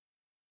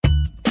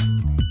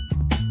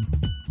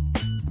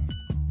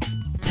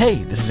Hey,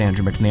 this is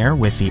Andrew McNair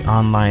with the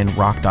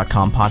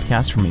OnlineRock.com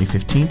podcast from May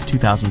 15th,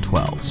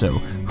 2012. So,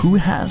 who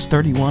has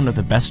 31 of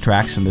the best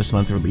tracks from this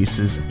month's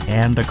releases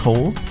and a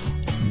cold?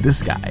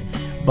 This guy.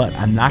 But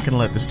I'm not going to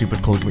let the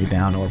stupid cold get me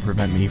down or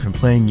prevent me from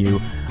playing you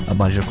a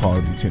bunch of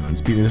quality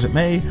tunes. Be that as it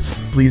may,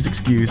 please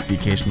excuse the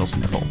occasional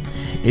sniffle.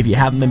 If you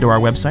haven't been to our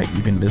website,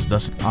 you can visit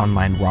us at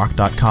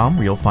OnlineRock.com,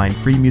 where you'll find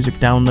free music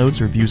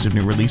downloads, reviews of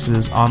new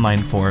releases,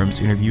 online forums,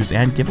 interviews,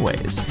 and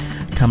giveaways.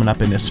 Coming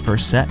up in this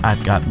first set,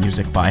 I've got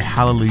music by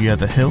Hallelujah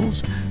the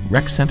Hills,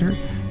 Rec Center,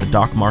 the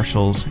Doc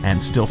Marshalls,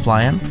 and Still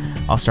Flyin'.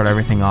 I'll start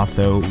everything off,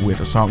 though,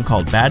 with a song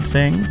called Bad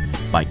Thing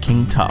by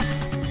King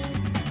Tuff.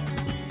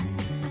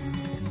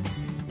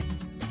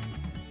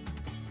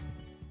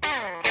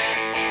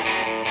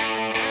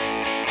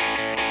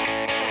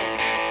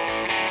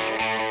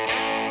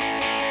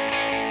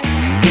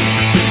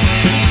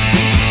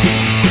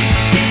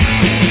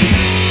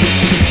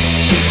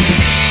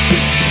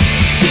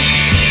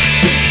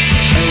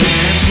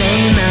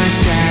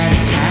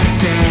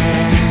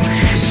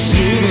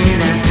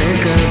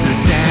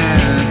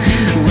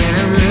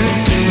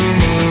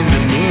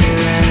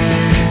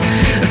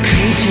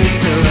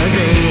 So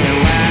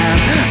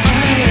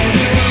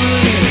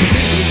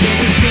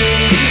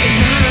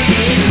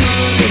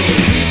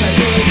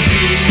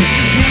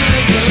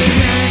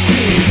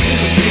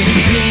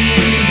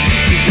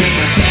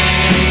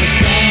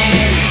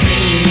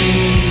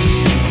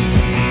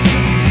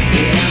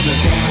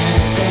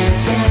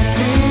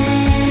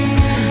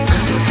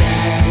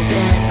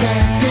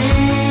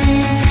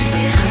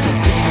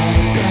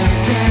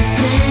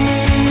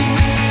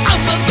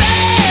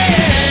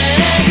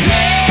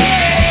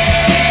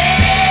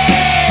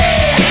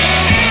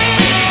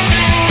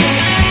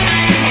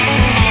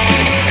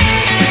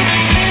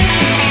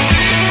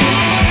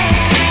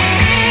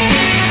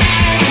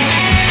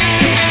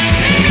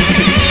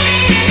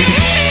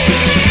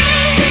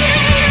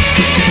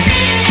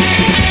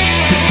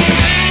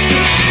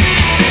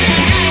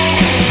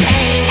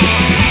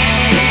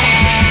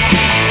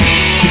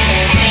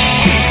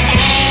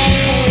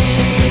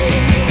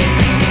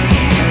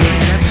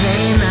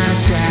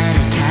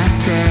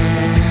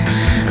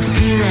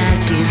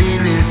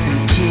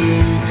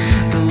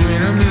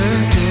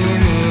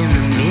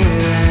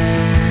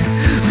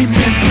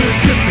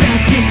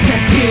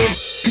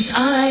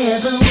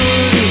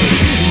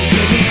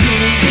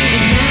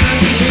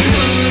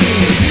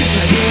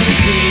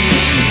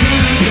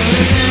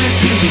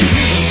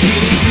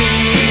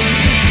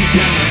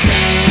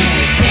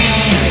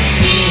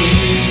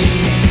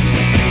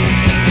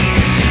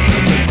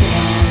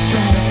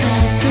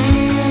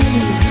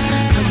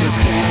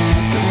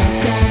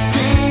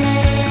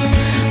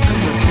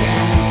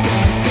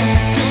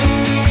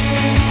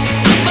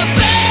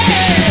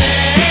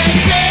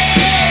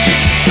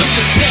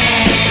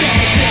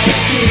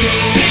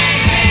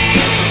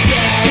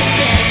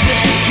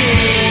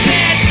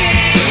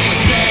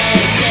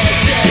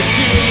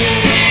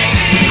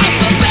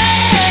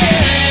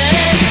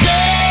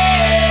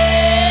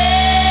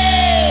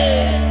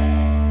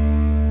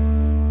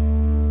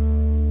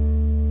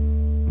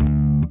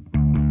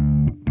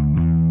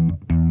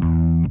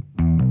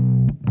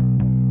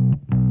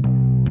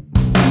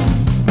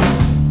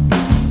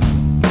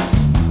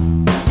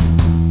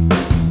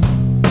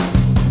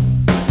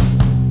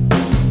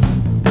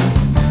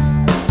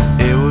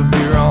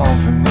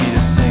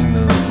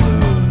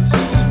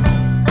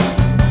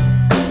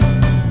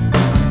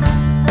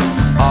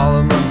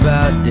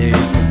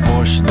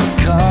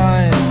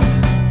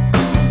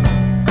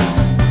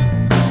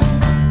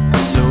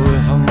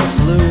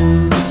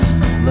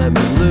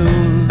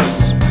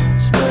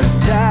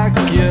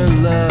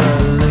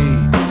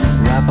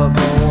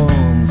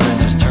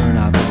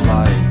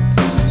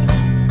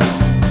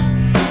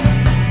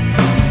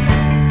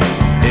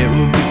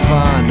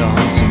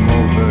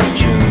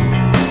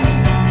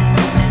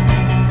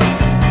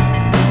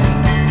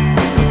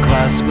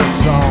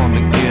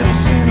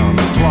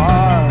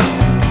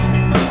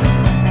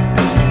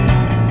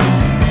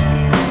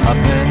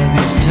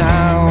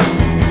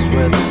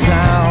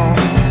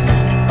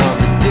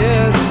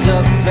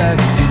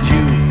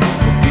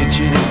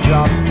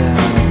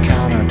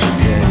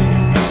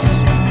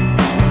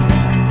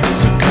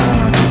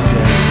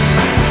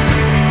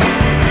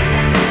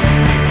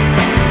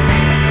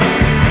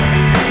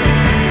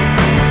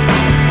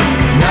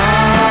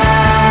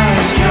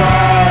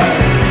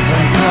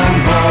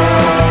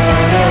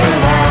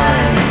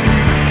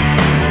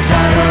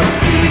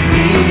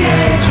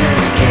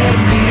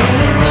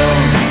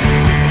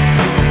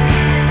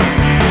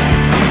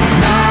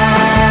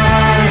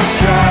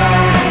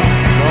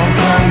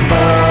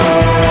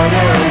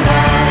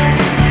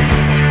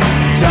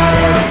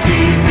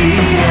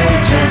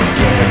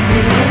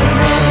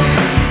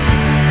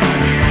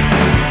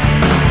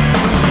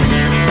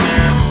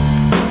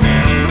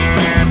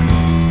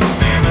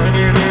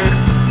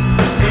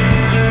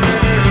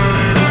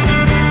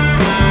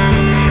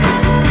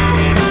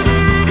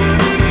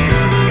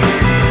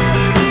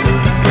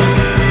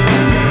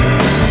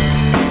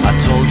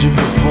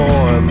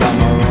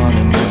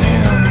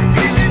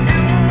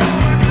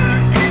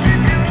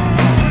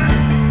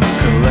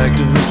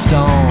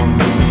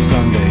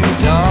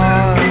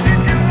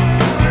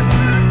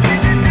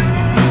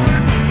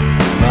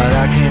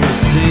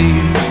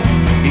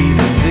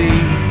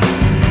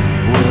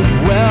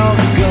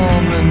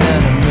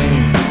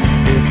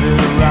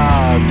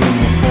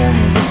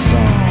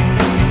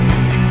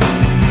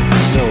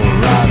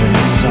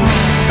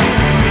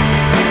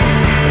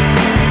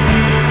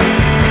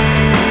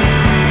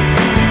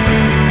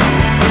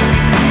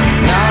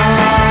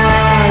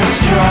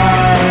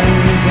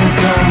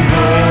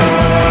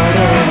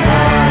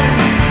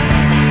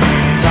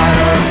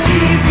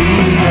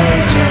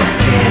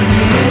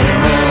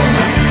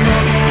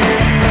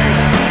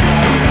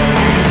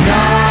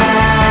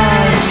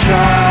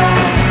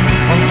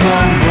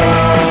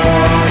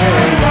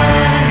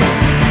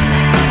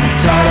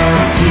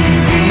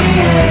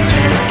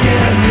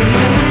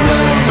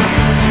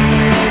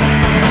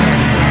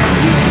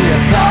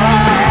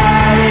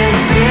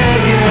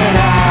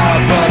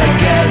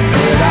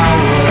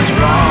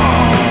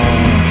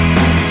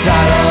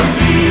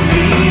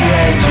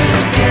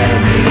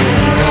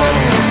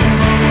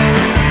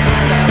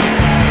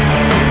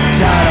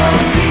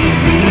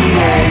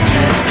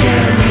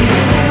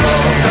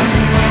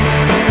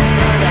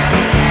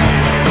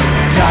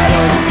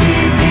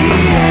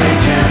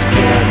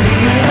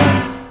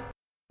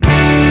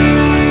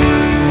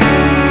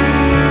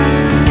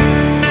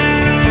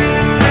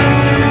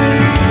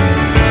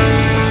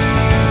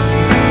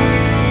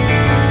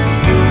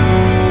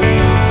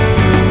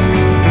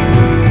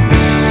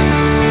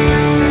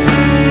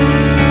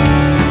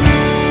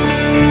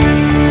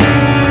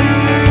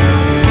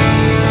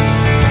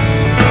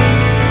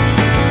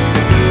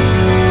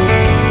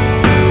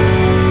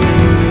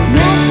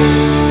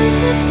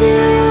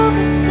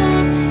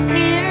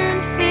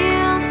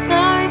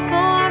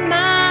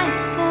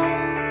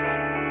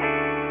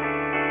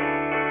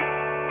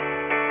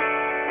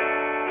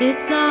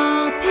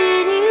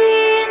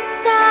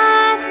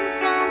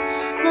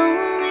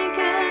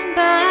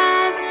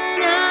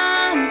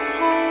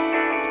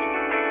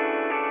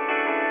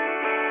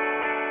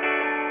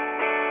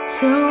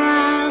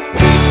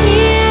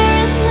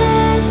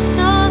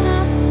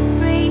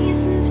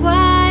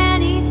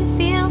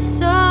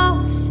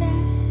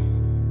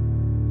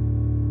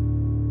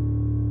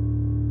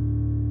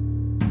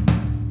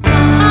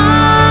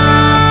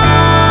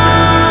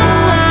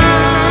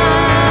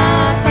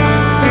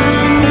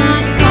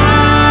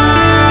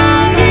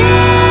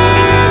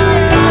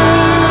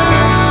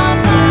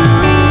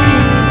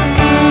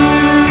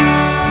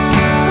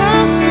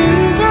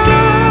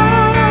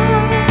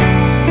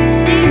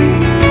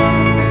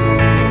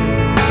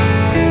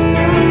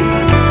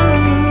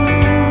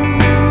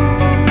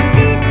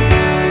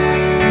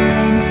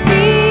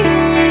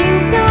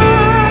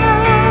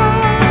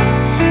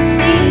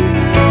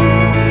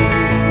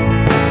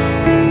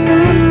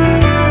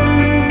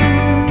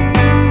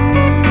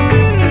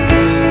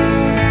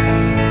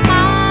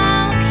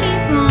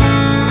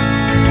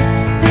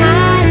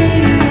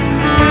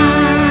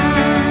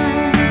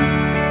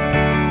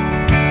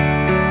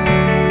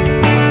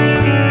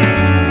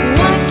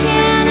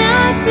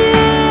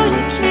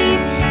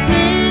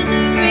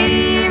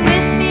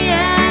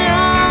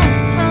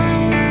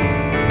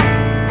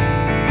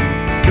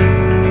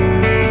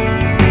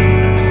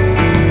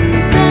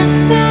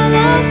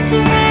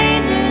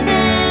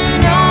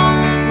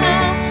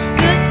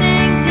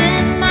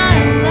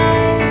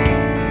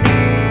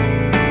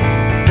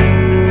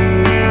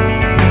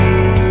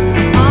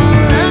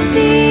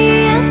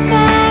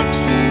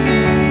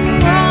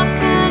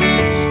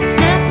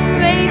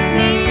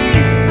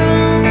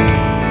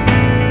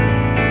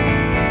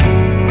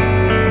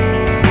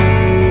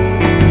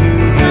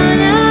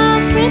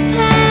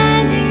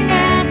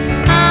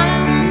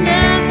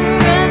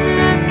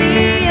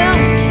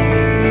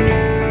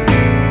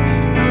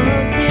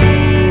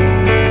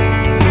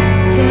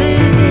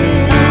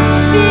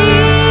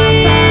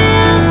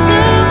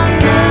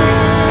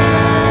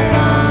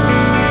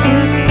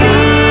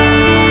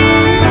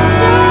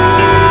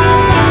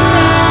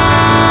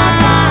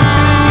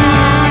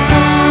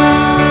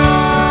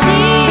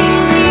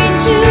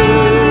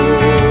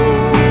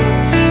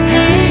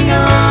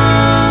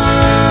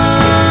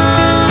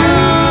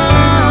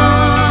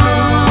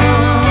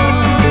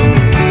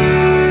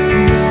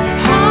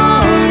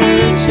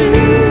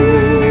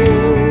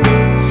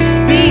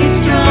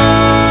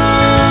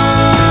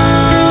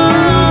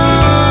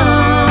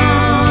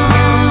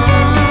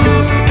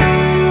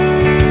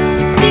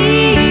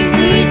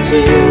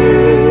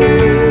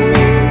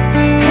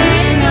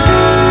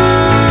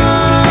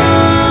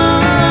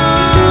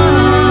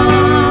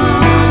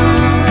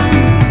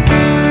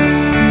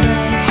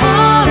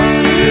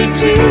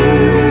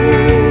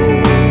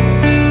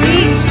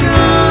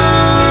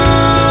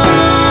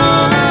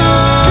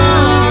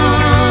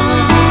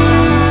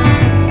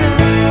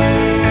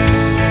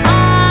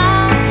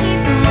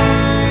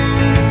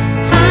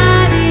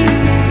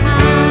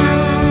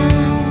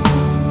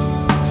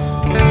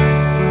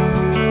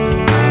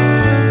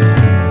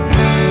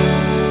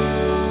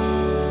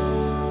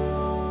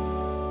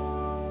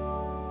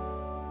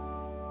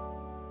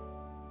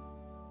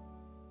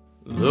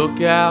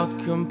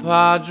out,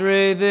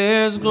 compadre,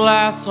 there's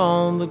glass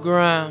on the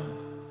ground.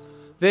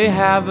 They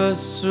have us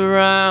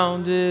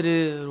surrounded,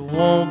 it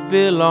won't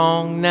be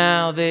long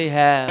now. They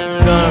have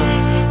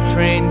guns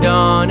trained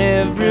on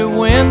every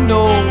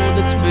window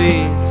that's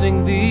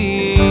facing the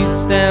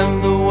east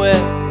and the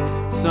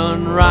west,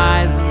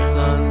 sunrise and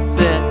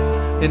sunset,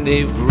 and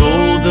they've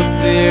rolled up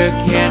their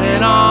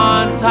cannon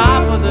on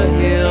top of the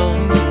hill.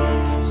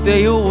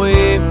 Stay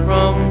away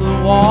from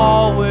the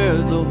wall where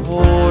the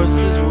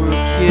horses were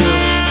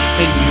killed,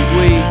 and you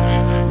wait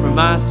for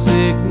my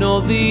signal,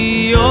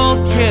 the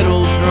old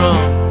kettle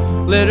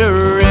drum. Let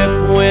her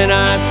rip when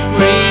I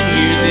scream,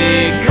 here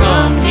they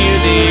come, here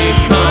they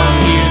come,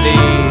 here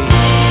they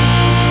come.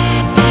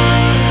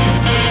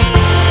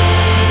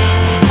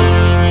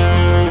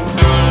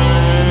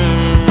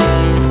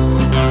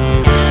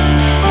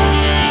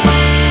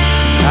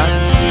 I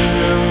can see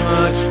her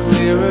much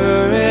clearer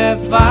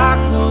if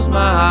I close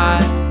my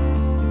eyes.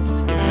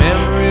 If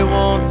memory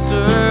won't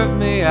serve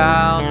me,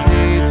 I'll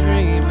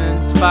daydream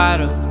in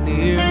spite of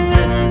near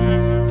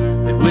misses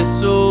that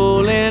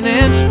whistle an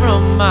inch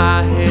from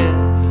my head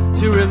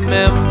to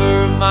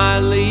remember my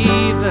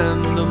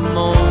leaving the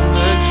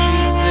moment she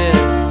said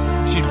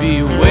she'd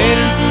be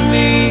waiting for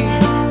me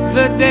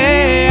the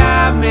day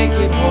I make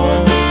it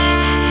home.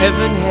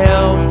 Heaven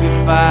help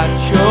if I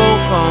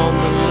choke on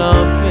the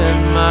lump in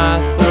my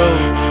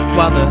throat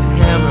while the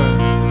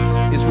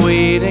hammer is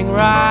waiting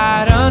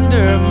right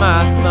under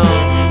my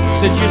thumb.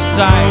 Set your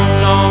sights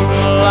on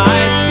the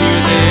lights,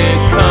 here they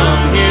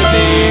come, here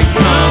they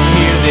come,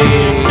 here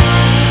they come.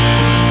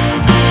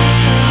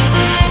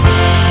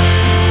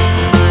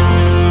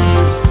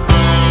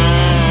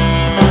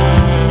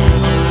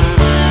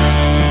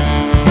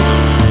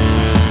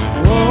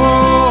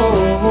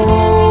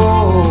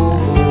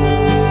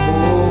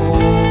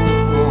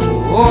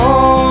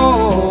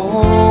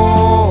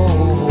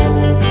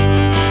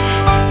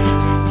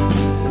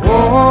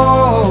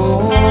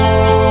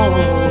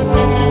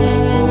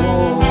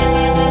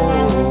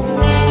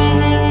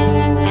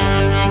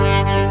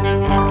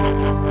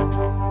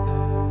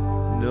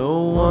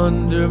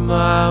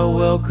 My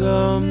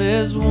welcome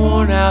is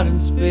worn out in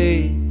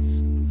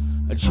spades,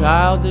 a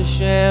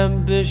childish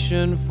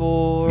ambition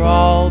for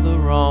all the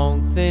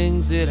wrong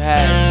things it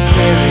has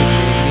carried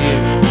me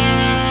here.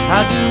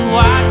 How do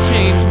I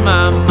change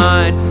my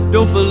mind?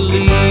 Don't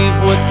believe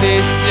what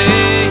they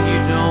say, you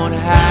don't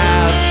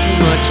have too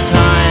much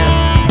time.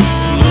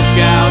 Look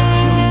out,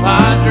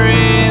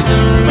 compadre, the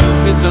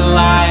roof is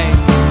alight.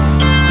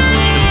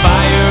 The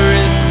fire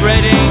is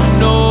spreading,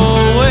 no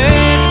way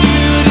to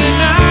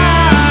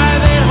deny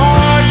that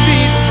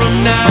heartbeats from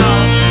now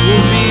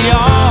will be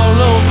all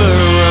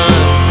overrun.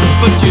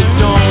 But you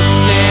don't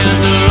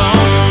stand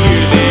alone.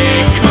 Here they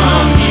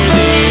come, here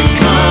they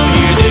come,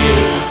 here they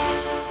come.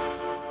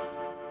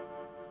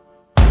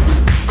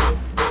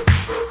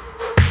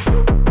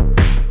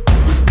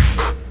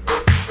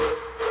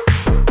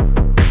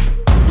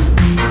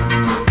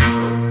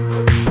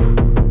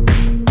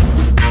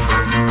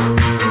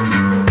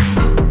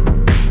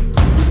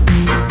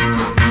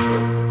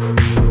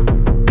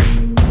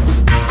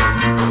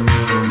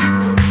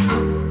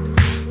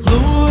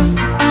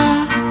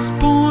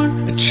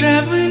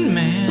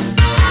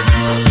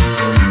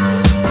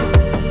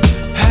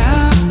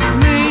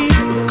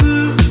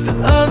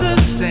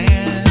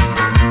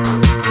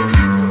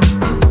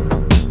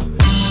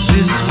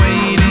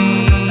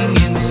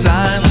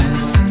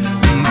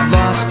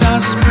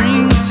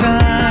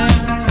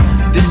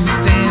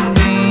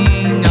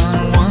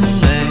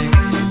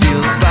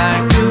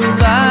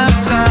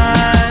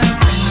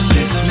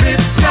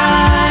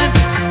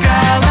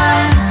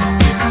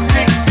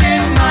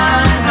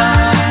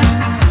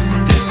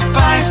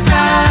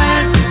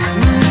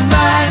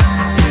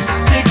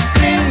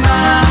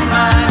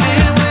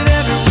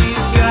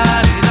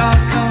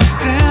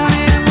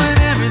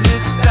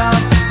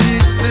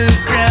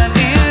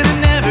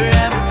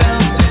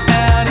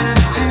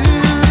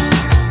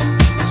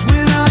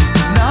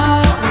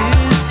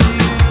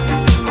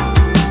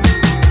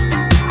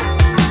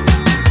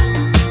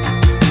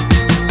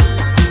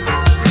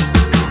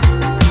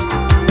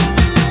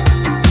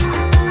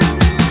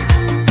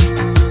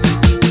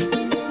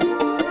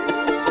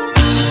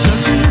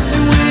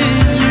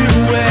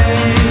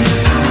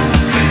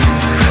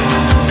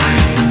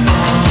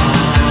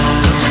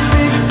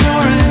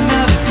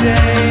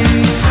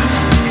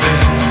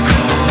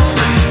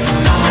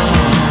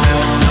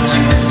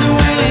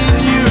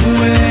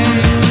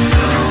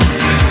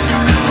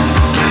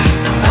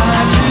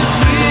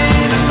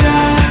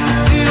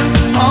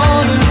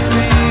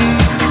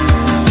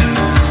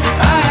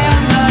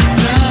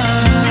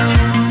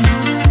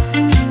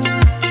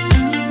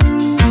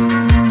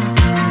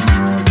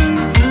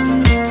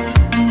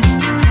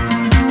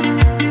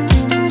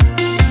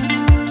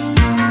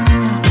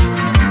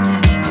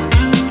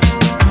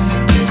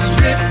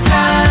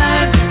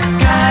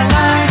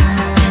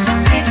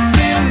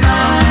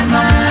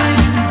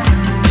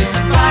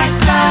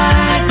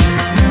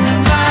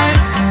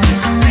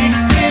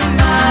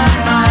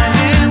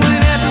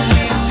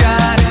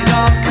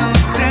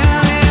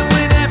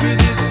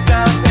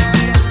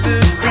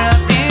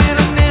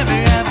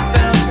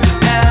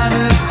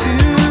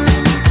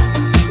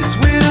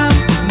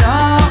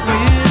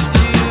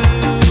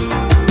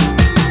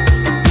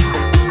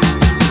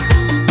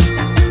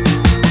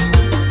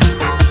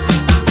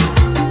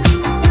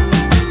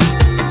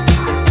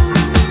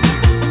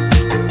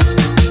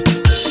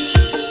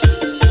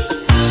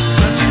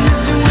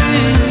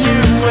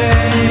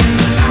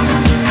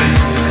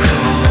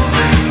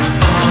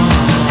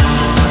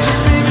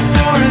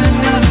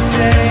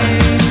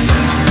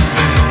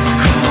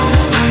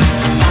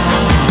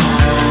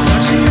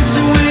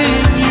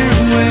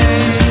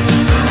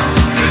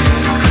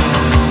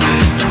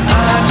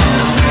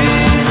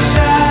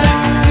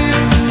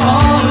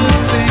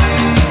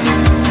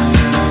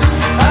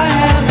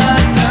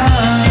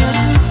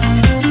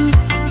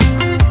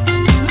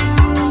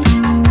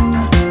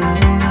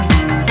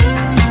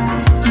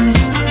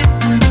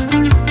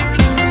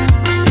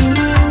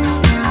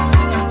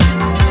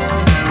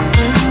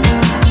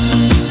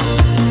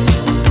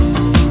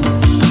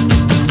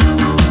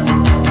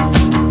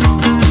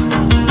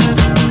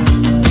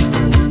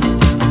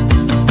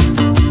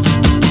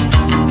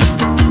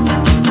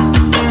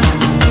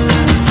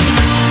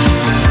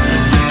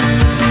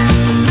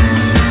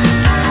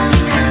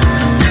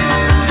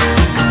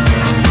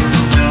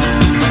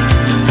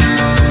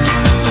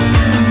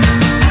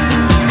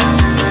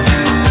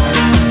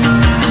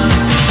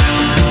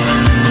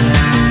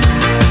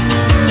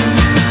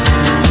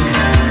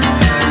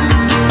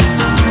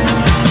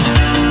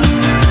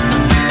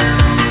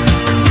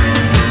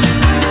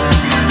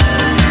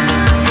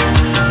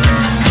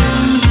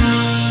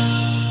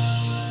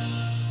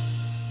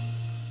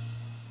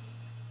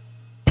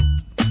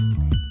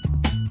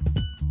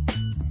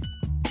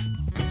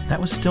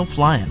 was Still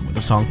Flying with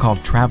a song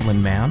called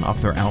Travelin' Man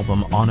off their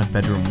album On a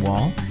Bedroom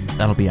Wall.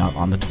 That'll be out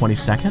on the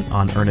 22nd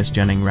on Ernest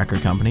Jennings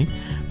Record Company.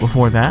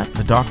 Before that,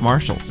 the Doc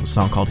Marshalls, a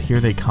song called Here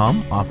They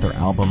Come off their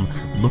album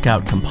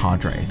Lookout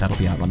Compadre. That'll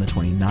be out on the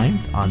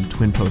 29th on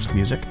Twin Post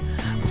Music.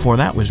 Before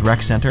that was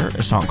Rec Center,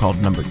 a song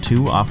called Number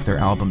 2 off their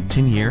album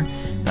Tin Year.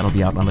 That'll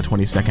be out on the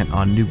 22nd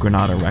on New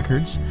Granada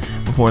Records.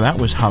 Before that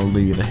was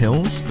Hallelujah the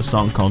Hills, a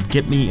song called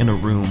Get Me in a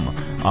Room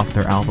off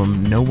their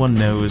album No One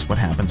Knows What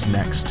Happens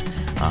Next.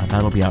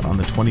 That'll be out on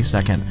the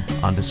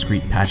 22nd on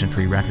Discreet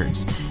Pageantry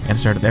Records. And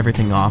started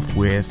everything off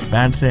with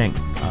Bad Thing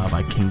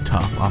by King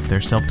Tuff off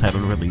their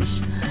self-titled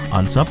release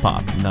on Sub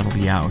Pop, and that'll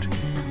be out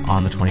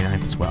on the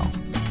 29th as well.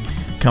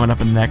 Coming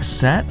up in the next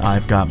set,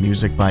 I've got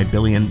music by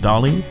Billy and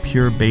Dolly,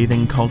 Pure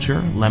Bathing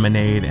Culture,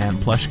 Lemonade, and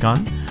Plush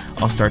Gun.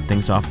 I'll start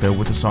things off though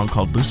with a song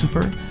called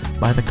Lucifer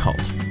by The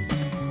Cult.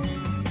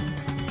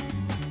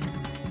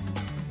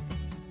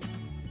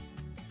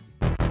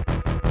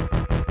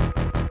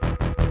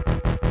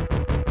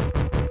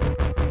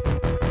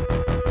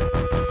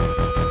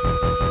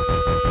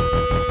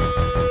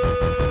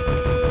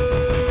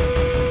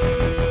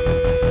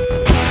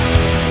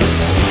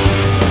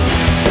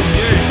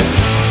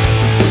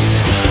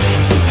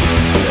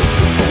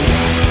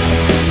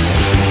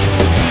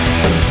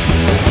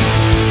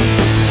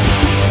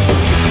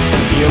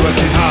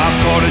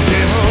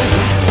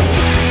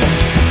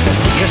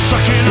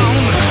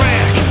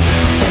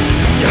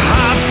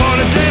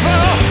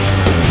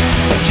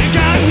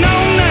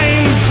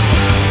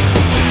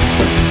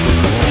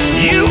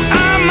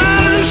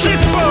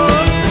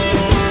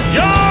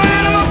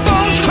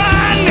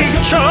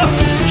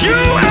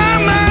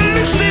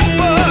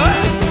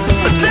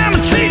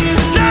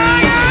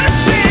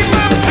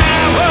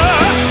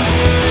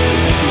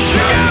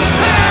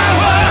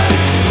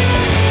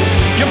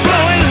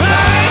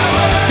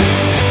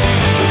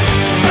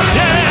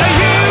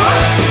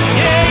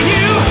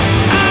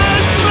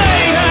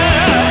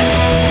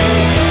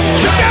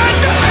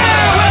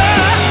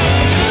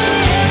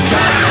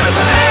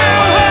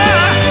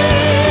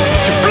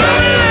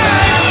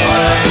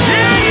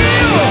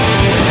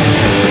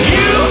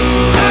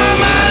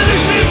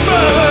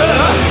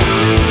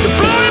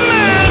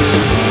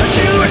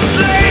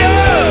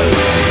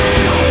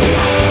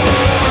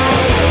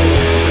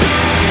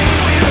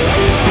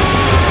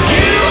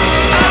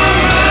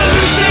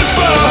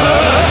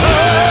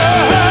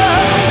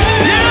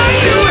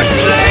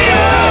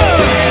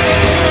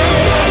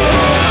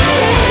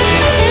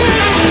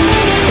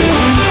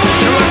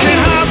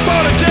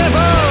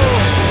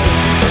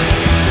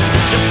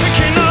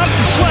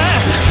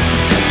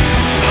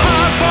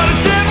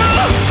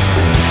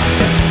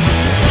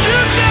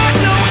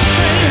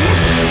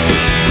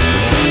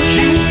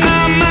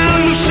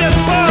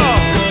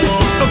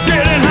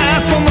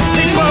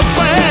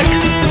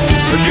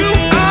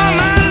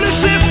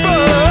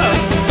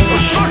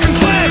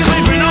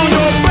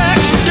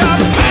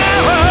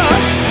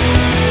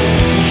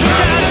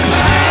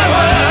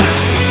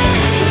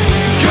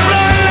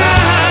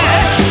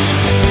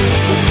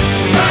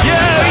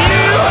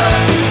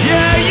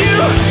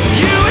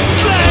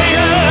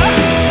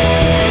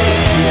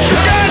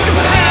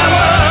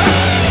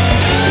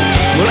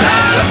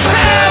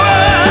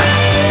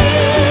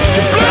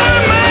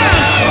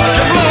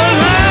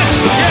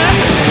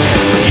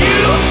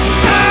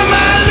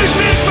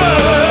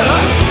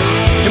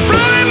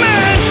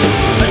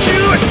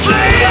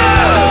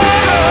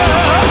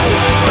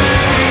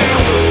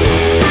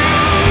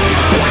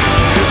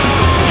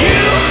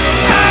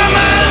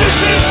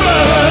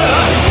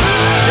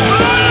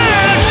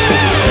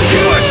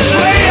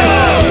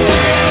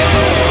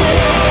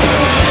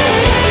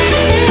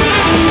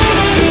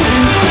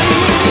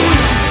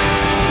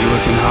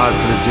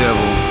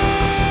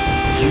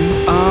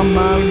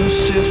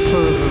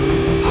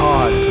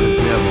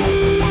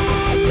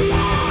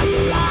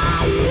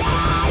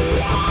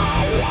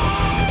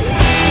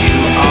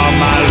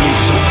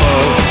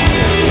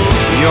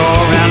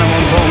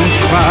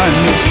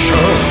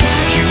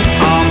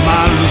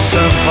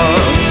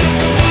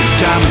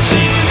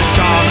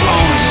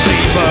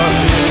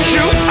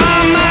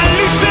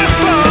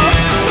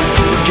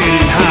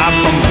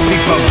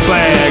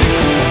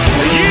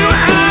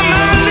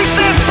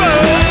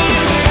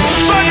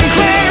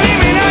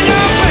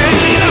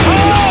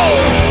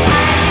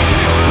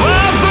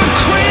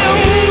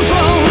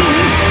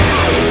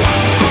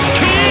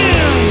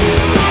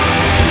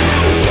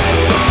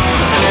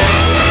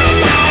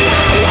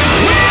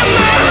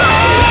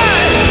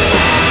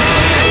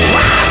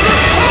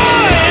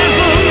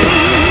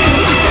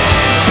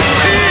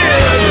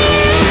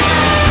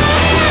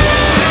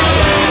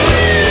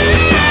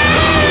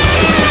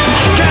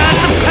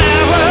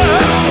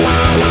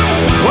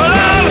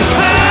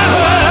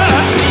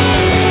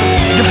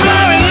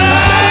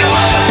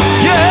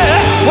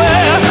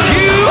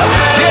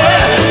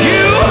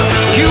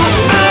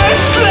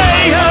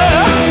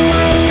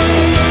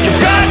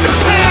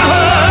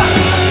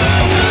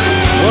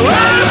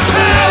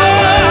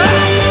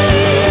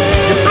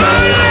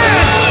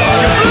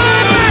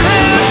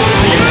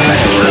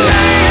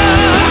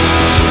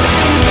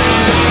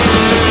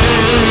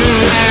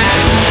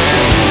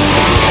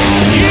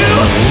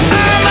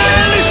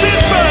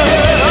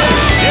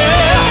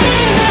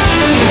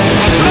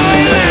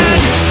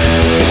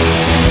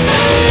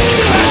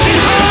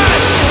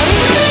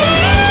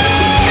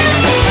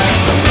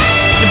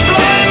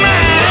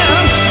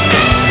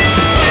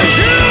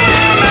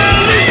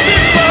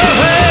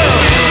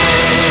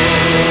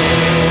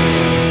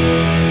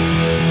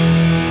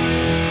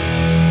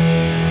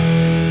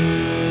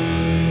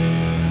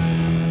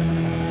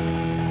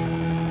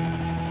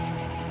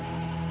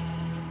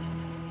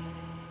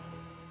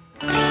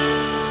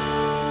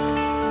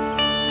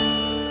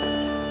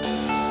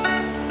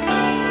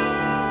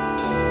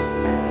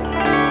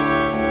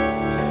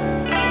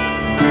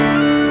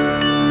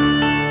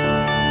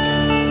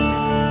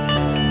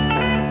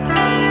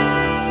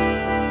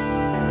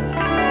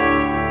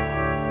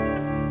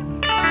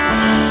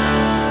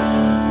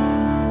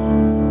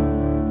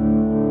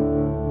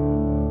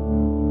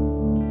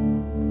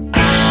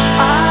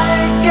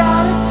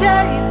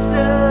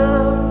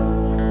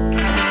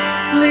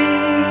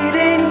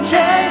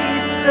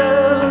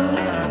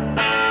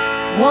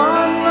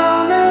 One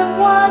moment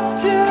was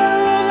too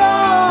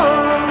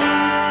long.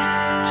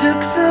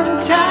 Took some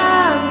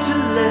time to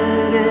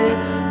let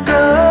it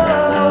go.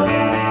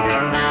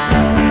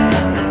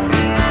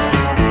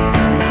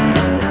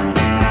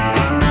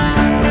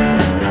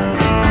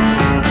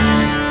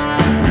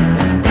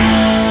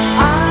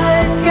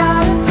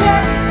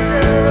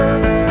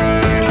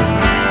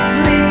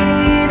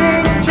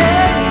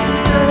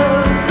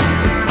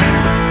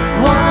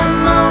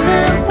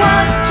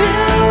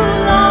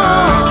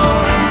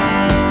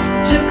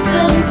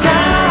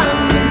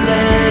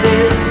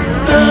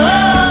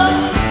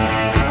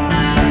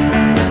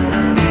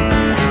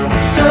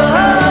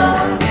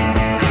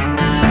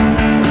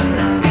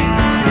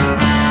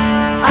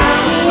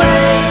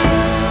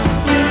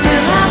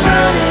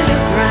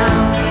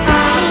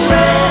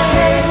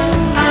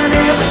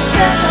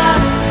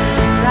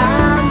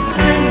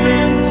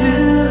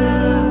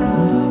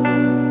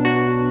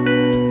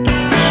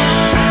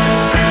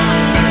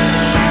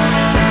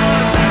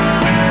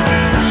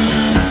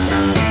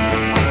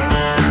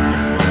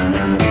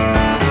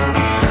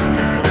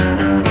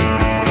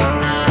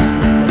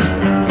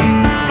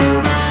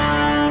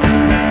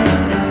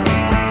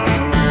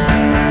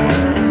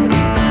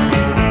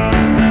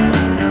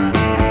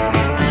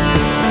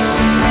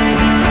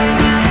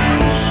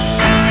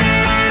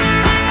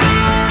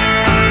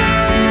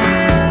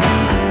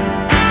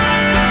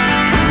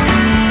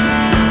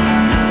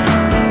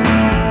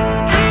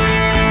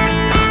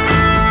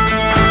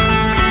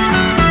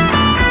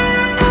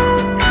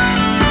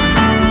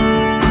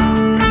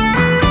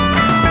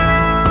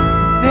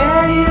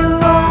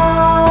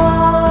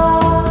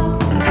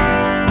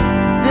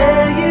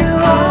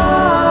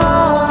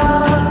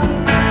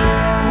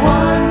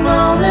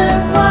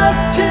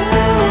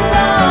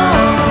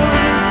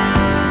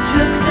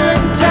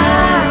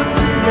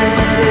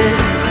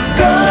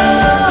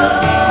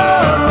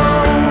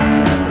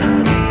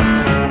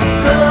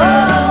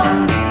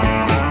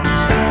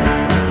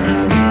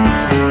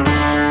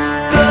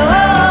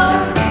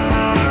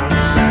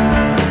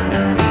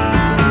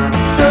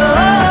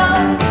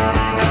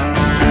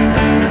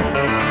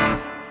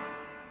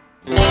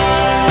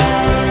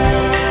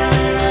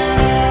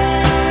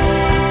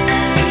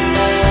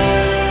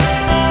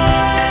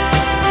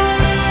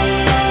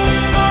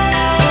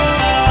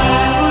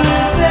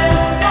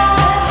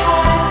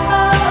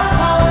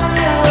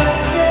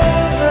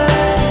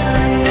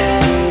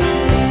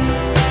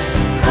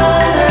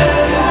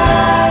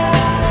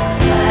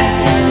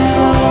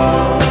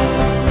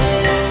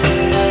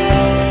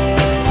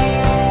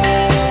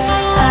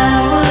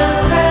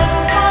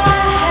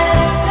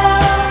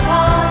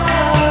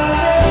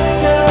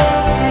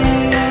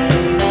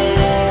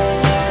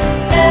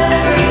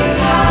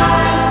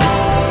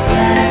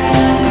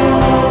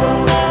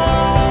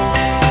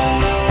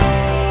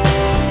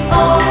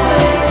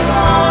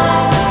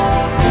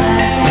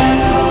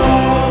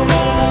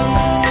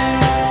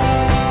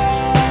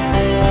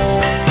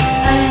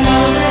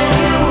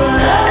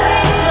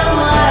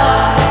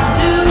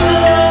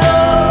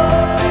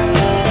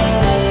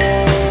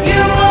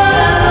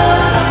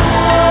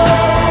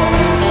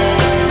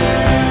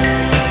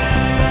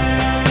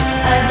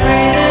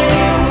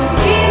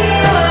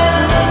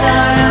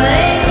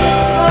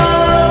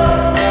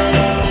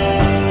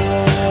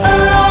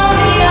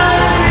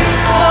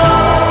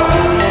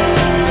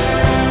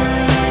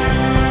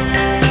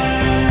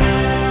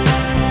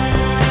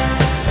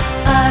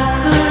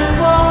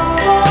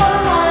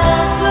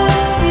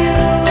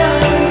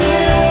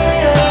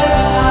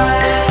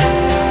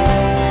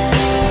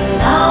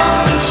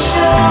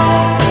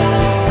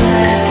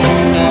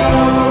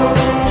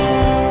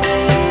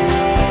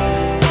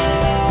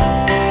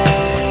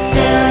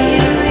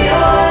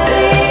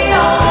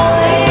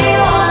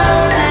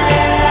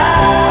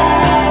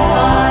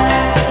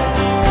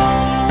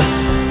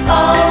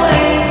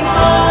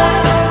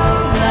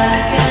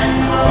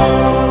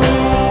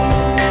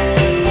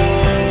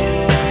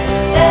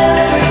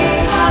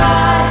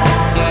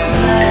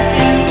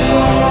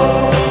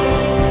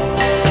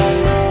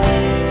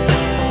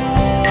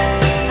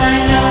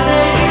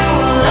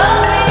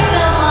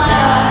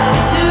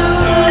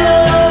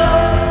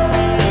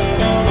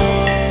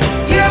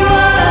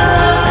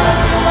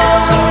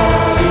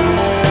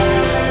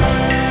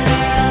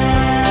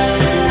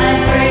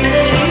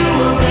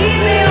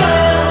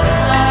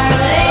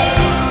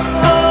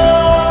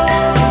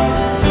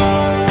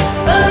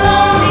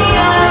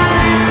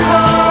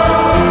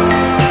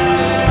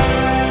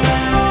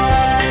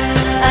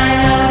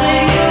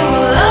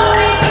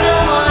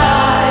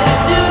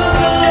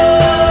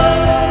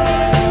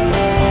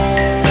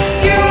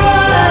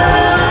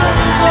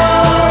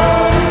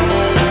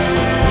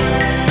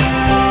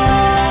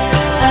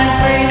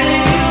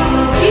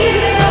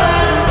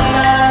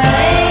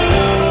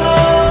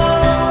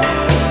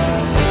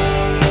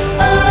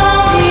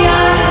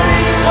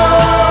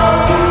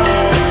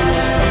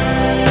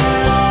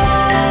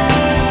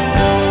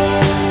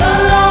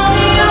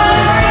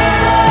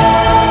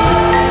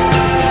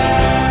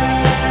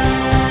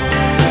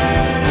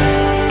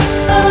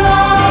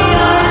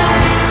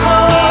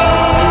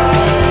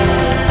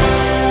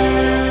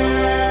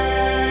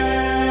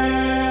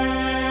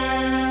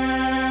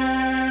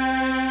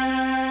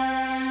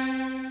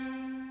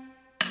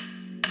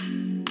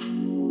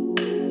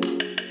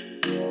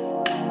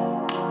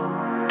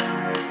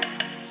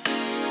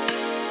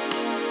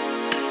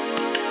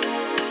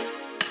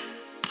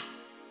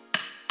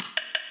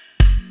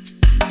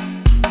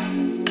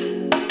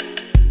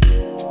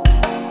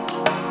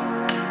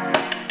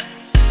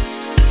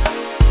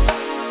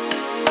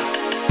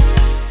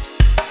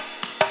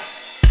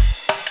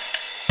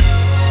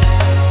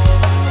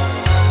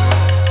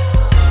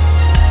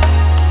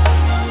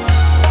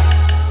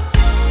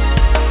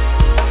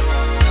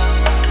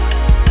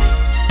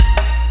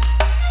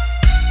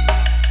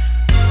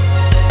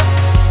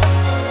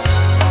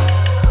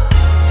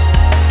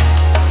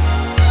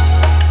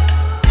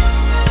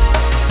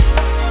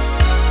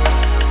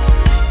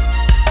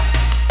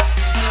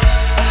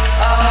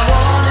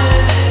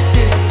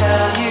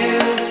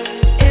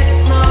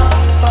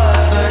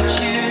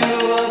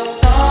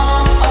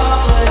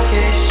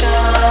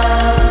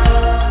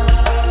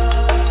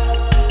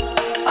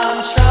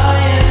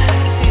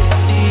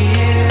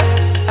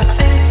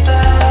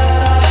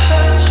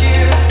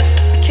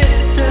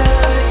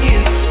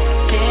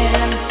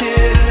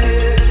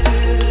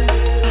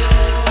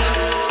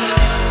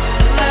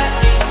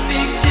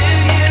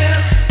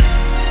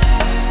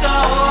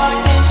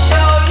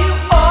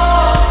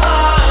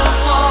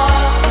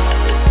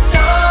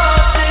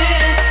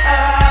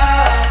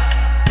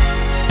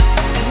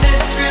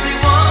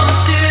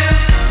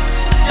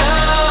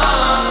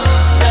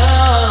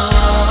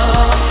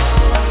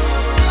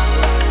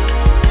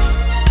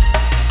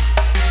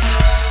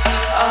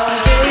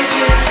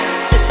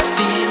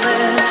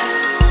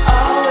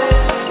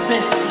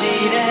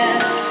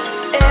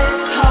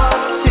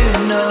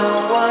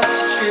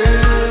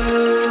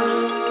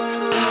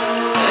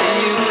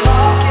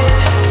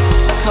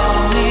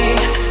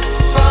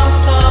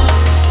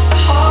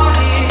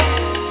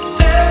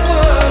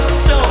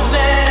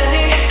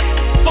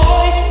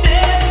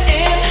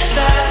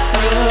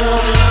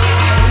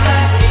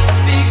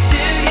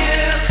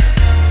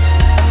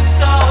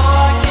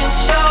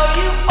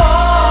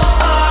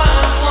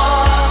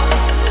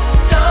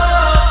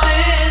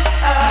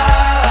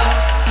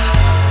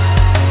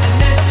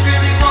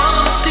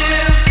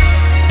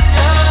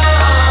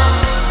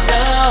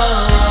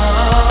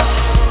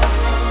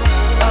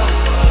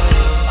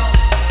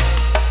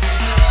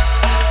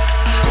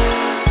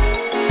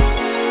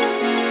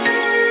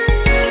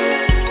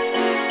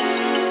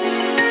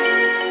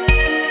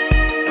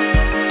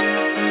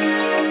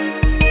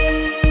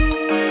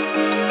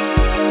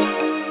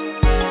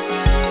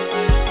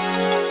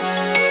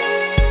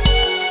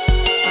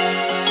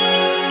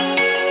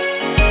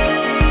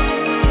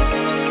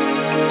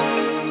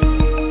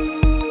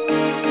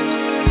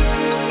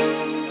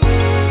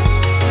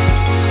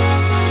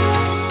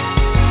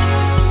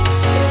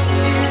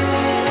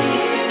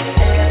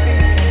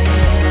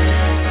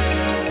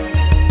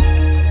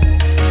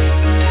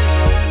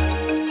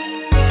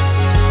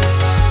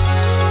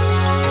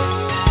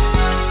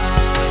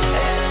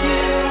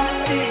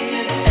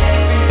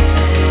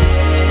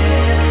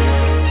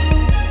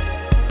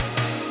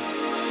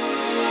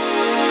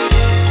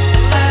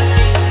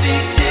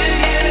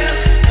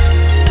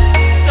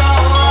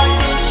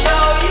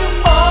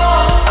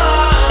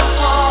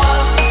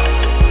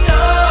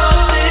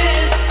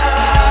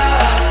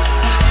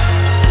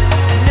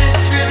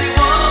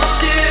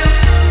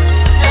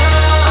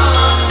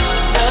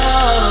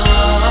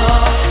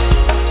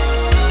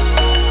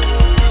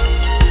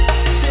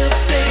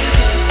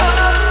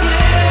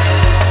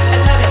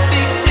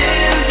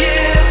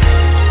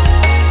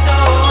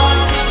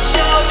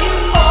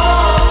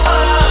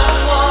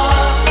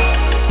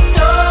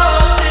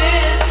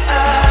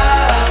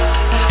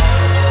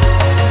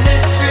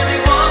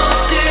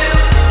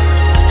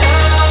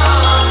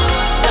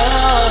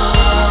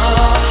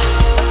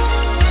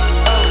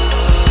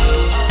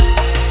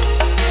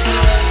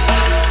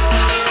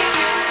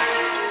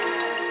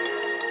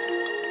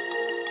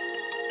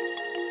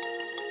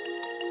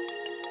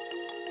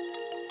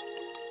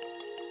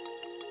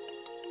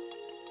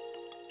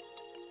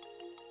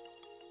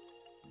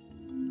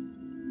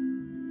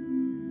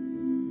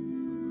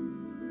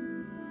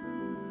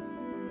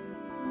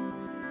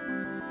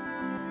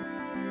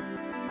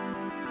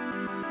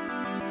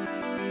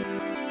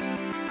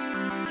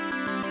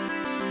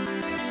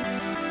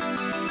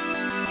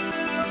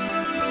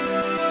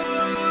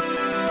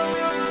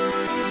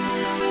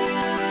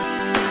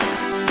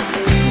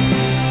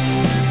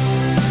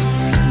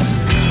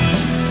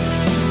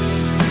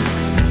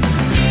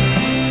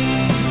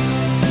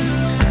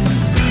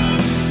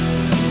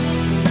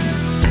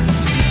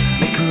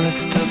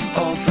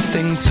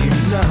 things you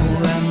know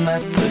and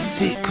let the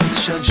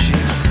sequence judge you.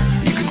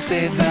 You can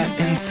say that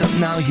insult,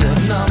 now you're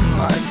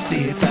numb. I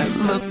see that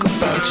look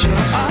about your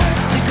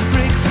eyes. Take a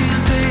break from the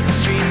data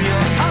stream,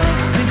 your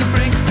eyes. Take a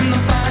break from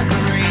the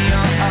binary,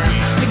 your eyes.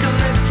 Make a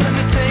list, let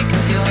me take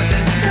up your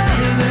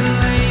disguise and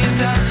lay you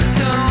down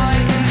so I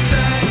can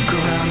say. Look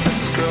around the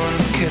scroll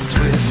of kids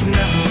with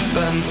never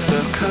been so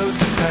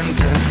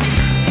codependent.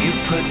 You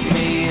put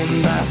me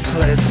in that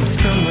place, I'm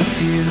still with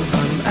you,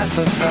 I'm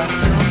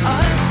effervescent.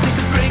 Eyes, take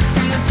a break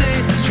from the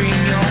data stream,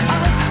 your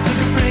eyes. Take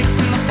a break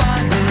from the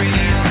binary,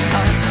 your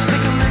eyes.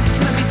 Make a list,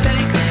 let me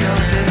take up your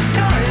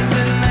disguise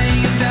and lay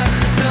you down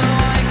so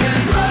I can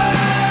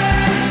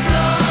rest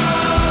away.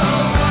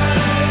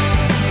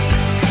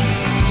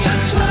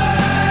 Just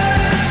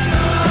rest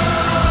away.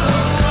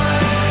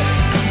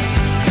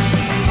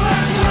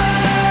 Let's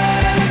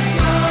rest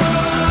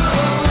away.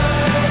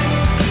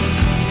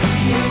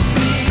 With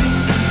me, with me.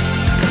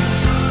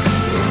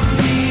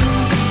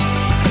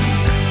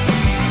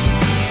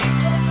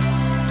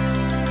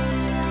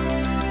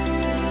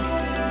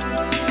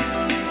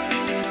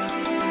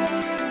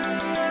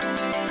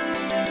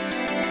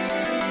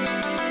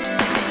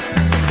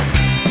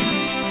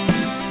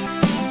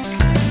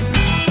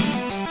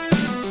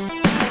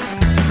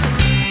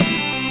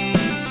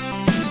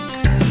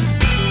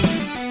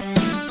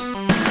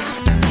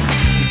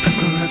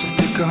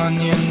 On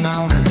you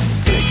now, it's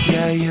sick,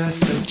 yeah, you're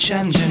so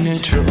gender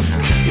neutral.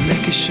 You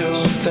make a show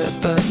of it,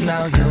 but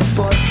now your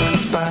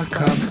boyfriend's back,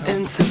 I'm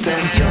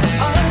incidental.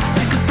 Eyes,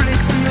 take a break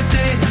from the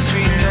data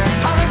stream, your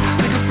eyes.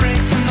 Take a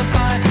break from the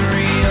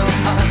binary, your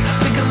eyes.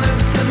 Make a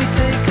list, let me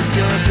take up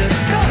your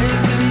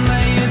disguise and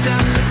lay you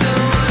down so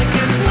I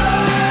can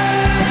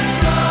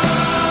rest away.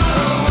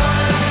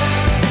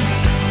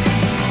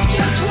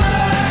 Just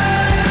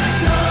rest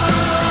away.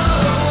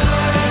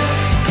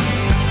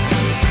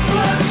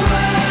 Let's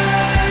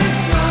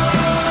rest away.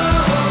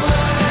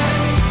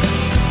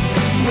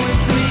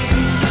 With me,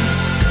 with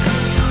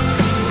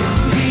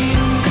me.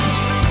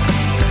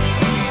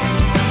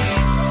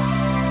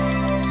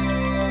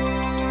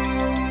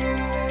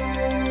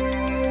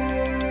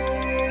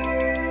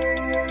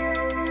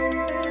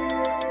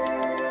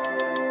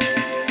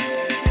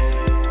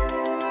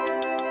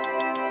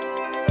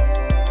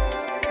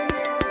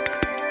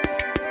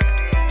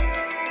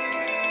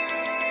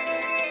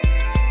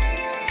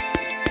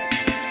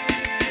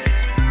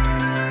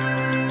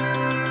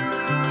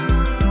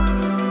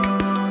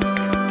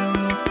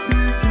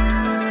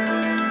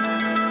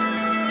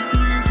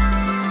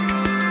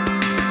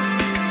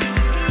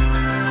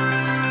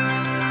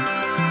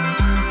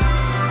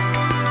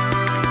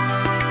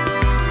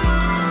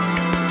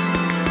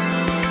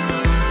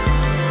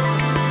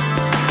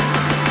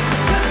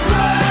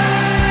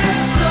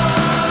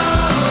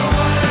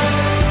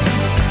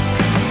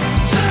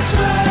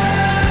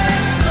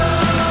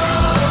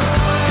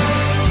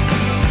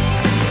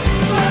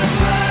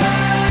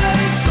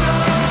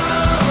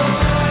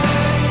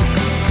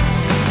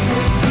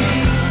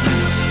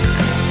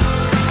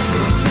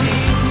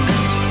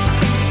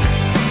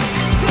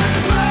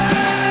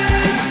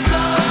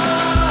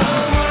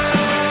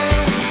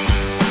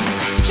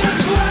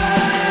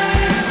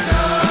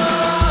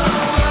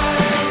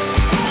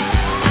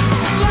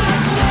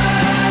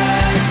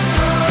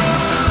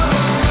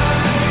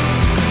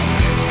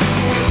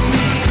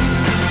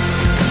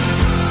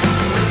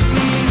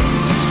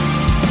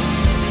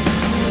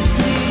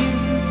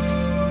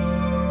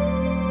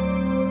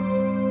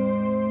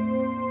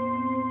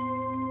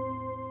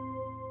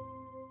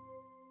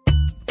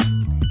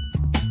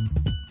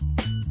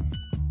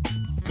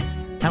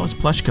 That was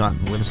Plush Gun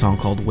with a song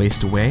called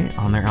Waste Away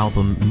on their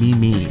album Me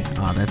Me.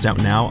 That's out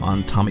now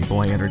on Tommy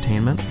Boy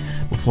Entertainment.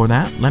 Before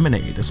that,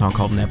 Lemonade, a song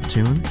called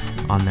Neptune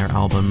on their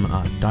album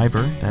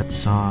Diver.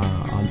 That's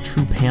on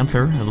True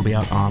Panther. It'll be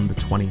out on the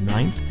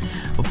 29th.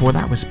 Before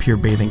that was Pure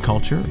Bathing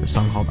Culture, a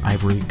song called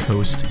Ivory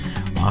Coast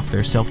off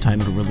their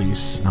self-titled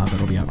release.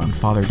 That'll be out on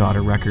Father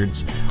Daughter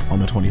Records on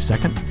the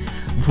 22nd.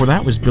 Before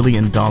that was Billy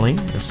and Dolly,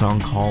 a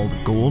song called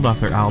Gold off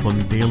their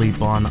album Daily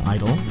Bon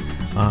Idol.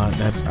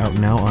 That's out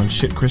now on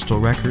Shit Crystal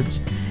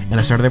Records. And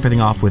I started everything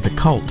off with A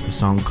Cult, a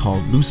song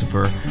called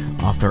Lucifer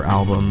off their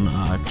album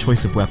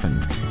Choice of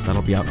Weapon.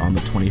 That'll be out on the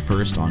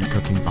 21st on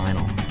Cooking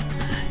Vinyl.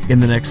 In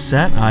the next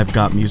set, I've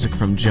got music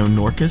from Joan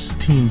Norcus,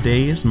 Team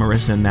Days,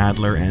 Marissa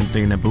Nadler, and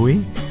Dana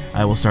Buoy.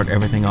 I will start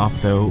everything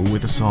off, though,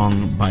 with a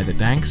song by the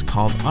Danks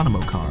called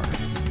Automocar.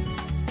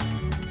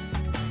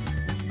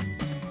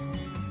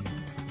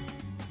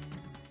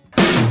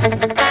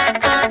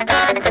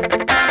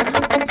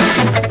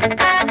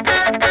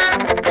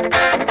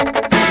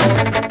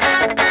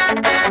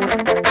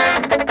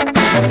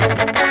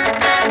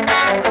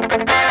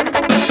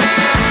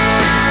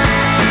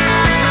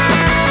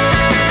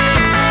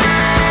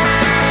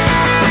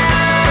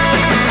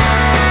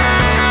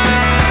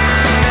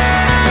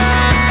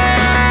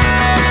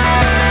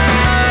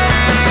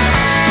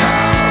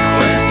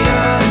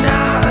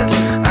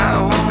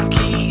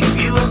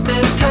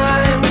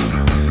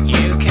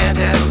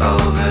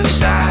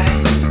 Side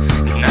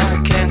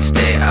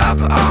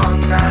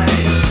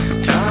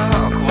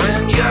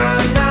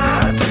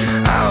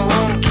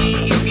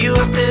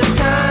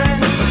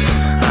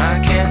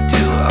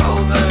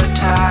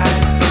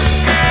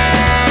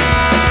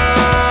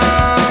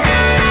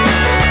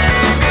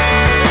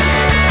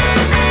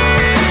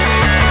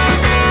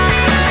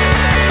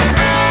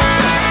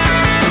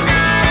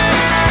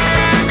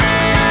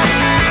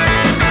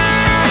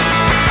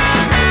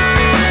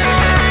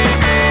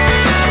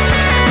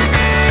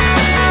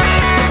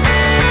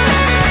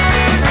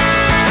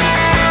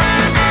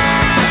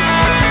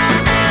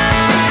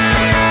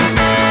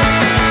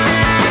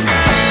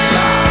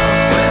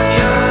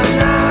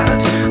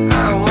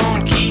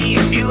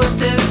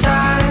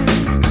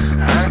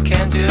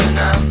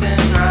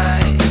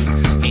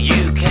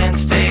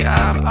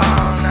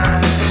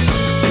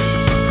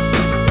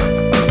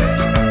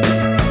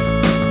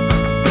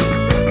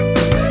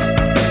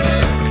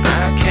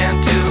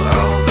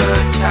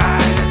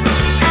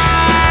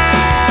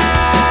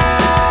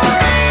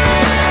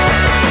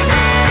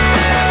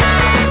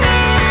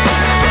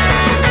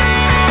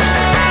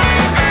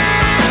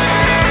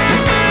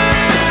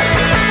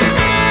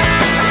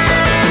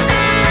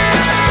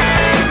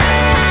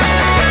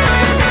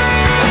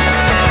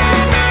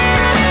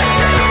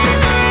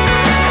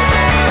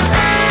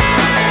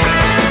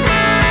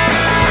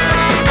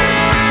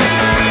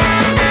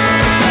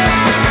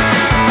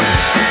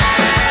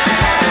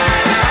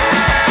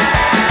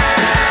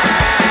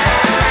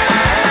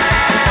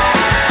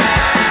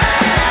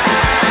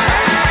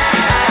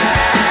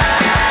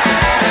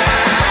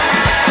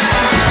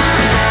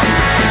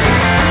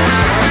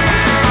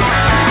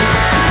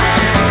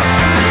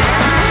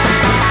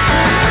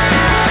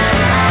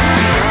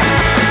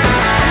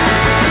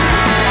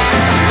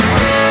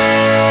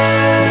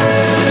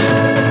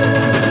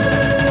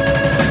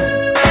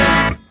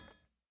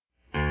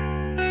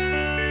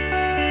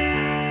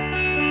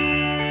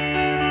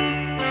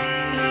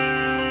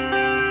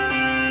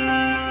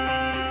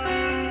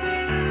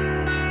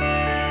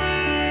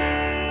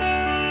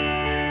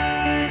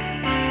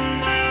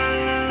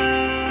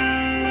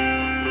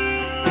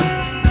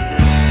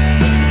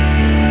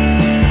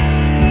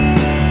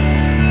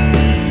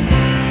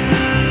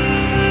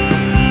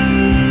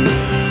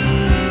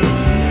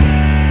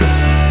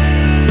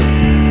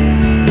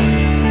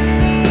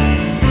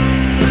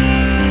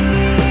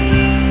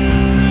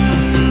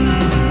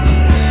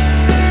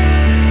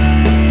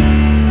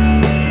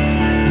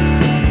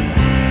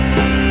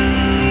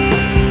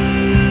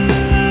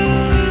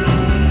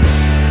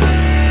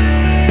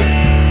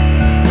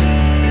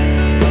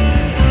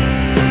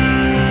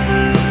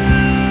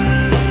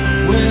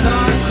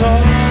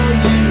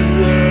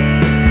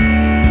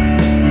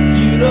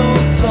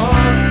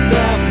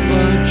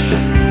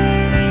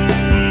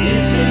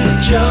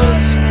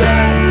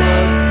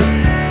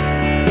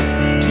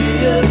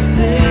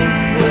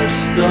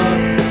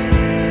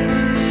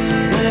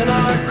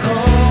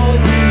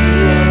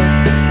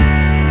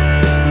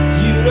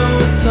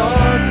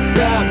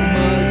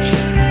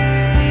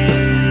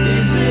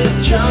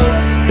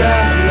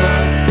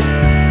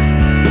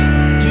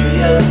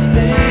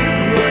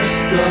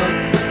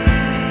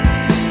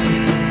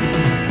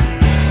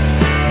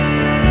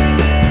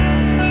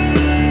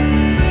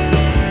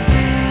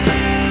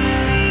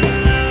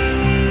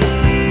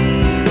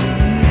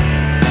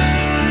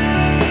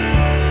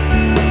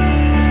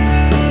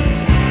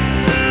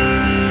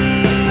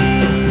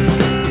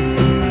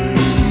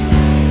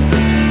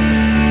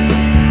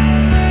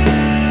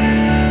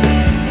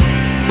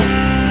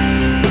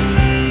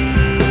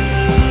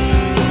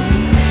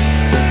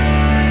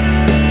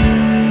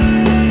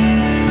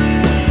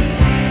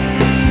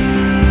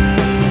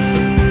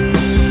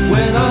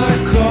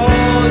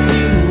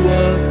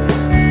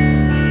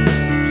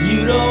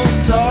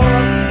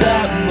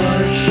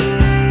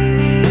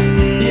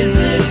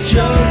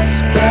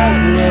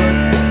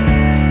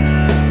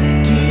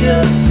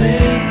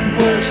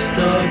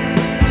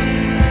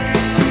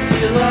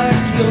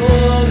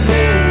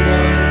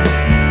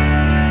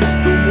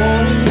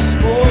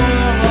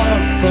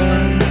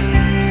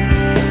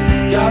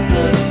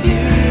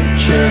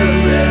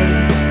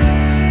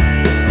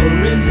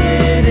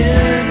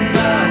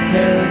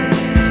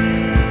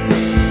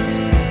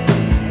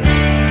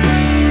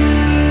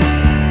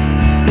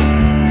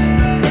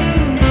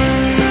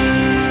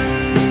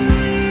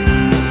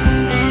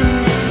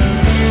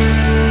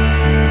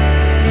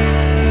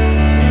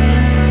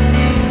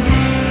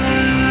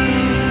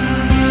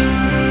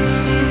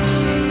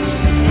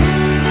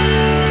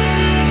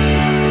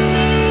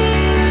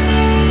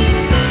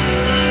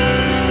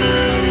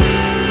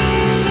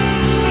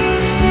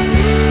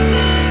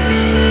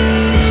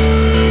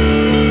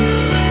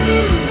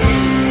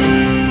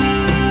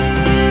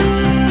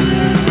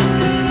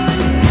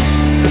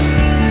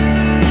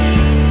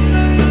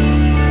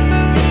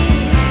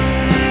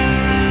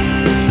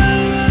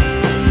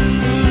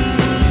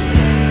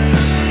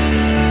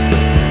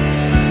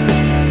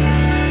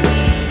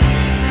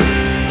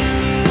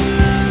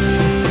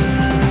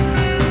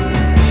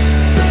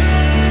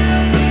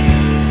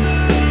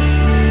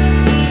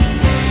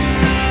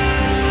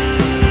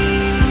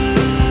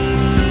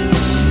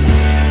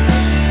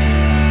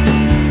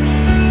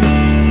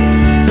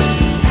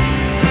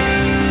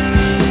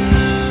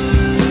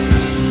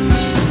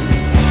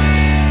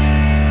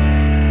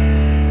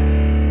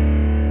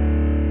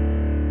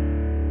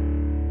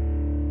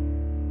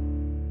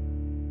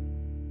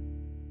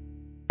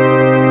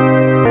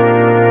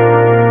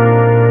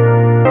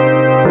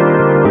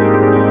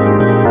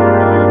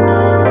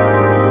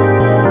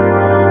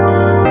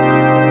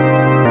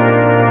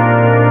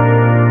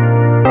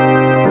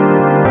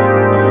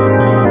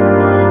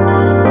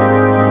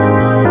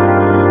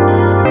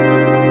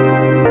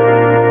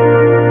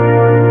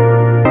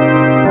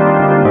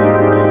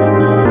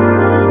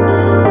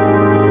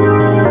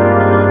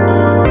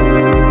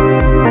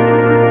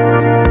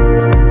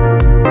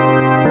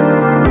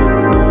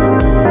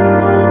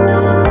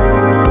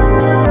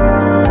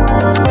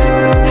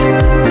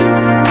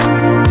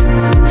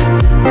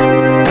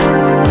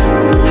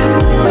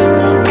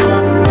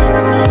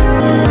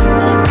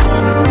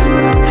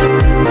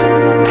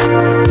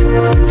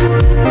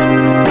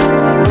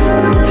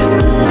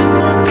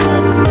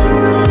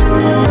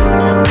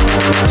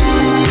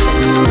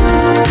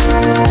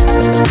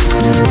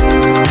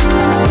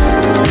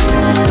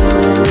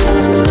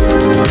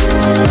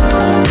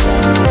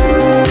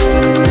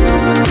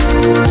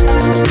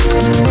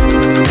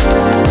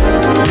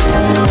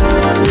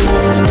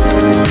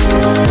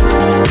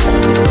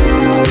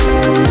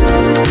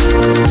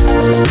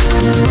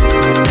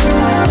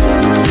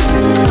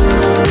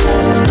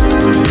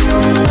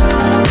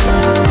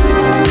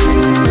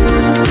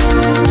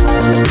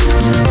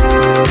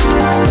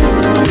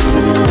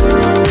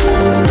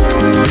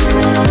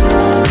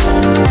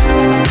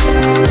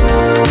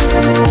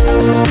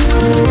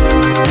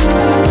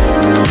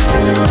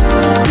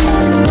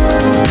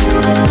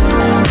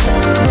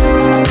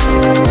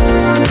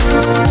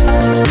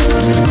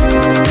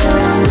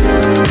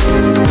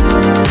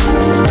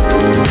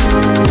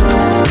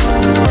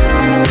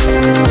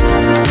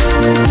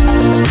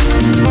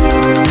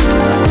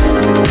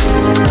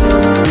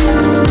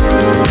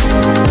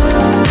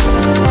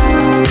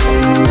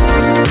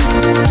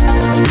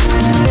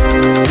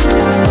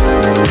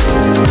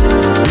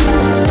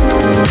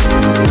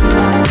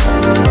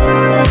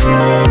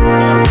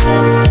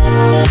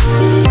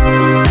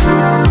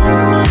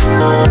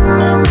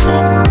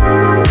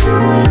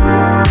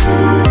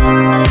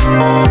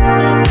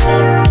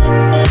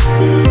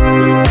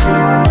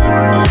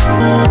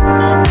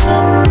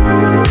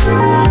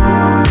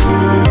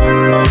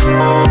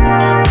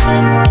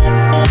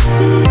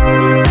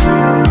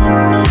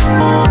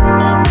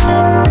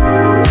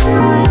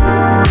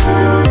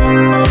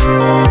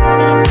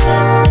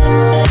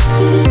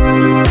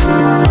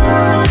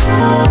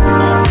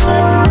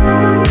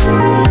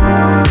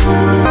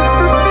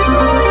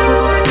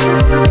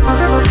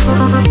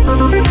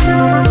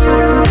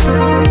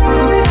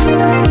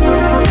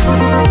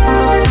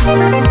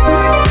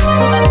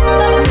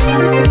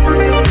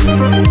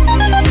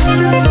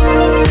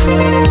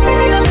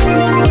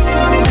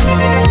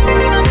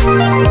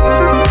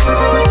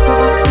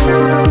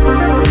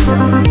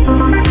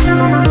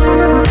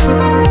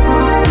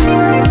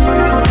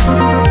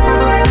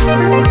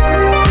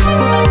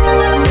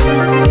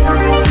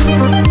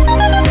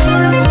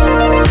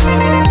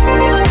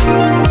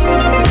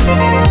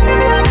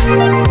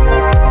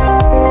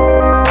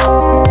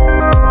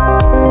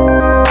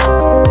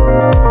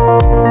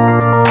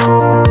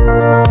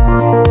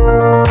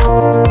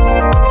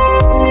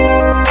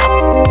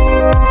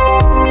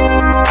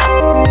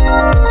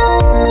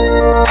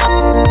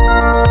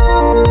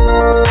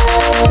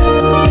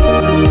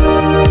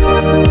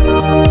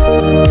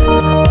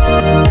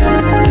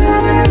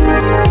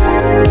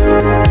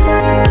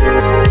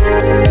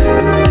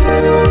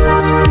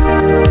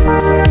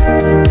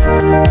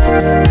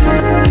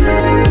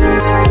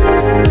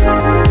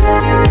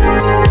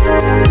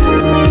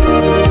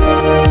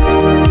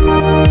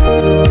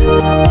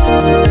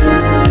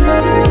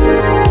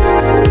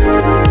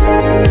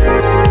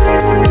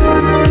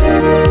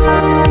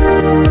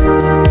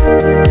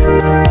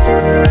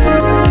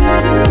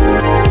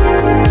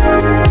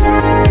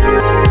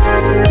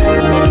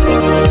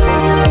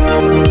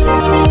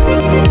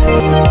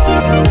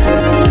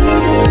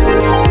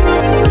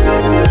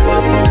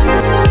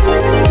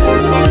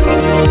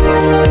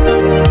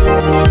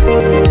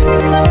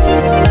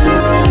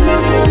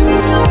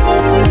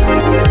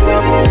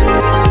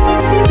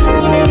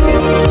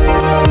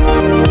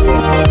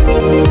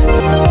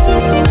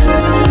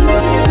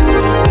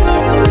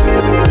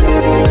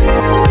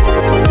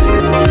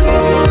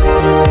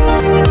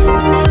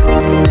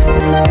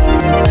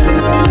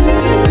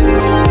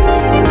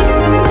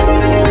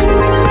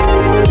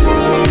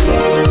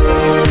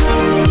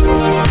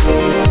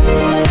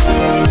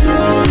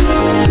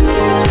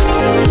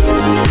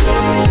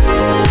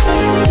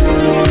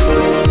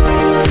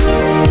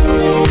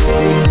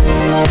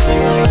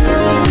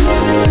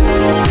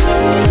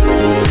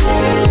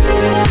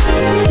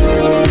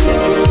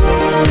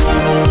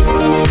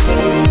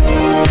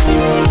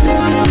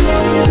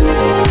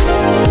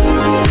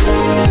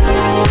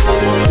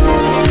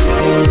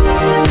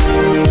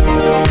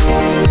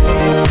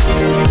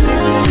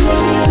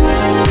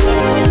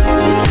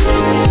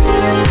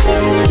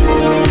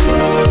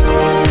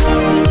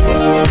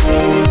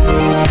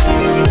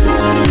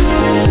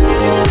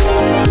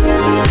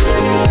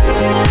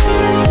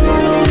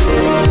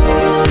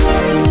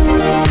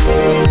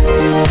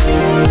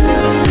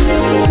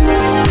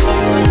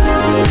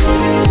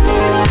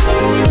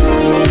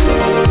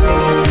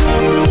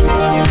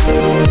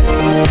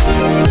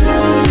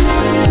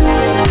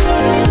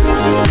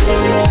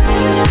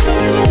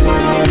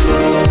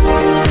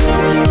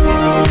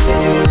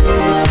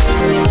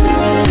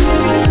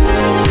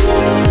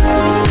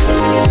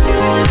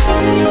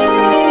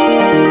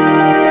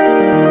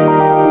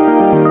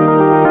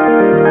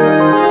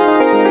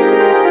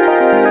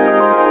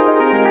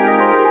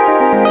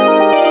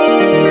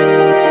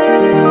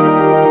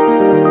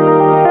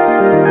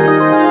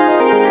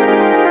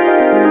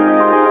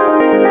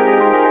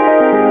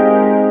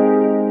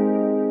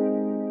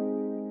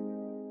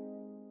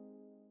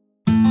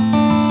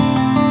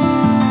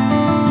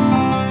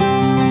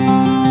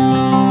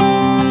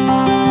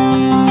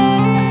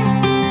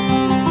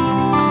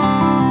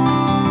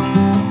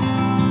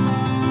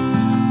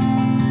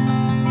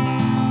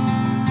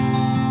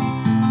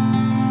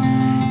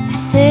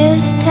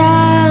it's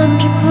time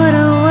to put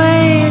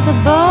away the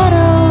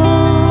bottle.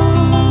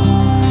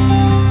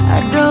 I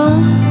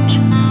don't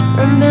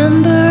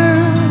remember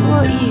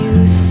what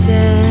you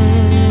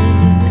said.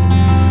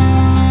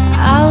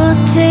 I will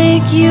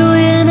take you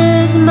in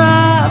as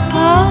my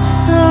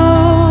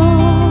apostle,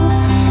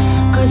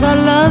 'cause I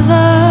love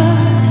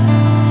us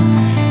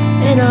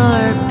in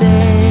our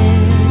bed.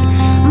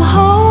 I'm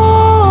home,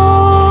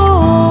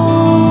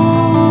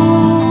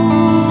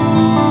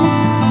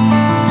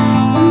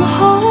 I'm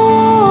home.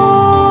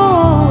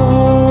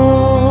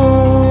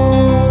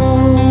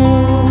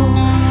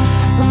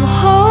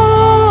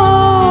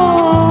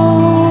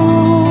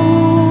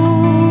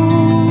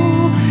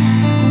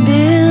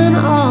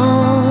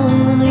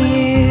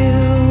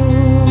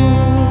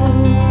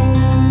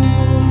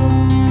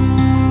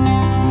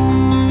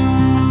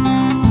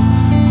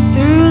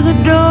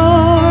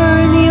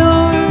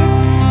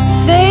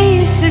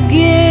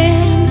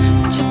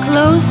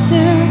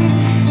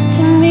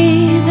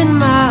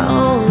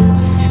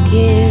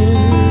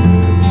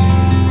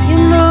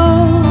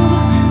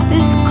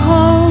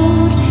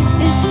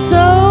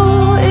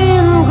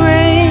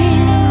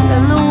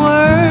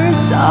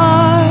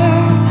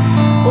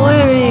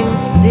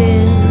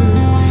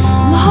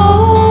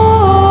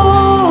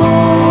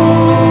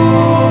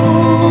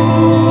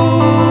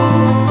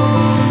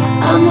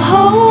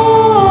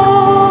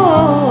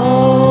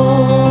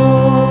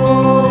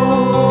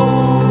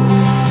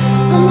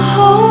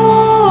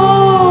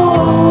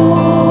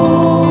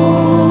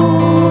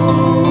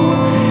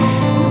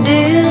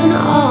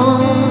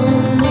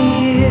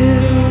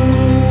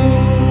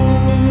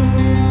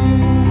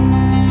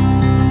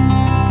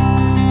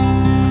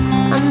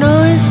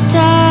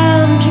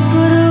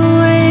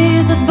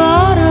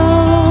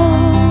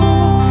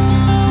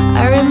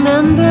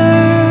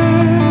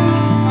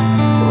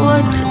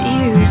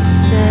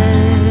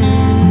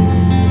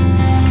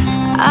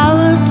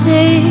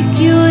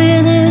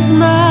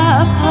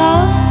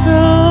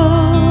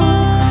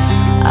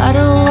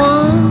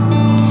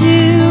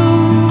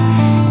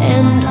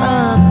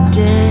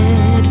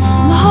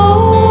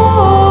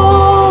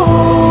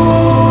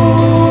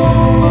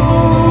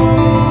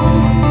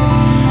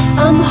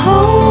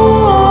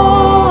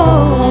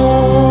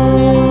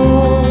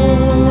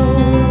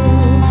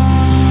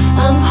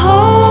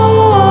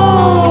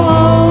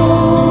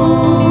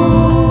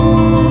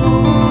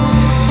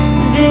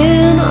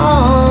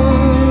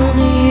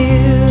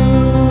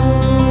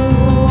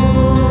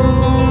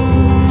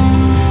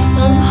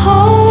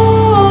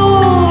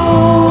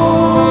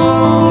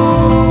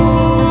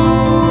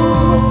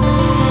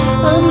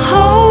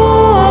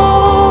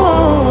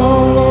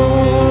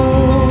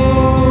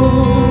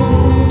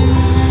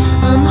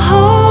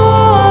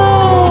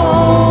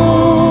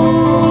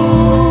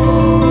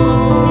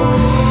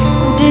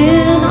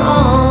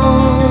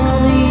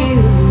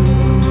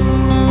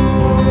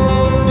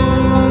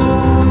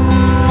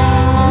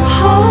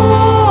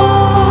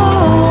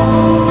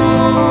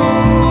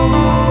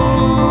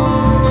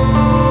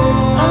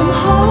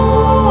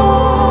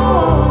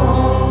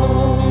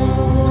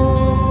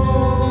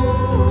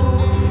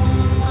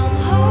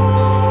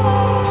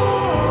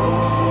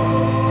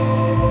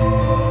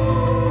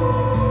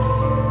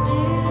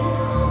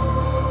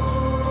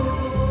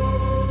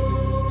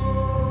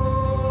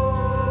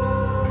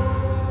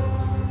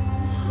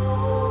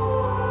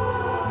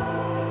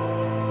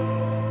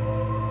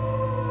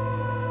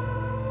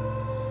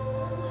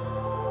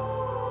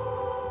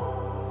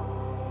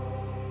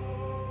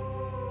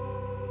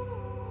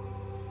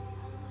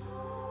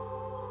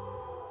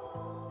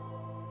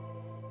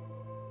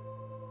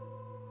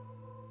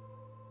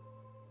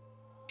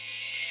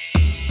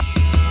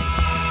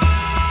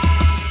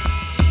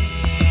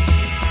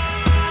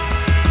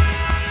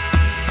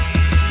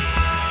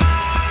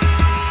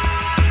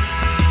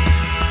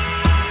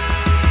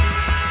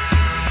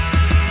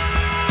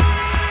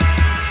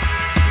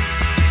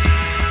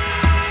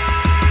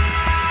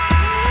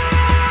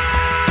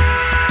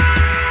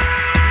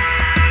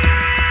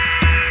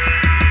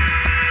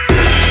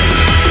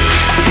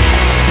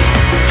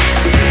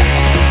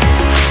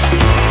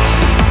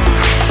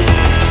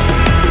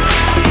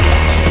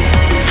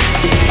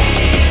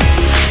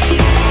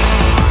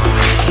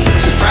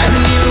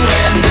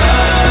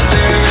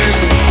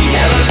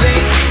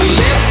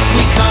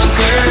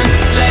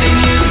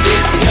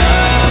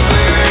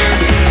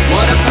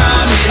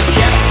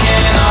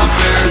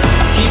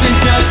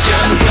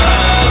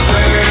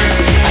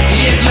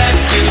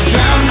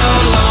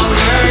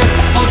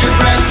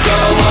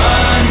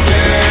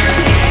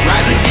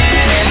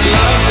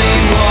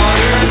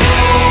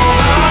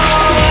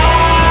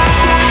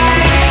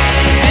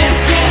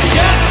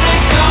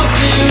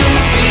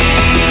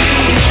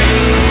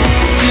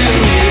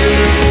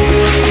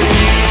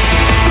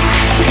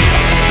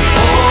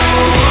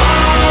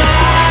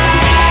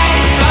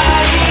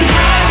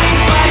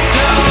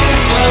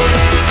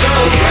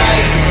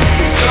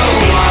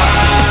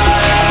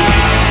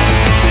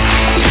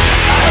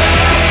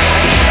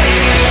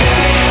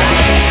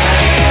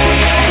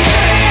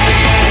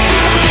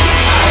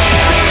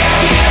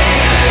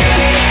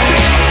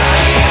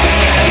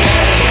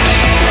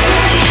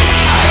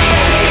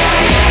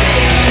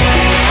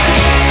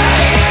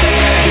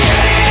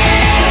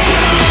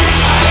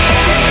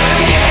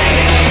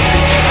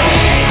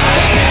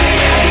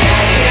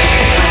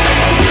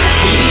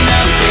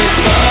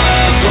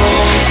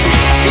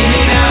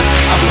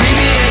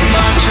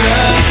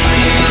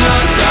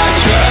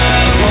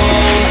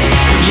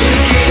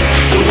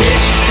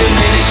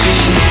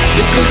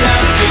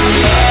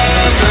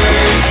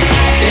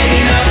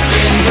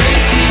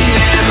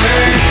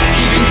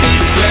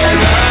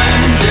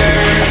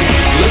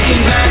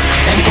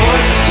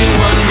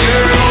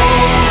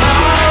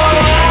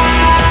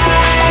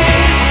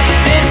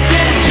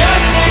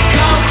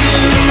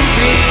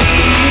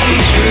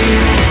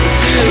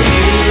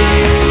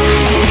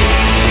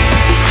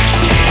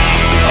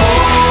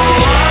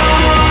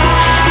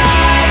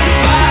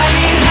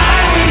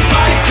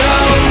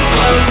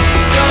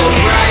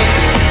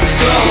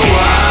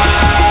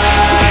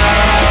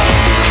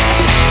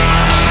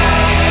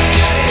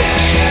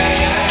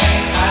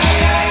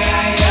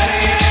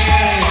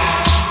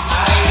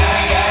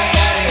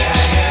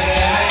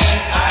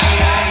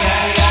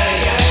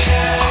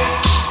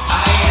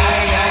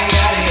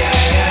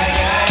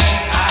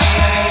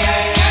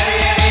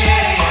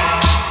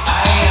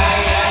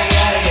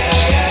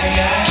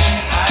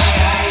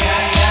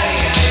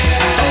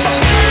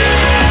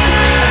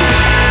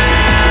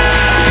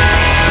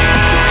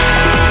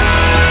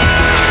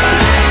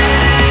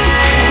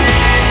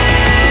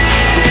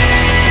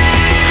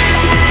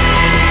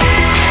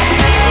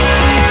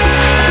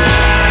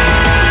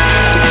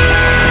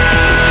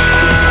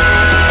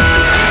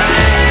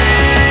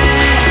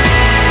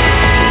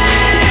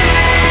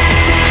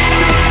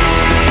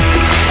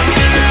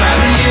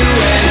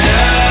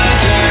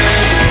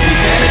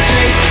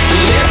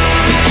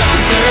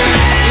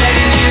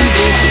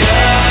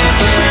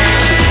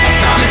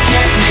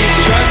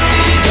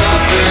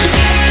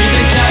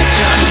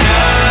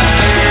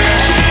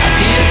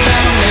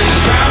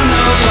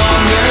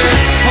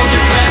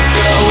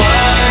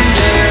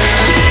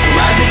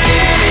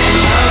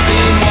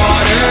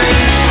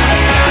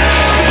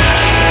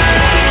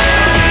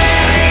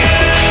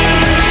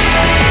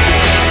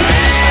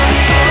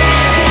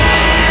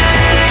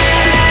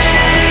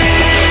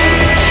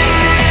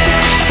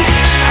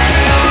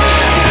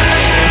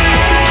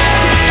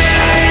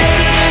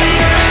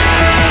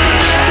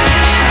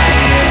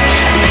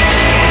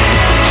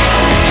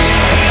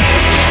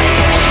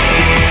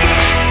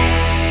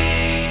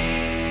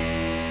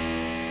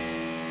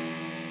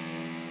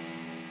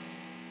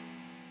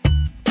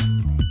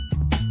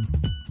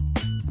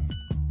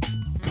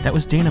 That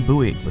was Dana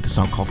Buoy with a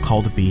song called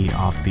Call the Bee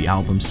off the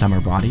album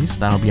Summer Bodies.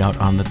 That'll be out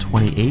on the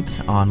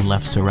 28th on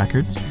Lefse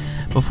Records.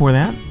 Before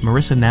that,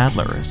 Marissa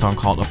Nadler, a song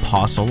called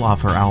Apostle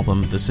off her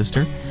album The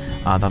Sister.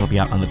 That'll be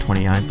out on the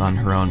 29th on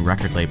her own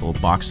record label,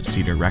 Box of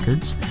Cedar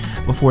Records.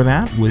 Before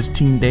that was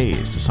Teen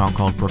Days, a song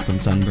called Brooklyn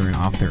Sunburn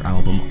off their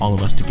album All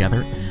of Us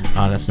Together.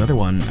 That's another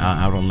one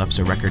out on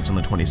Lefse Records on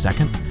the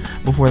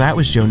 22nd. Before that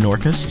was Joe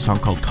Norcus, a song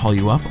called Call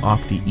You Up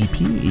off the EP.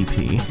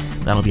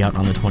 That'll be out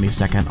on the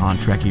 22nd on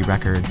Trekkie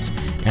Records.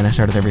 And I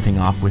started everything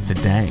off with The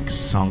Danks,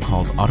 a song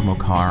called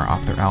Automocar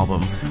off their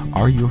album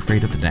Are You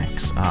Afraid of the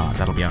Danks?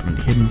 That'll be out on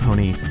Hidden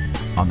Pony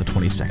on the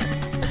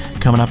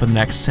 22nd. Coming up in the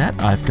next set,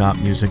 I've got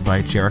music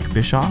by Jarek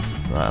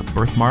Bischoff,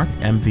 Birthmark,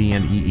 MV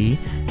and EE,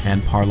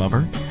 and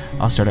Parlover.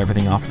 I'll start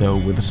everything off, though,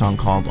 with a song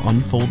called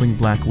Unfolding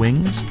Black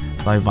Wings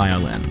by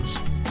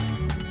Violins.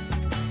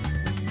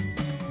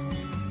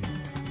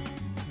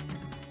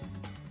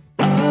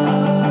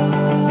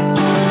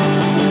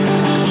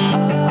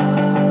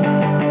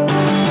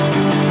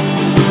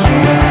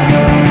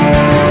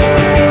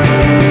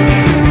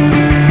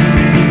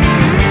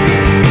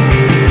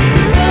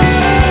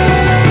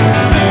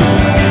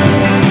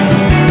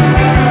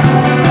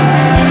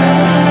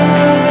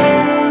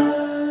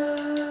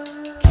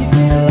 Keep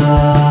me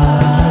alive.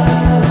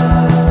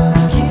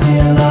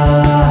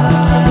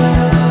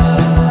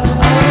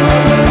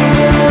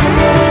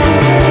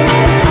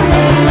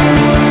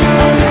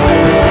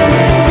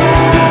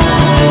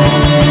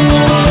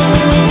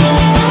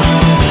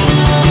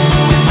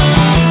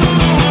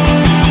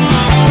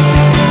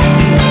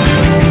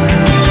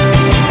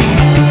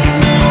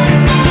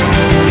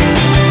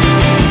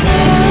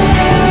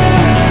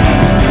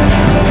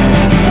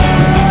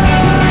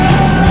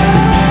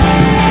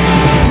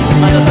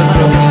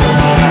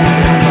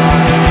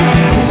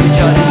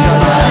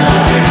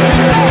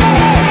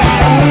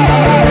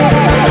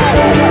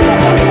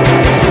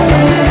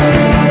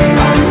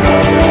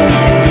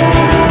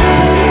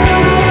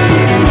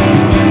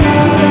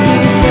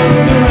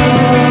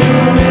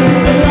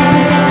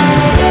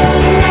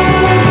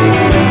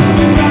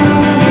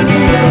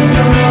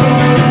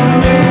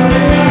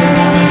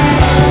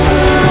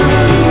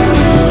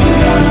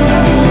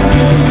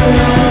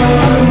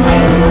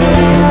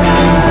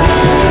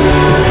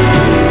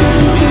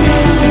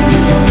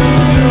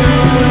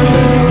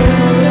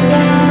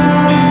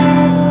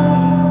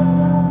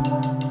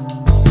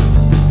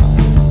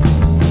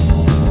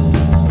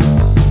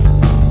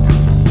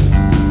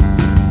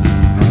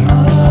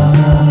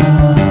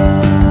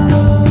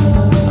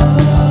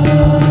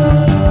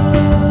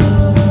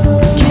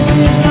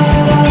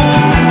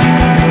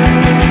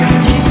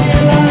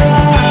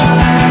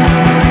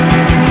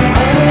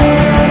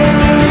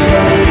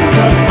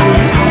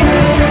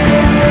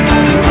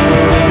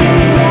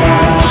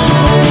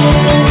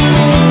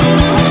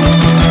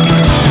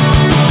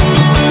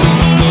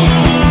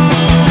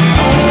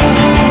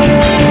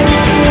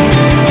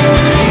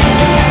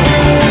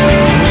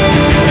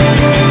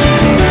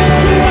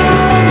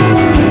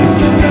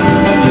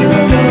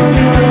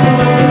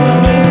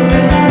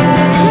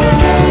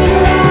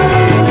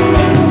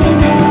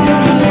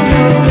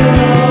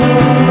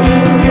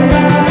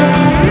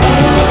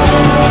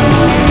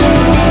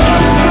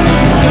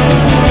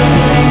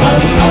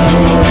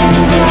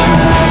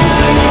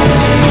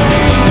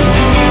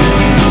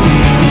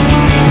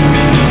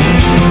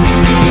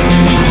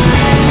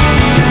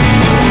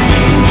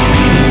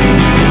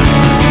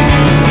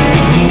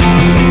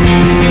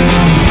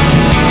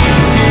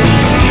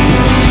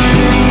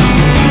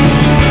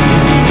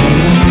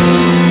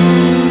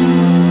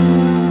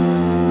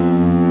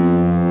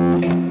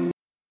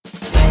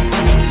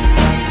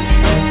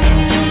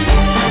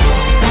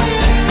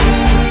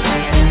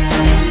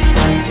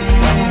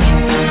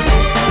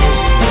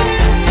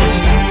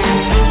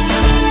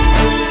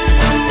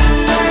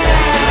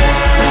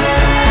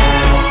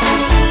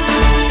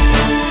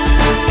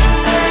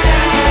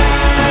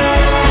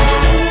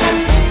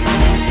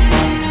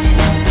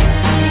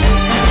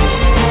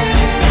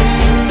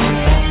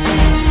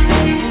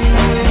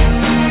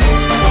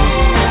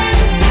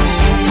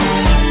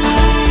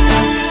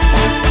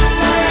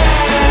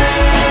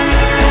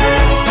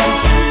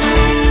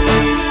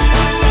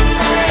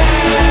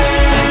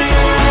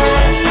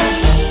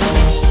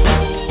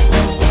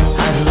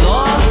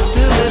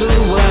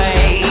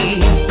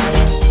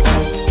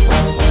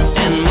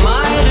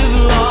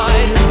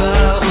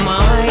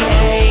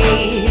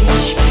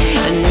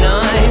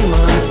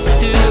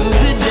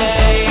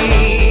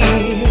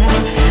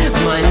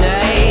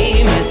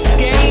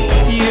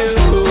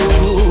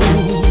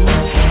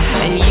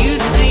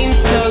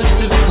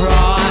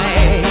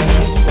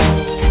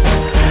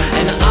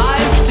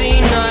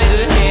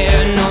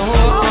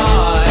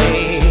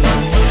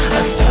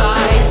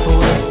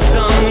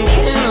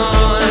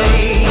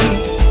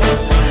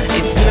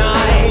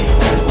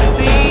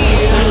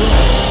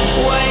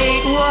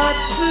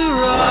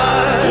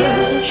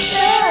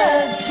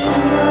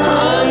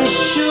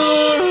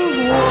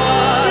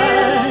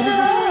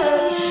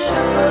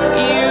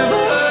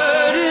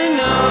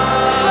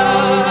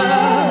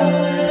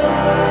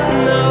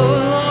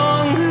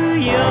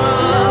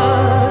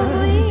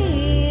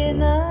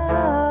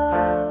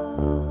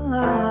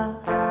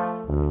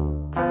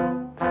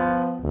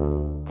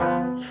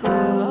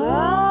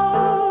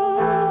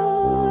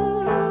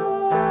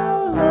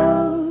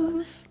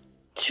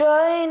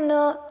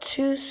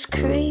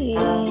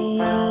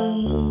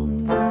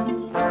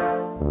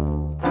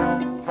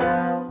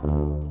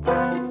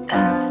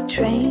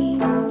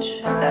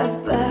 strange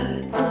as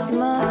that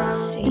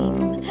must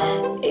seem,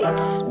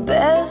 it's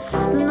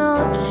best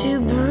not to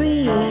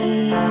breathe.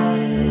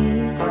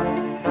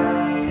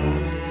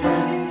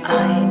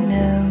 I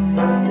know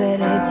that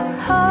it's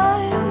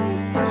hard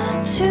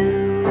to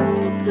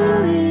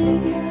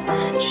believe,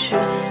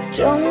 just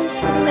don't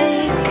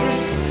make a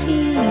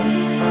scene.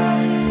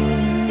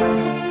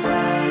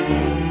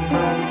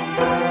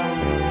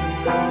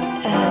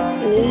 At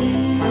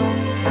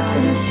least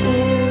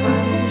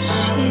until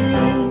she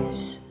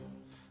leaves.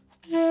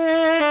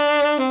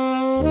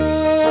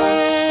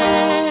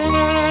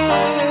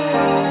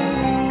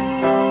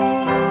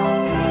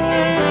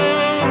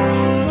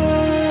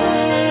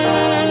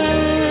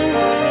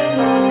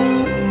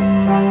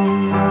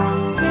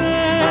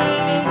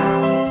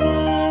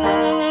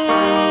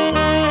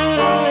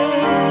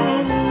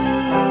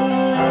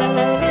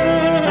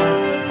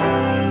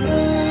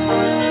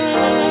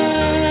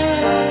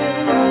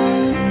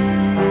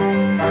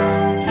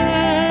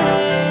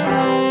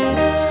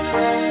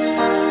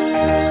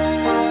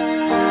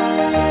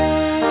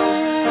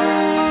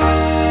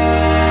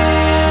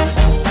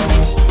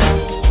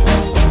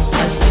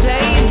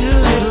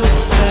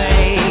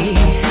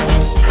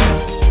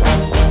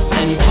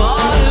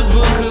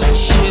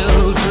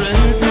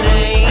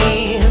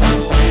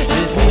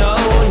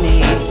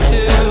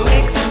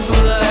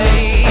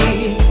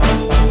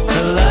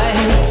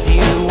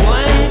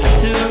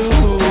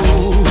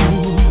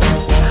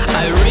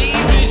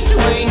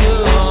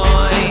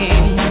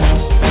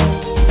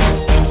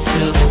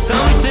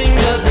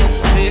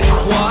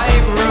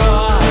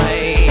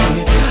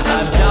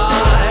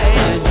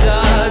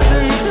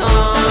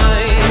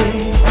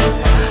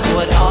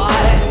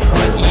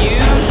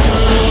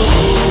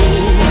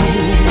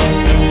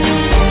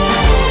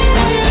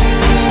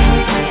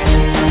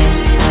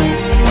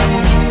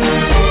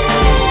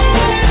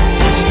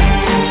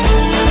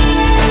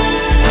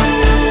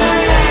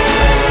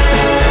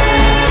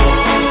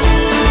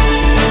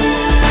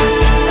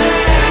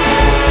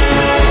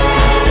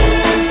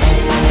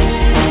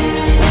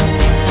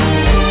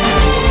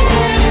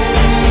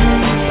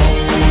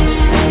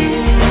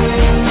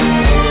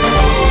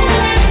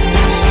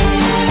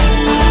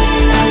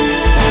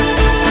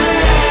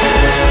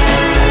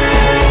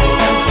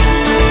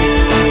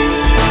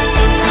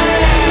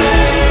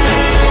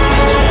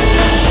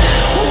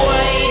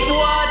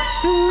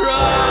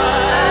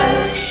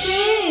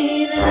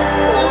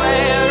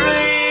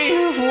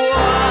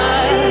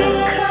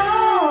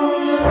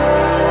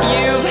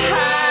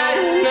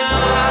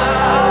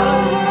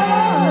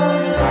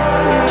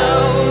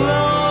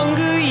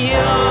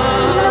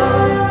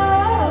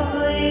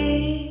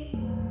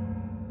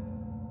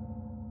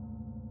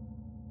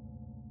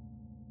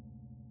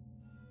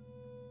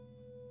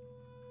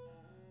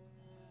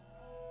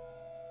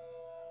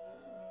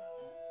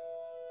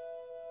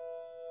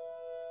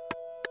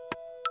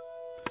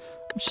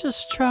 I'm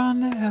just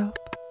trying to help.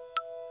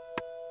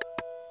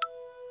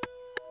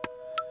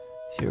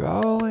 You're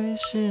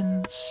always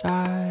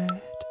inside,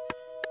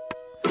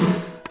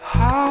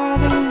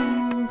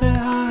 hiding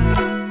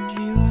behind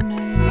your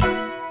name.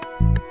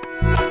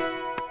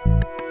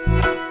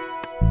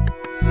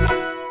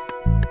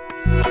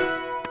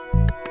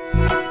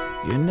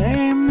 Your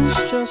name is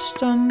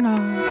just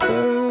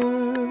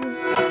another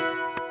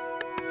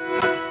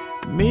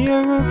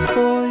mirror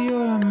for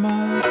your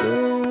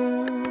mother.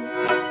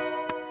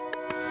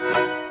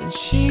 And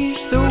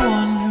she's the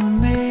one who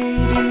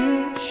made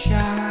you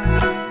shy.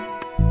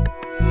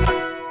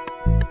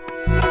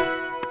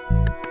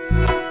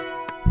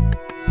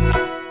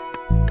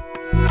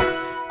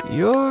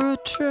 You're a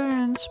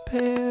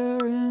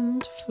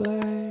transparent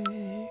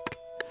flake,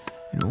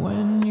 and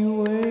when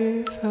you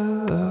wave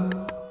hello,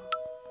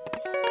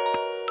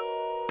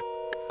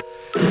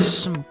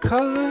 some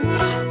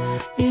colors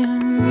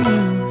in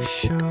you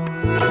show.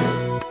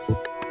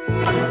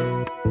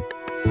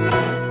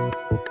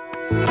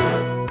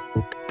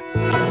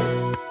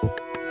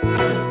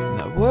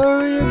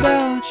 Worry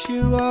about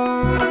you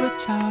all the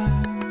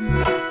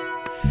time.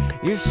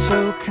 You're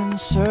so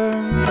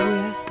concerned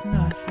with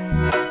nothing,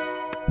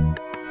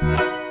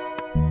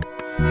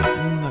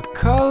 and the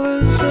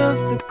colors of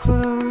the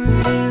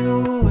clothes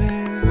you wear.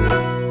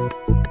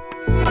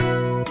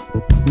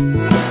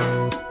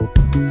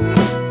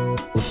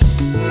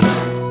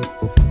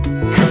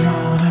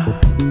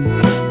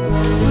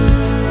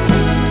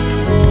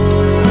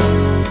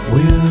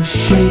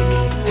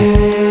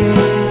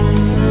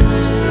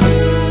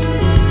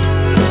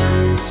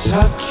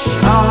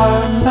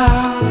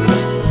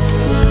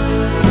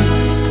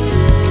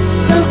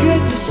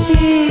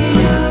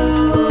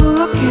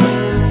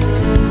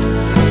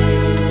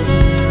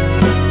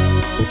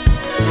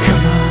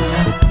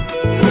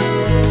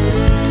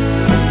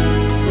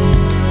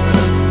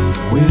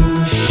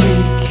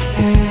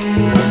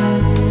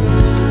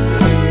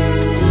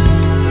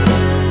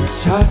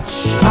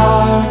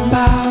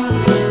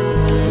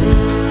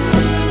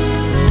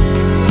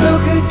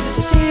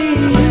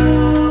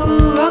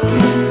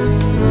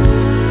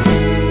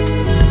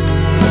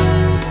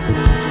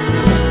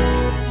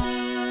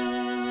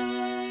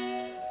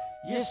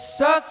 is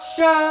such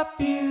a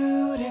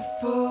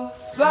beautiful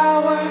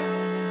flower.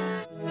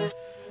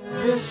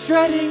 They're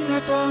shredding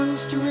their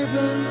tongues to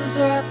ribbons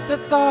at the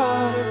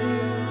thought of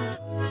you.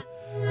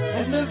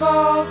 And of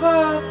all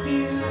the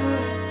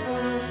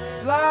beautiful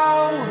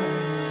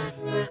flowers,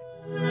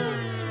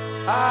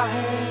 I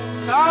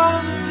hang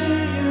on to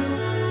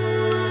you.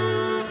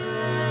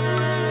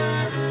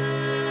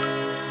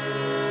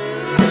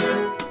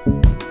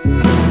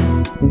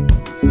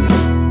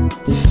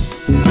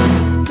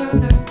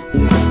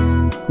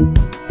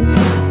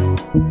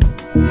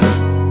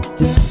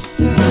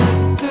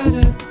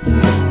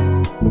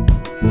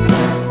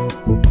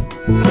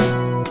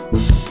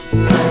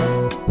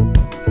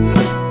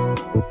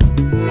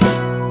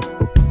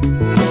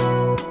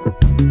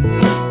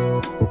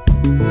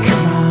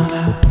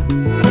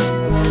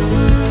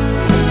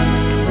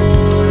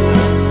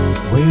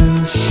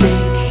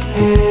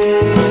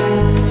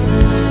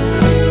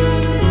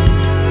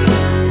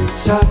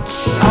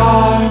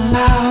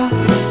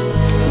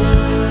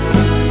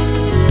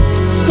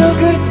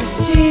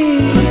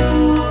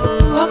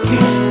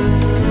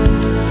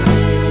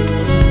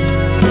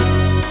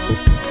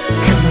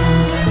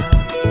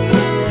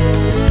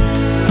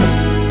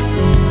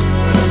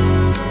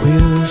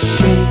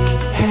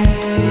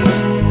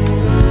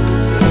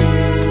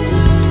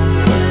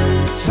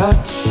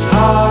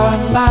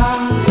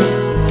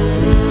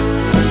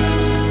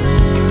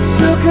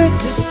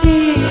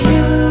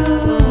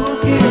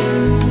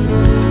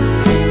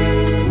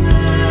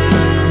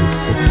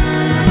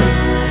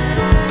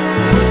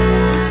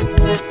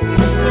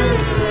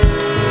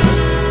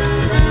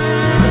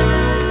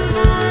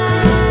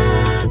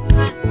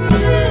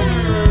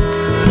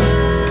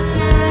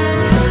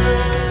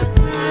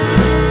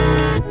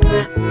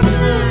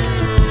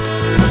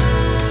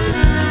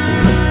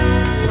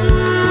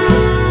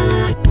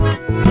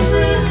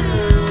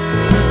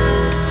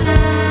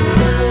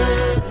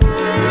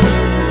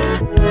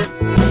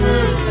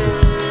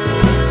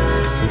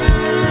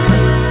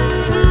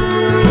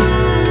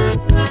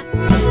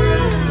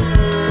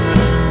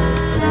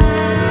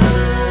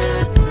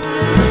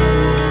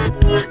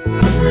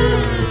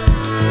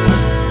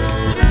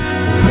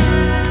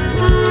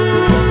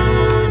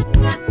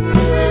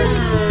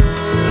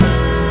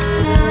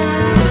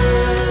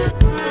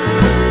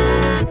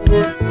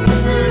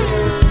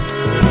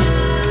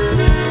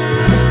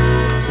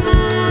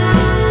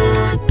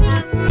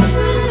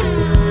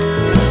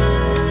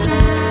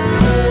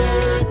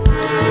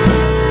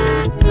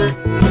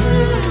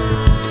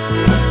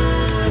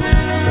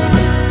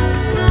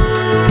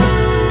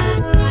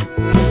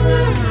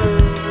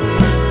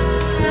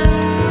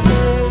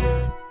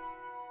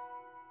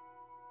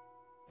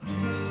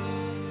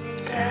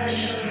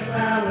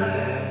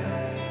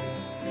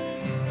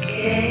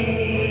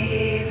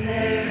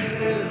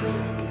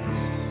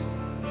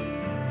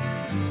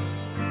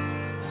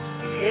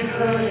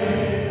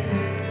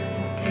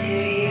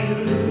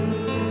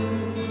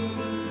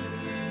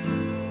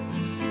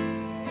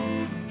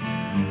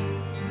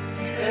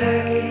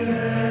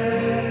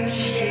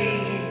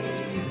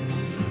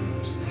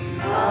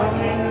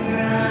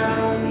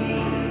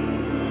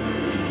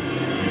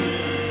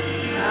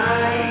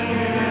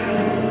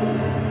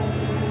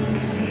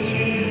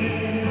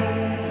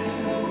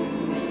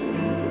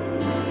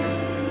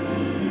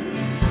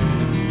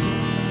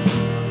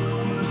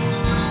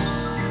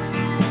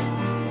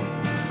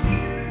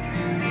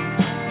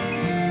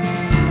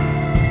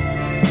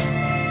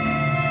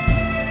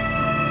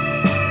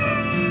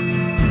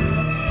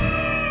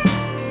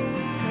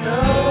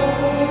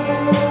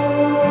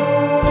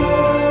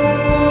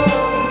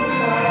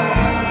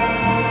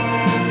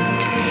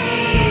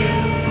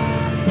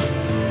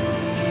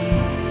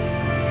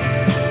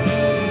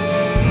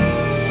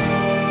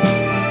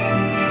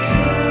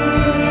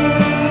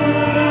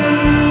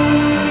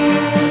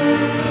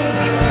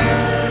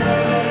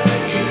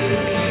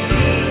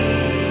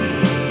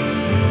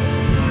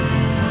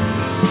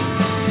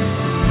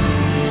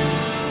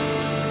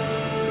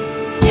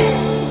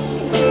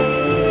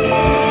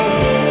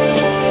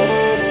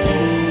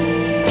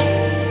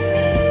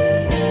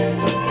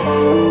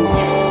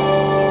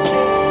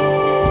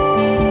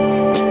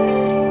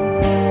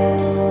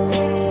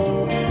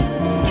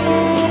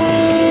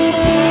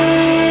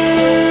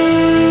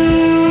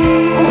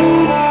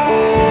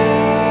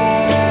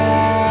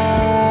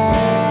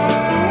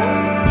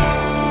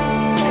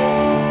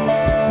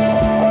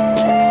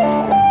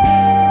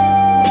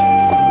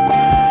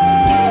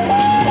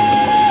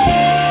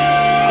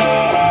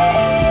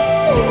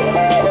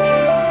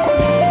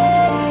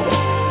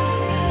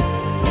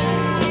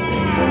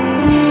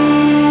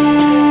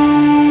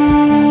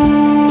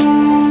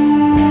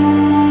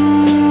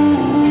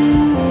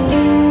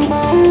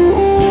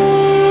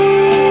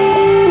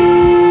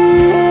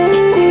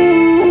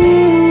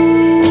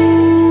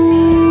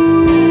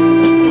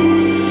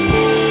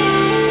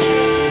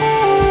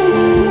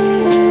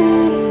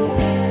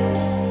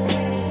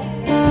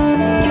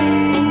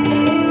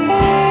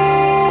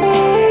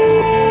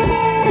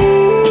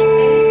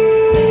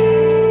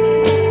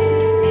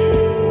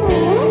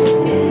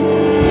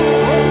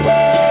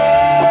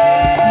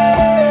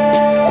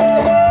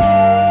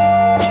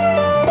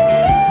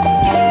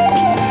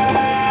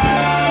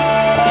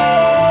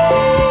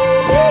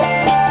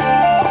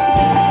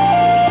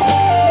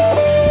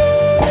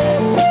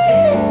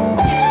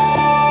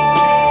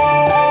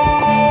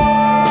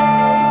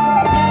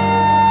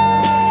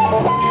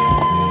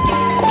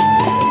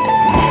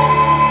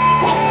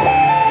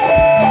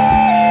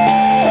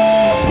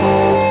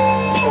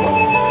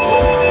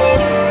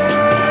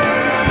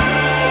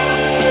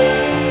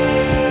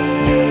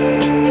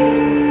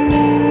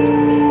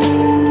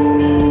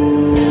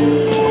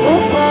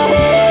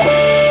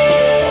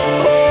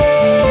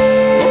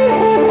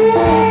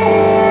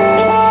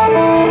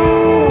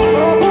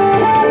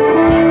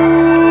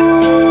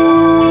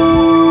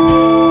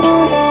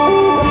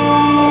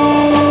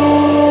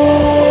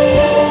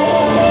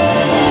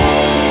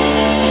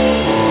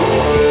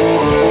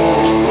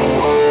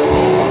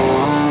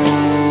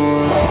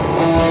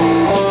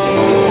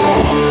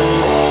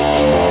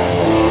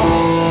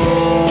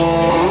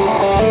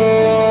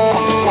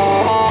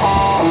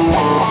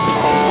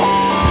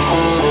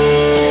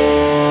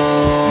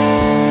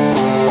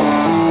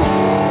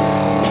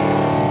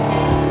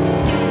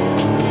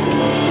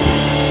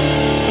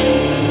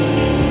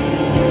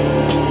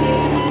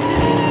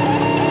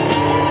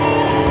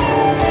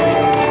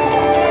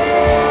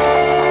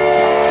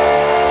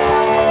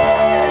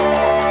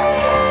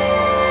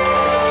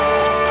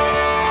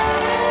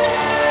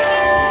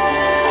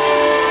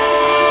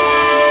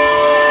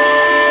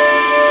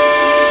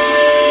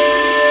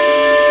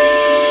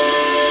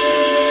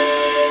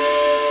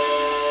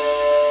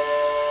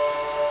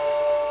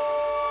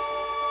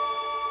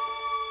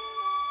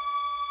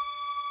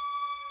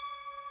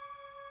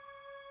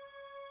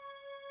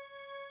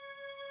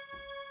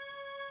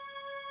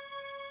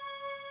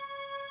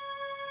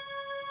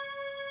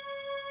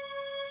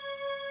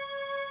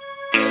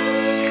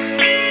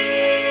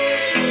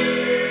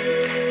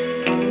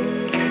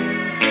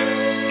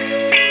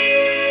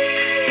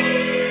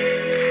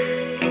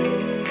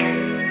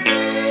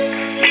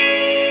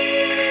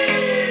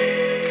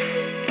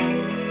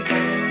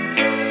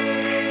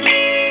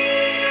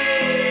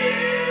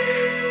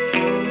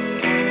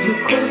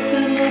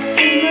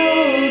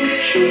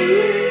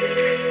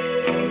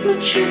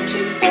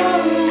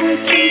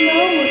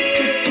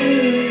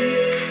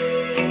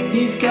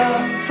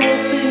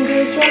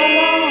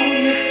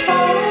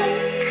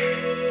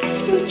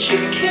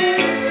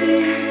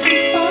 seem to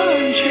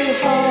find your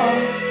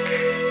heart.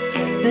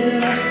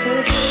 And I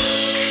said,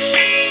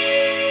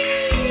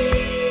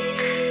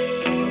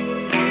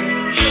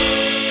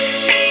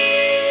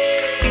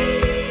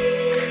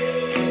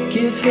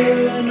 give her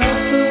an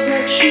offer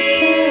that she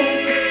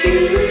can't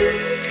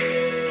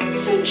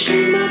refuse, and she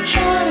might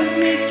try to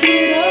make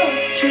it up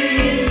to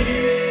you.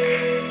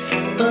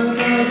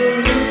 Another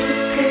ring to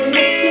put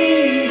a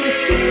finger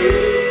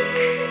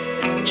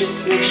through. Just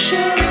make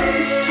sure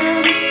this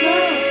time it's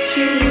not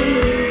too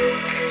loose.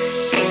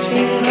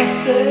 And I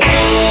said,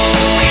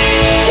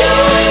 you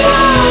only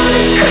want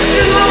it 'cause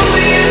you're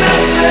lonely. And I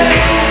said,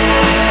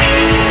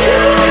 you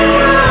only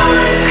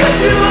want it 'cause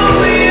you're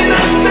lonely. And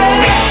I said,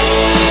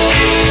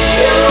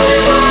 you only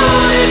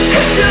want it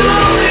 'cause you're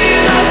lonely.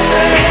 And I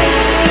said,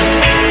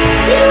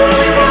 you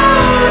only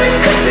want it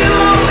 'cause you're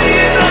lonely.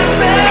 And I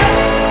said,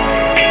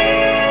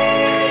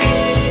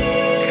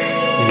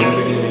 you're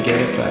never gonna get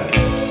it back.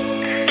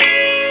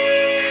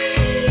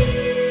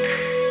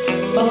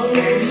 All of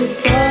your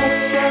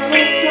thoughts are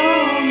at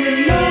dawn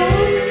below.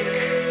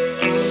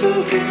 So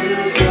who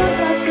knows what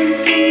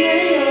happens when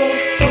they all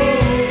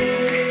fall?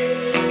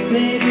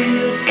 Maybe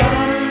you'll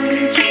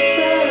finally just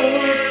settle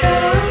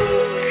down,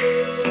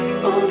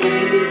 or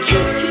maybe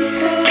just keep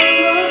on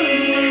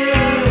running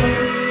around.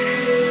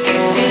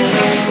 And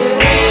I said,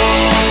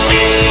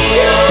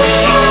 you only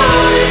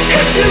want it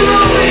 'cause you're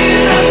lonely.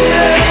 And I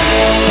said,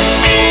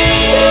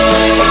 you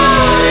only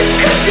want it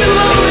 'cause you're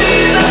lonely.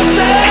 And I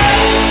said,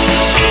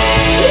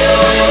 you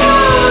only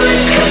want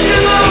it 'cause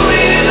you're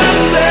lonely. And I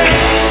said,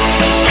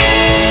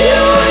 you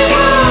only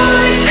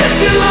want it 'cause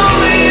you're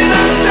lonely. And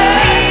I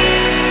said,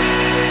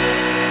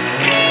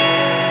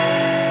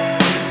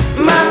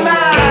 my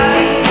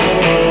mind,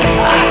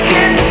 I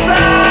can't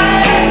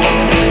decide.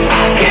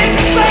 I can't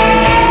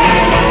decide.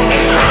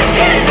 I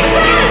can't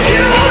decide.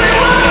 You only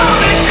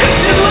want it 'cause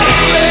you're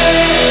lonely.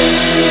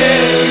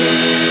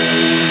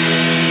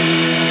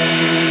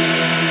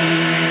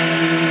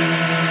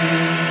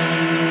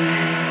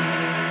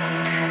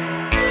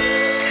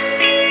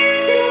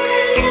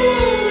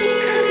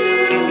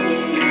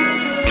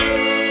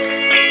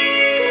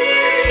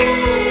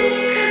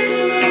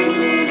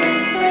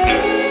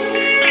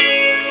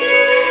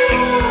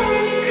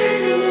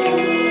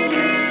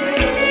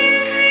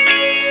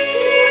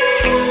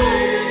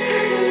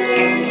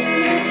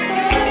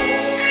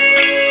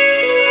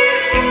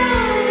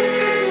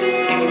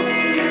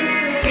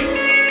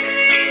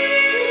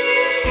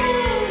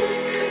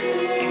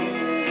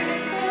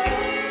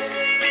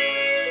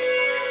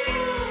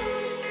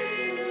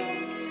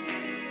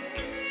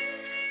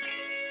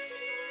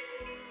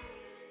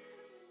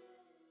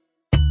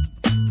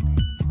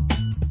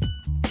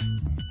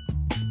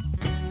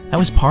 That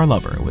was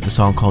Parlover with a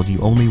song called You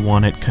Only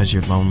Want It 'Cause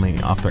You're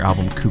Lonely off their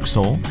album Kook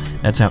Soul.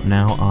 That's out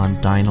now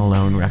on Dine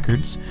Alone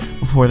Records.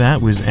 Before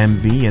that was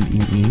MV and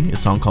EE, a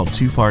song called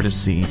Too Far to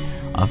See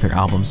off their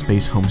album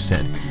Space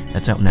Homestead.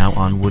 That's out now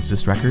on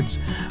Woodsist Records.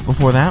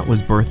 Before that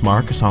was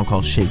Birthmark, a song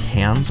called Shake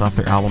Hands off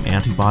their album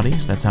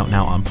Antibodies. That's out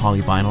now on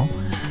Polyvinyl.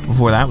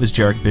 Before that was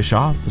Jarek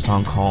Bischoff, a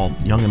song called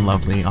Young and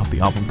Lovely off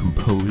the album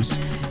Composed.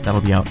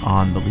 That'll be out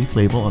on the Leaf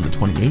label on the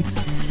 28th.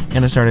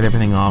 And I started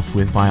everything off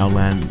with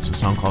Violence, a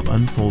song called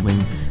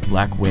Unfolding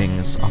Black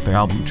Wings off their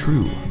album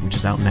True, which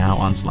is out now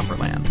on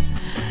Slumberland.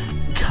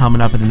 Coming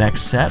up in the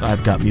next set,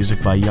 I've got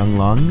music by Young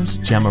Lungs,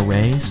 Gemma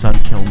Ray, Sun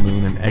Kill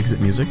Moon, and Exit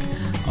Music.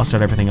 I'll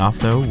start everything off,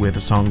 though, with a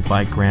song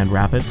by Grand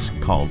Rapids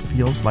called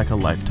Feels Like a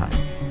Lifetime.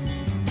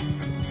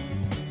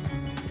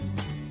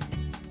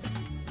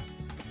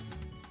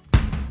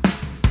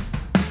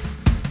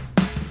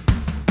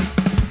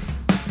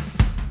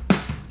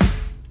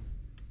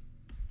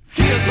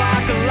 Feels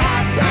like a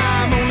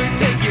lifetime, only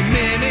take a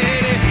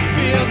minute. It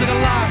feels like a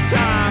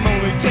lifetime,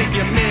 only take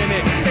a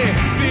minute. It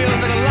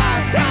feels like a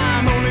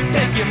lifetime, only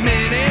take a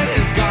minute.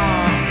 It's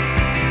gone.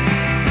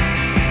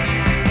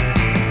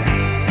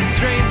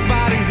 Strange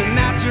bodies and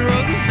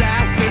natural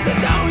disasters. And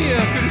don't you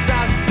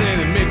criticize the thing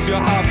that makes your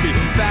heart beat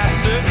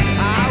faster?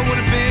 I would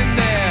have been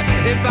there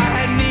if I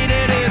had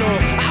needed it, or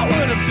I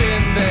would have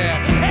been there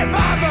if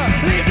I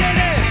believed in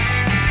it.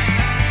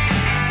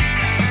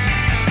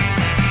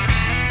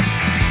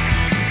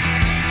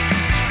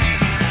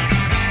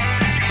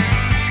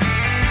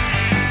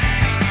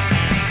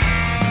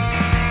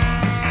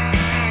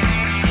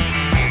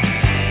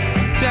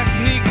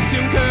 Technique to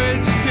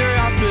encourage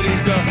curiosity,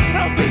 so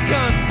don't be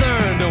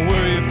concerned, don't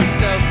worry if it's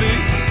healthy.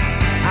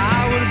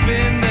 I would have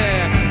been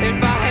there if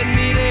I had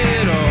needed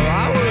it, or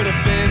I would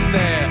have been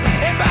there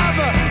if I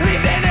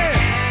believed in it.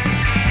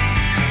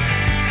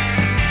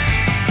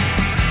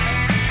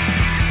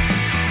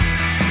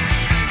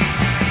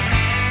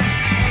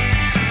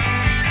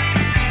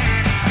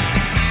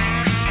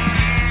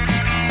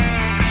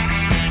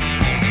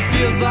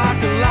 Feels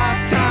like a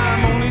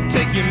lifetime, only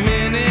take a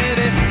minute.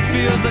 It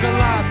feels like a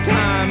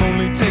lifetime,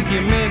 only take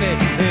a minute.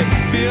 It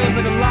feels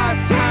like a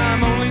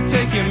lifetime, only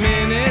take a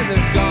minute, then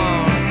it's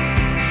gone.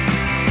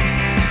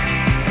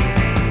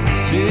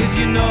 Did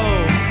you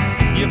know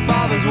your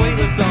father's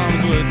weightless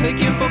arms were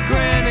taken for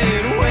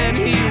granted when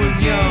when he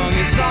was young.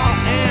 His salt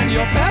and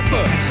your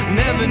pepper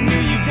never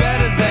knew you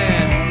better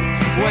than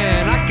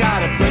when I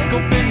gotta break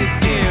open your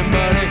skin.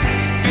 But it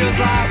feels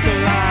like a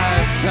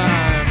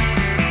lifetime.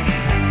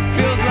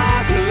 Feels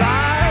like a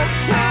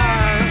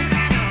lifetime.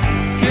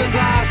 Feels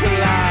like a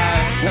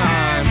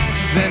lifetime.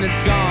 Then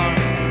it's gone.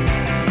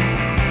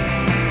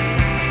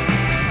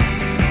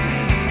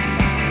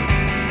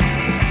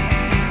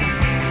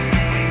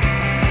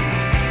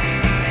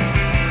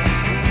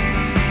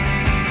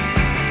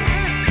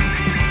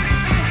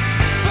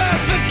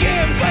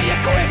 But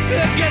you're quick to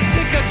get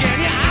sick again.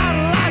 You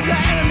idolize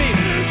your enemy,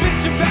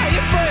 bitch about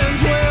your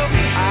friends. Well,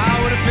 I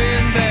would have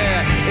been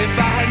there if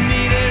I had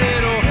needed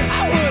it, or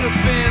I would have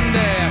been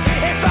there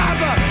if I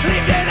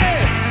believed in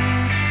it.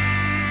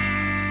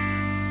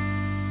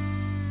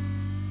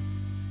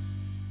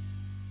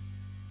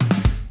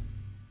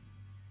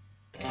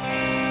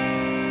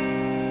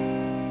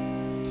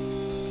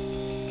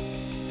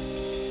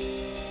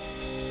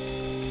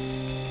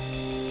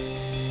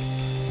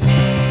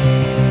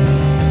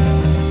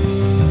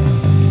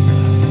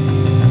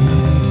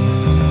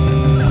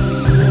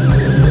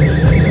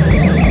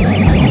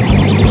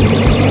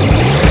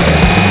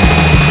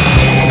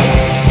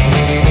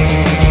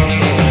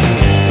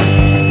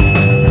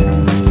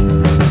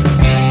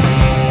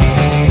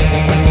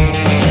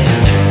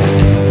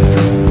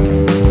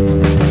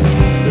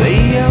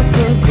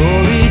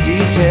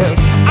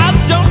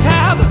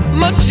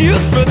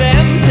 Use for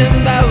them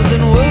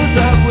 10,000 words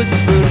I've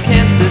whispered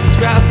can't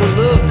describe the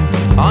look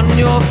on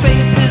your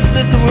face. Is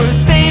this worth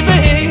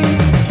saving?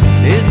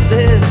 Is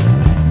this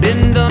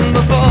been done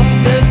before?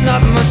 There's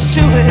not much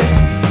to it.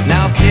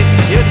 Now pick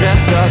your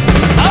dress up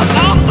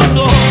off the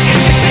floor. If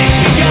you think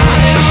you got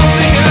it all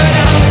figured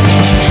out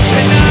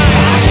tonight,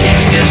 I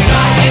can't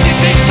decide. If you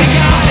think you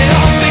got it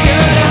all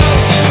figured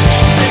out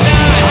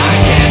tonight, I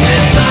can't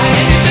decide.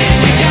 If you think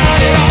you got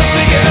it all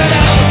figured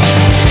out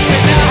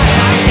tonight,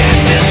 I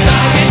can't decide.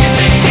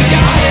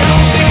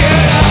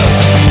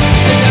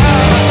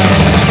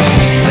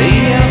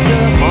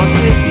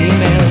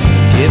 Females,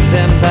 give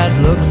them bad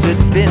looks,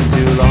 it's been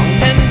too long.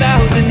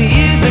 10,000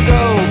 years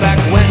ago, back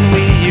when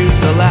we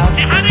used to laugh.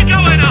 Hey, how's it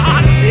going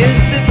on?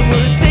 Is this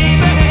worth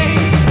saving?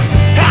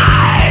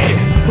 Hey,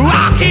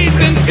 I'll keep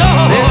in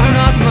score. There's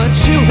not much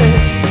to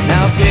it.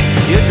 Now pick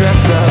your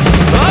dress up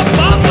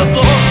off the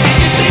floor. If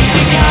you think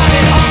you got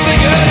it all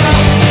figured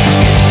out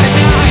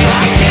tonight,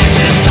 I can't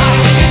decide.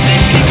 If you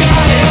think you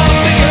got it all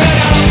figured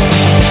out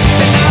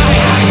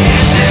tonight, I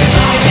can't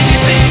decide. If you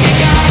think you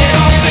got it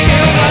all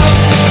figured out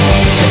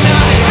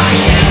tonight, I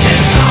can't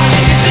decide.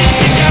 If you think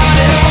you got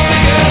it all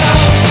figured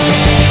out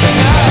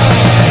tonight.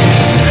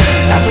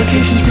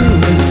 Applications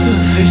proven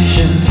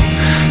sufficient.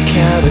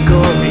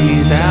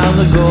 Categories,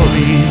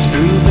 allegories,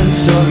 proven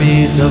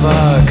stories of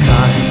our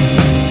kind.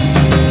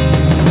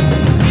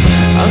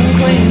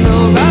 Unclaim the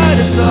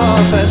rider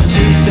soft, that's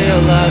to stay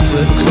alive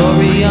with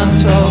glory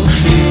untold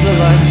to the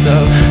likes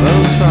of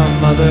those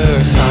from other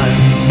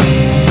times.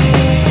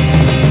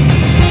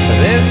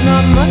 There's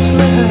not much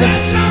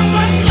left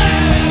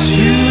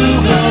to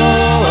go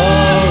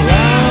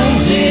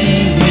around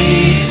in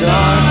these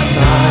dark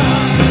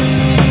times.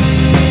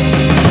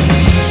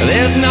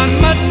 There's not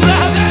much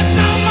left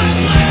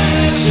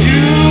to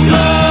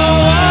go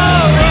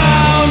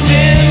around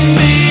in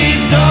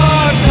these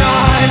dark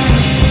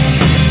times.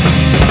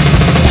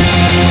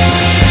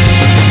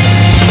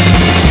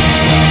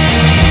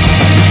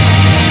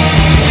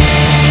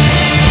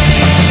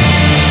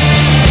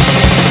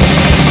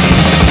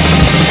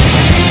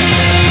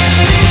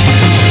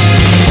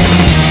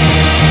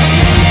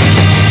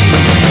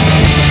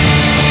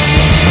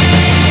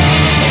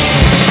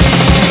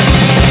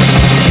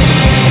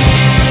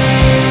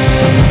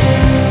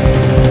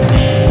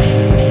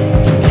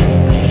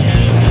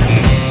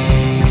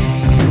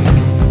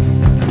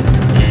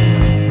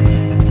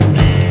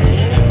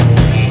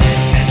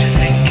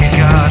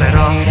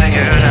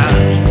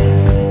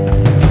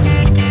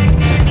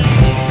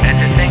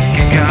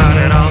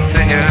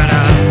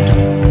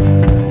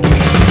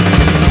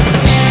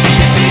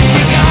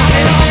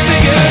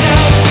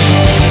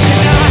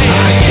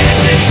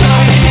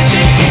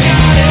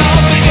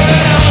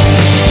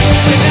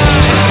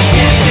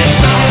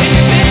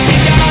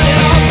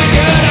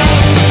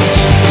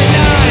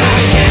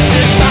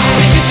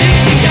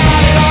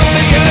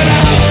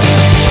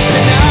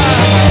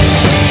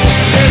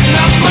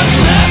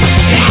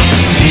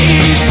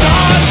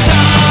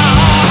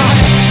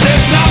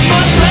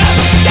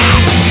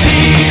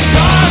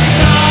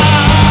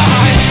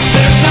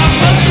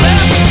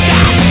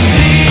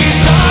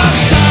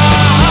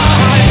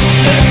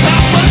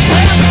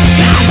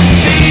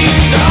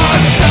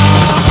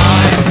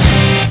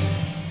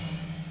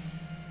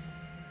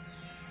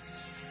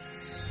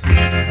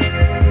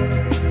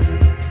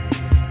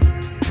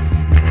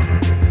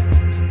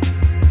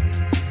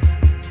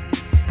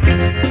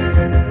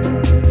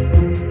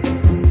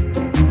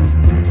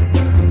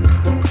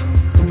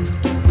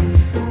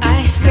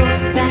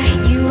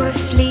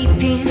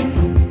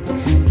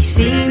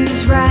 Seemed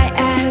as right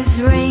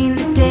as rain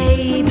the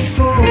day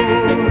before.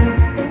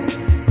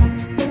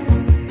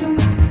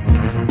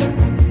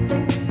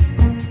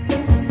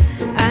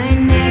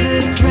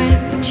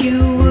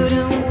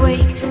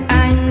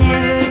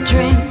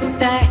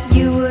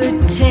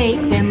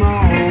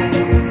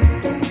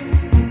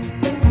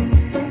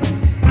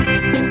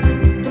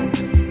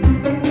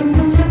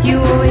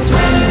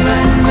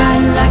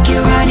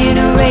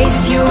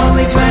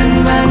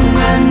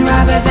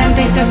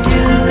 up to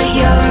it,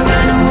 you're a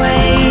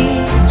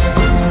runaway.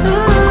 Ooh,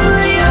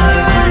 you're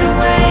a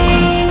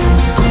runaway.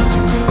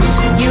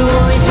 You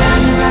always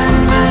run, run,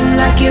 run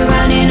like you're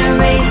running a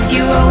race.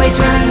 You always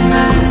run,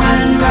 run,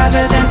 run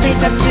rather than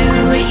face up to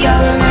it, you're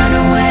a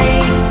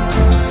runaway.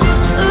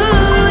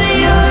 Ooh,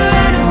 you're a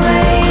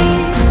runaway.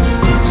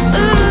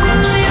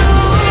 Ooh,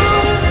 you're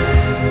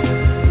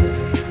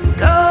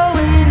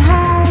going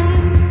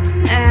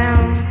home now.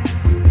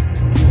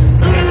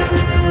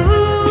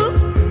 Ooh,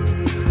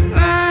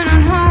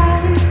 running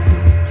home.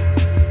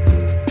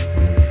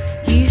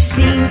 You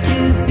seem to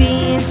be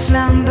in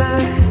slumber,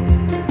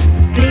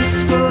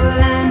 blissful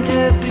and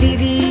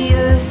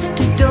oblivious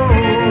to dawn.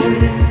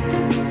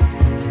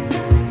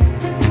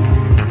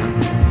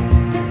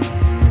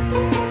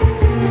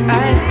 I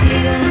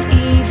didn't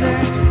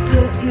even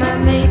put my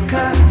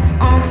makeup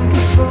on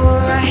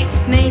before I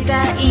made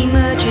that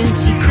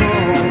emergency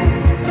call.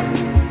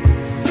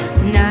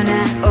 None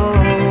at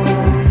all.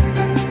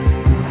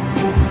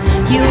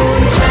 You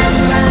always run,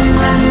 run,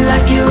 run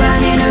like you're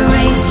running a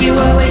race. You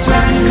always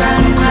run,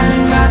 run,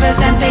 run rather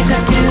than face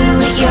up to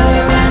it, you're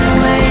a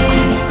runaway.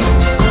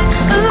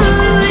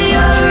 Ooh,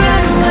 you're a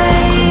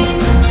runaway.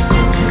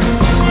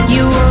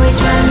 You always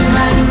run,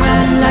 run,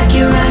 run like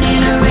you're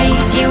running a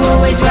race. You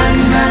always run,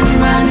 run,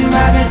 run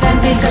rather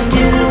than face up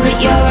to it,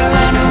 you're a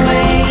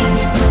runaway.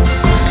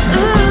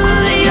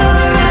 Ooh, you're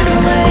a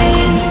runaway.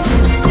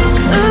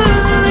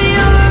 Ooh,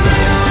 you're a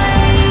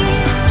runaway.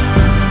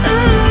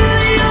 Ooh,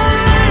 you're a runaway. Ooh, you're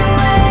a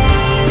runaway.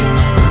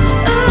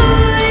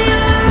 Ooh,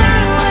 you're a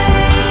runaway.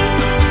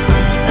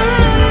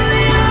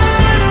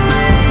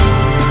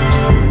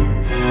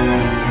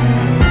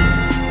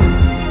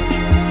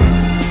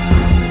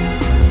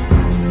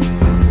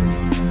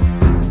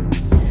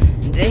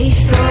 They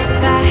thought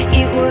that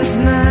it was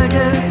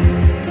murder,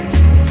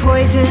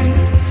 poison,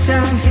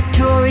 some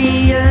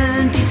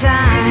Victorian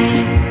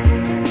design.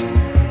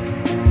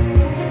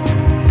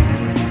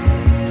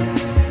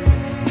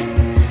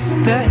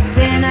 But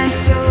then I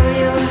saw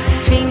your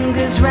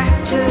fingers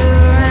wrapped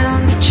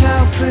around the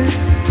childproof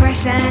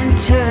press and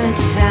turn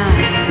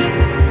design.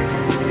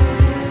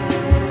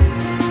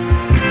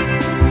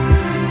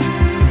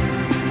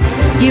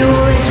 You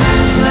always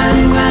run, run,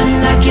 run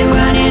like you're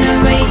running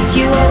a race.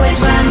 You always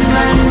run,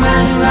 run,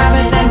 run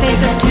rather than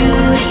face up to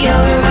it, you're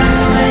a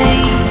runaway.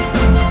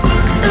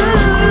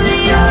 Ooh,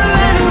 you're a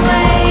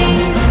runaway.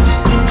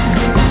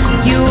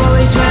 You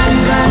always run,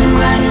 run,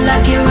 run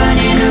like you're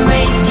running a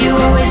race. You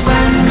always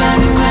run,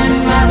 run, run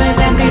rather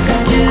than face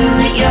up to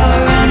it, you're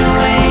a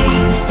runaway.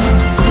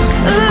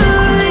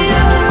 Ooh,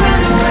 you're a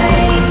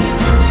runaway.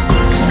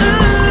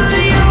 Ooh,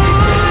 you're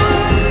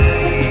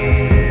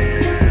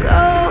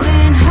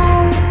going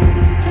home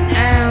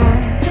now.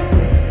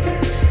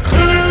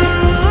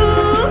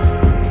 Ooh,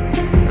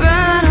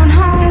 run on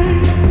home.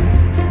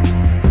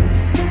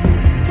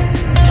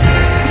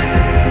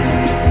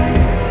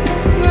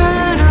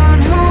 Run on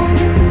home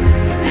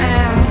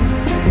now.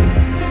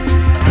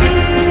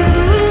 Ooh,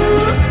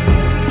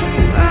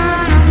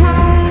 run on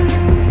home.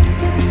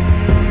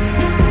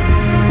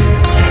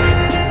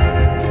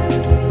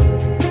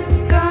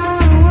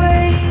 Gone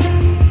away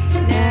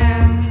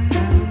now.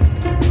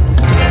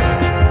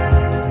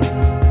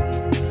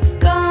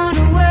 Gone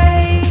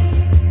away.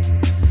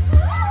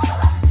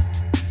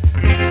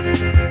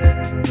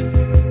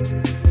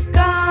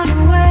 Gone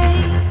away.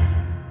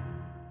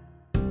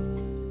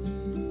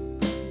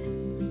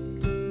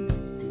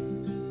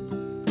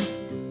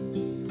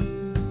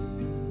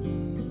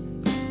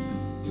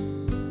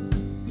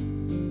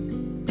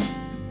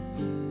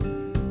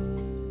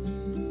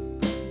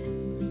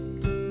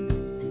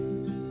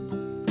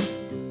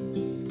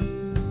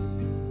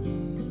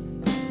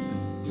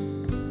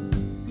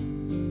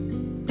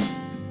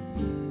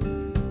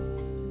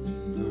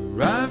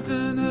 Arrived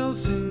in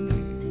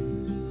Helsinki,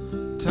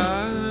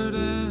 tired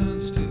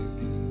and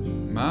sticky.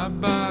 My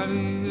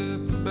body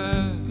hit the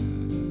bed,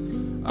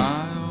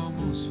 I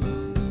almost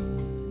fell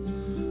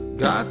dead.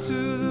 Got to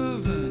the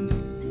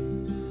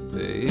venue,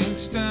 they ink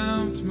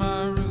stamped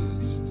my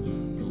wrist.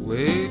 The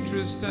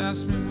waitress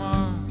asked me,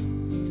 Mark,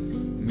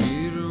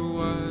 meter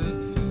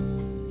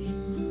whitefish.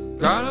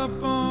 Got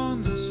up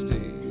on the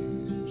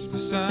stage, the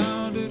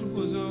sound it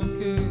was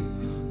okay,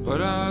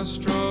 but I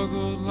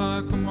struggled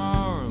like a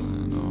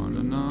marlin on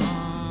an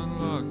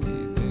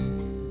unlucky day.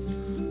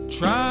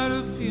 Tried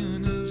a few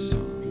new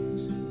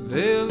songs,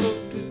 they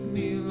looked at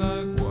me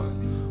like, what?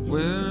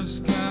 Where's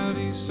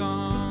Scotty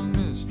song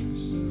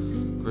mistress?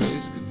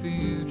 Grace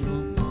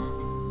Cathedral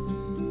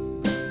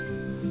Park.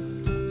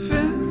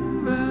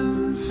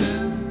 Finland,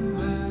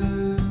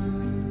 Finland,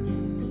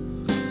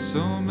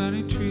 so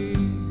many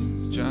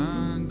trees,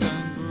 John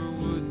Denver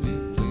would be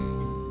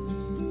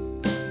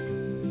pleased.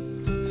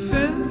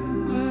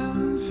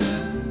 Finland,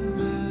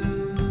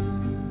 Finland,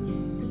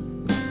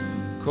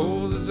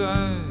 cold as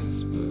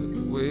ice, but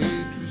the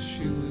waitress,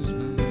 she was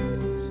nice.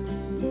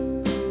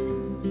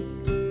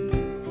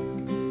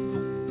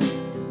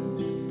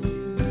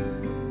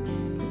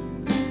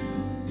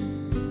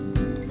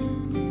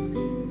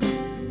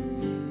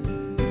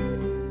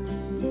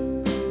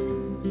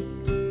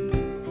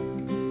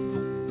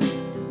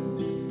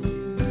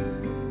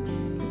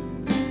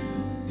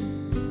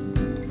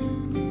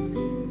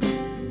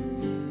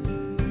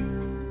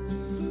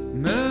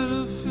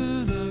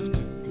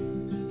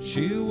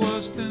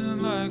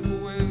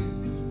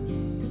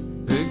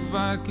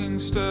 Viking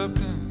stepped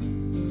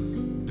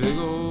in, big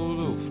old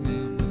oaf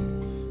named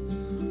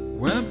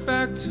Leaf. Went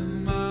back to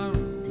my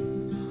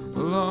room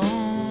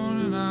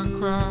alone and I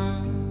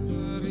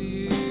cried a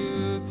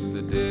year to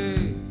the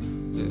day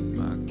that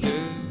my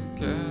cat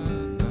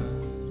died.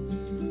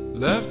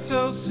 Left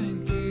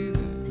Helsinki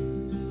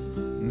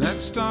then,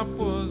 next stop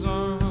was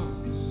our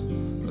house,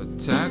 a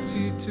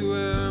taxi, 2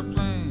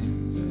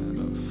 airplanes and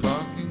a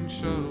fucking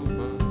shuttle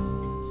bus.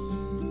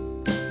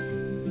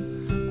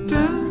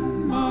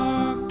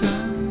 Denmark,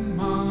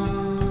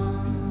 Denmark,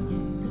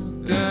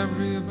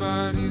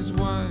 everybody's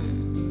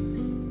white,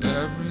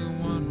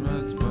 everyone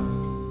rides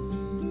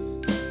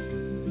bikes.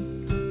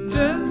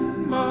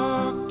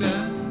 Denmark,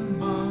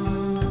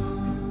 Denmark,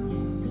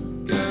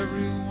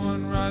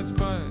 everyone rides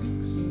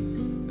bikes,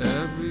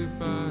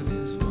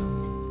 everybody's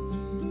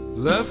white.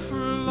 Left for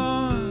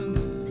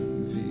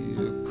London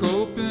via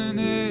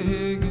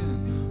Copenhagen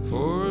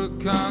for a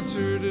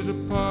concert at a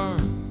park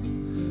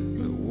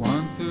at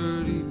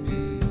 1:30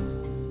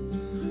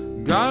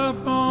 p.m. Got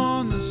up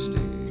on the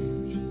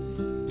stage,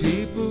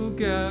 people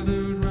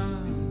gathered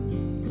round,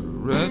 a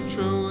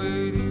retro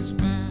 80s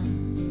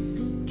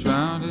band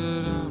drowned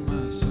out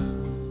my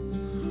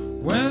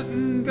sound. Went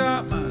and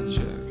got my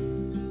check,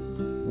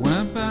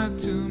 went back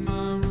to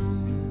my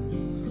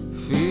room,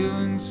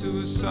 feeling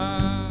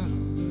suicidal,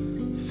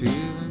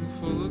 feeling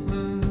full of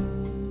gloom.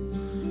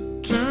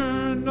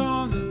 Turned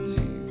on the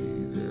TV,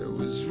 there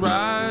was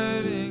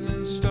writing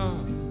and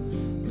stuff,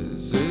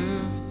 as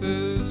if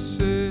this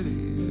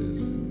city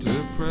isn't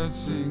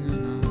depressing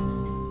enough.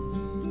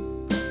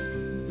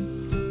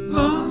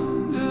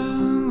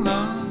 London,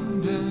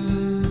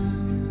 London,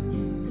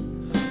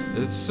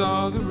 it's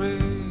all the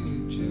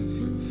rage if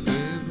your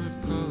favorite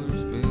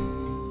color's beige.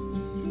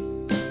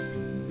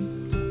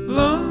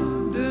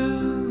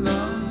 London,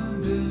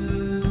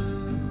 London,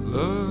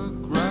 look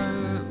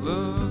right,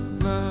 look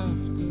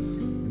left,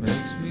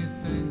 makes me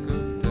think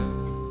of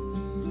death.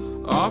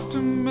 Off to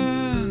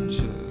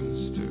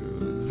Manchester,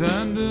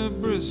 then to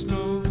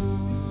Bristol,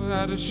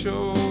 at a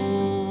show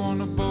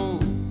on a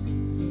boat,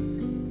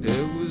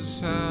 it was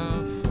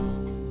half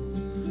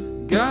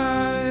full.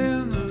 Guy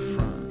in the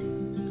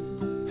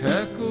front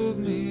heckled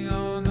me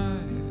all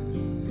night,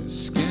 his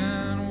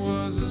skin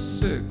was a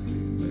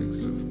sickly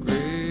mix of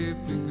grey,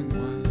 pink and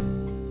white.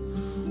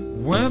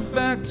 Went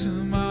back to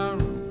my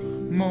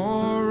room,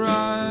 more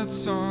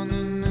riots on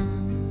the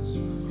news,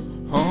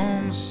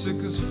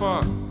 homesick as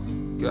fuck,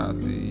 got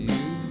the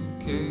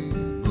UK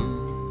blues.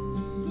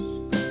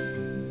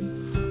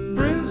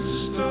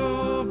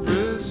 Bristol,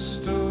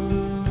 Bristol,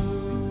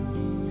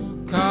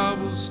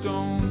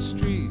 cobblestone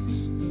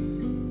streets,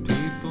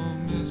 people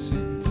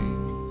missing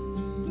teeth.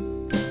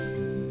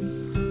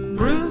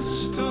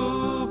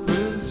 Bristol,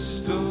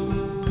 Bristol,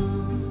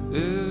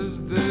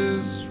 is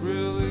this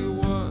really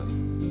what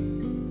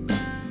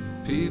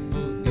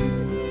people eat?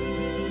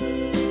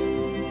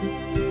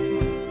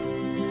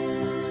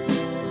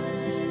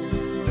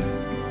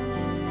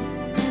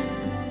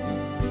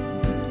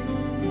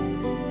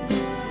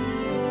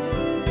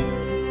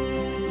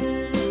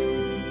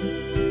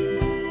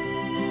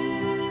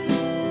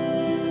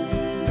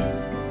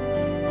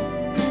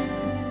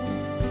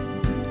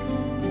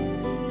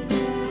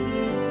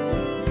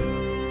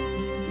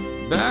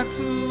 Back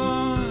to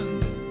London,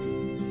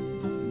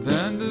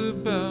 then to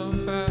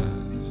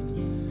Belfast.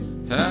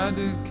 Had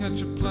to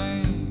catch a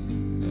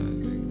plane,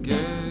 had to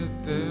get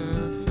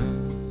there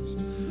fast.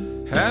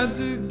 Had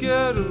to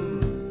get a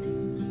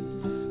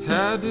room,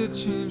 had to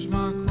change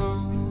my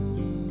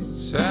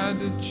clothes, had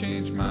to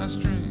change my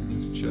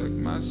strings, check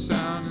my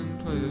sound and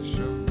play a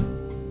show.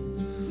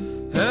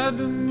 Had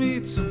to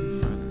meet some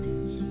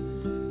friends,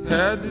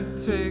 had to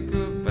take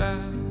a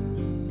bath,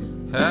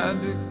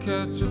 had to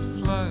catch a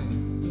flight,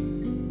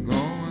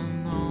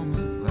 going home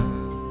at last.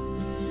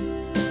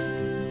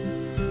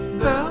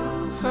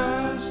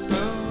 Belfast,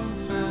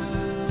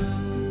 Belfast,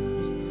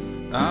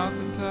 out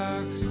the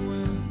taxi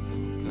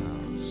window,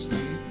 cows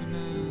sleeping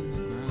in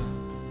the grass.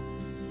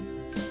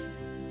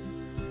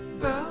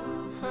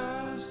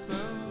 Belfast,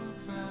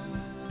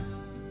 Belfast,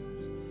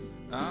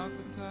 out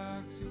the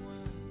taxi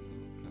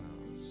window,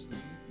 cows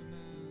sleeping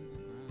in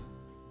the grass.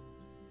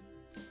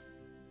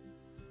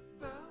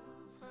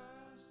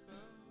 Belfast,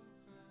 Belfast.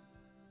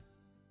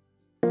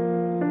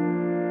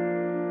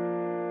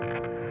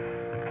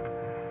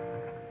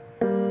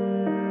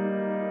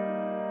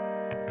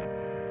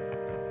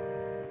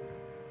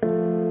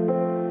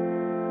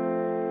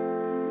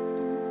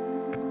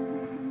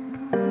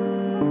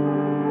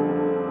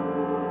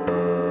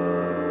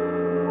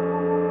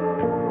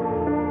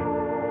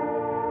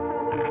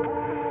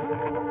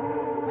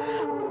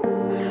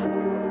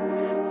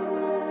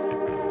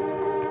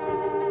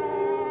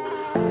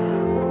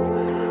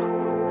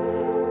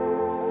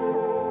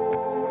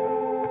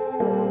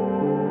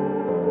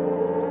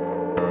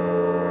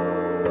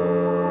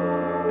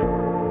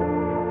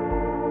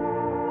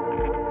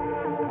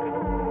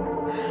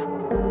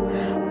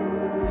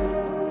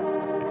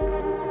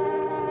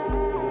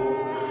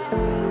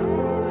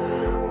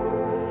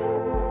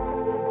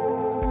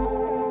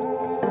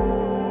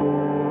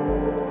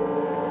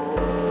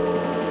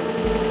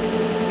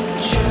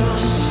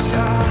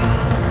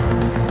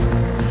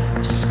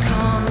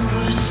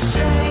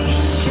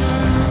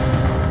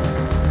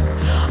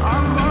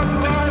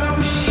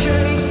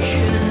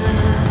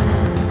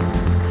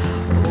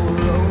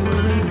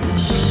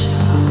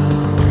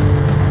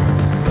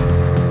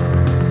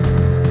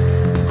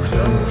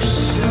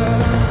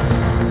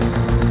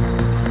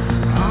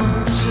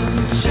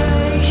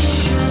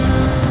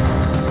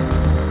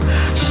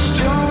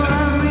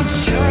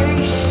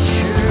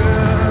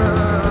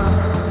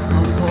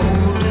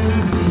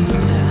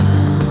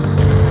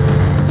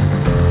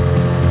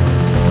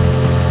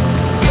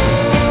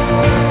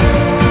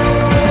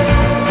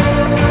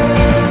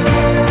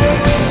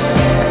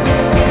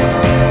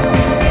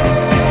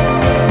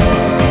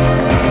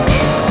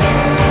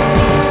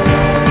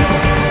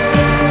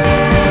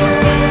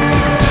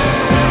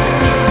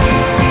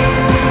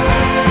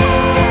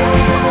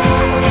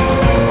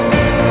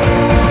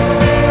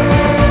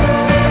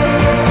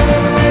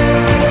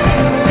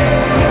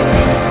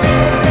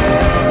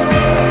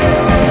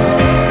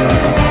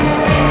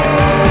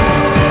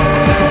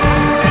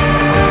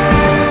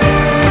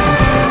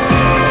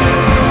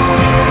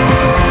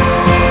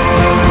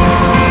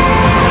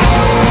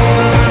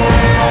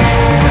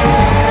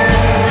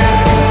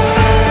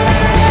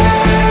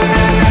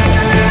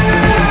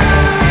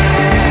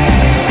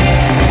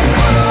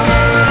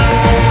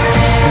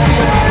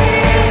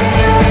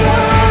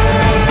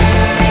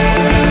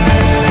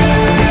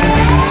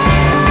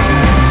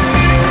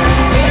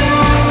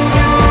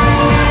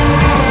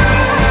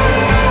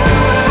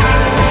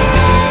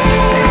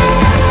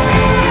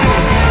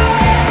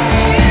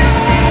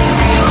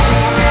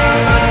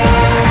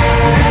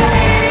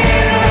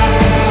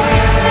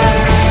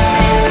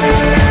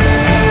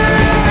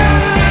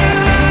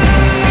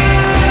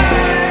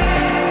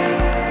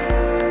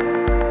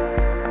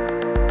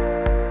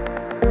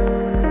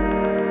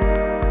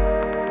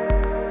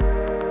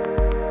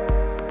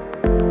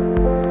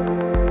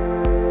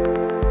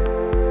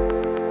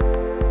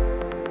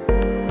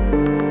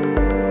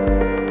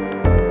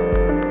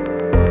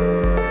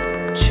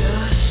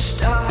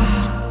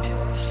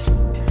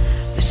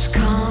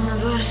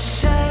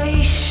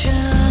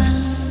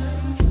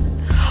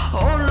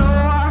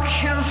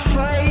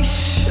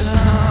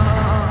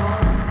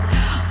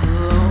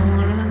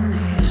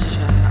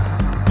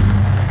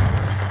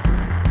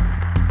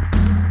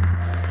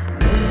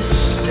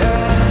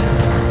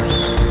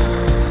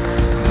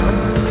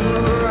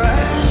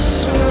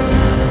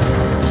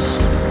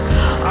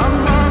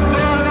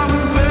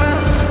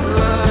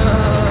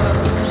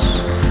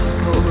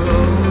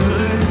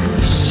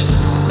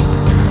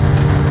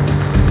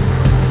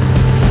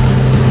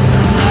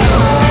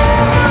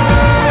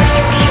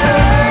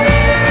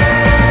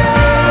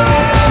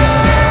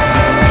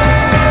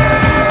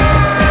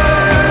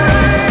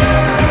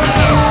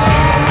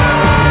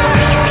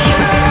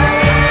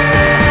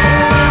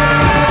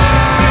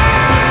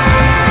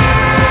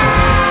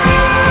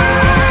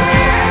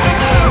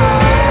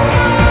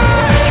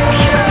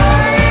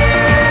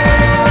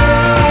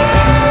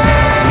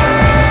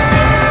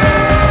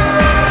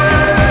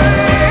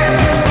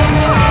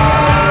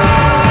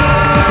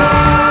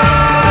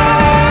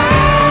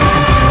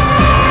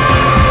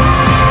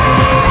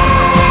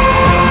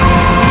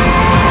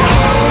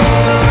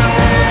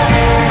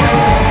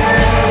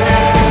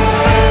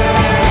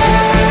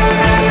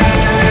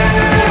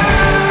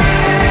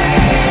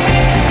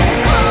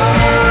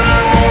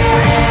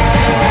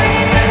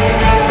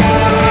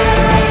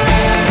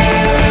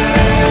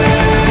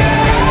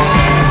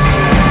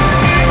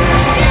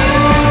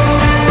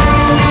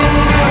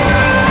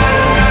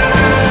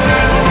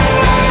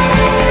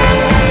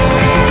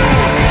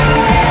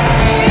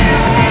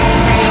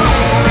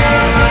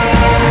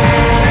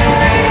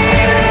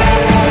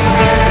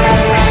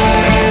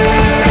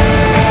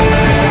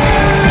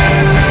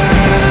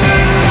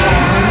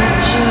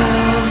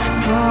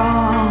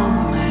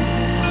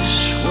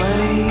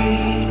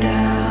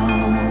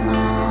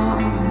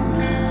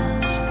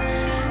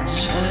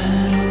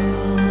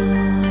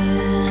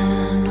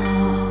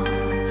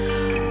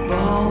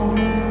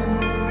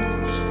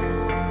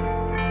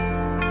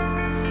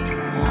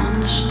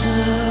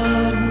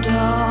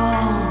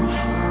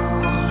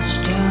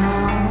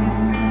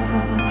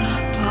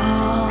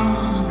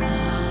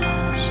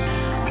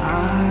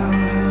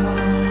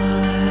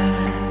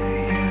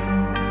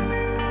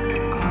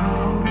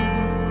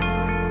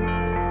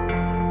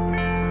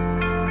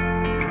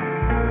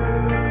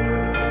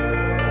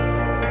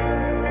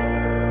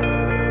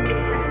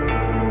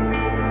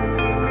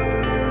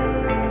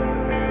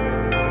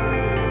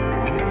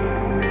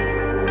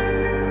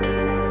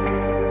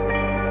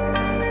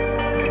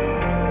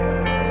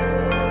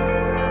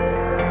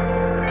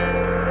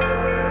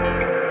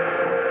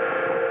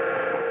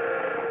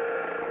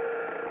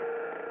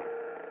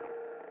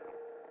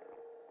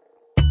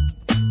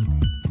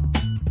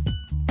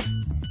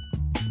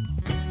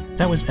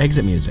 That was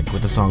Exit Music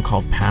with a song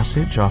called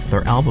Passage off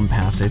their album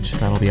Passage.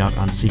 That'll be out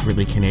on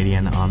Secretly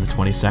Canadian on the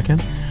 22nd.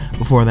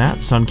 Before that,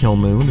 Sunkill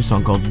Moon, a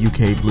song called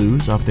UK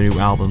Blues off their new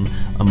album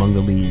Among the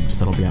Leaves.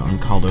 That'll be out on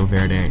Caldo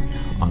Verde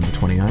on the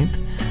 29th.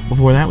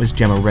 Before that was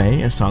Gemma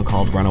Ray, a song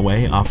called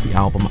Runaway off the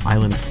album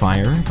Island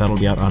Fire. That'll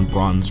be out on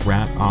Bronze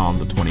Rat on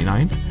the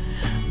 29th.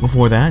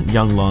 Before that,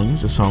 Young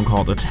Lungs, a song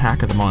called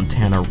Attack of the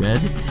Montana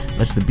Red.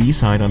 That's the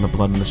B-side on the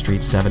Blood in the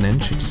Street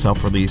 7-inch. It's a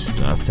self-released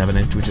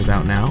 7-inch, which is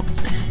out now.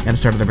 And it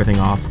started everything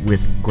off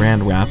with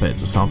Grand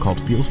Rapids, a song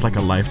called Feels Like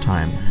a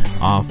Lifetime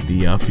off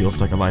the Feels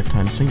Like a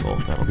Lifetime single.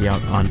 That'll be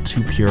out on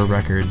Two Pure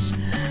Records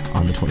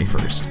on the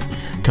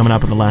 21st. Coming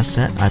up in the last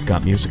set, I've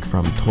got music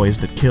from Toys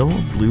That Kill,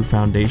 Blue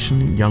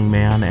Foundation, Young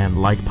Man,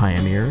 and Like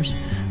Pioneers.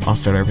 I'll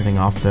start everything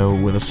off, though,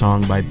 with a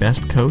song by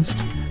Best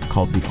Coast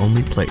called The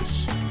Only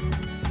Place.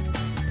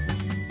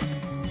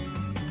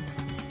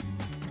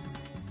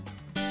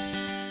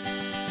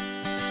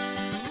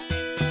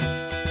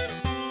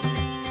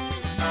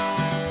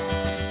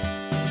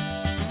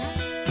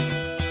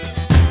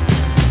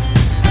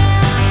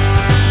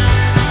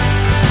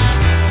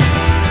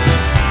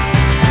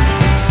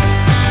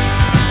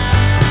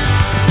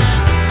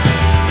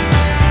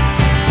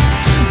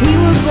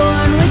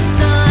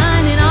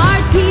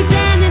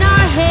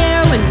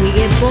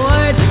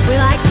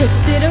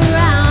 Sit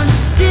around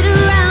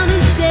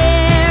and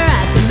stare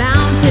at the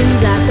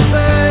mountains, at the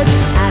birds,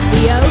 at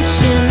the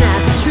ocean,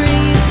 at the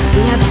trees.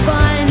 We have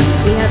fun,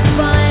 we have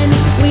fun,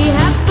 we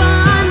have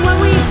fun when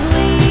we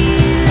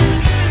please.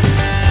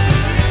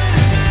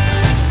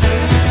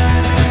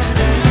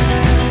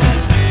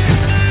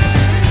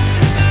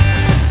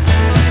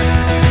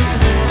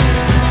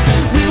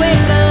 We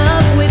wake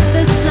up with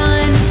the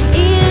sun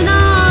in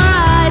our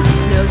eyes.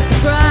 It's no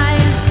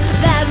surprise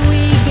that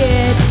we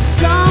get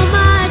so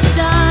much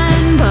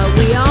done, but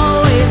we all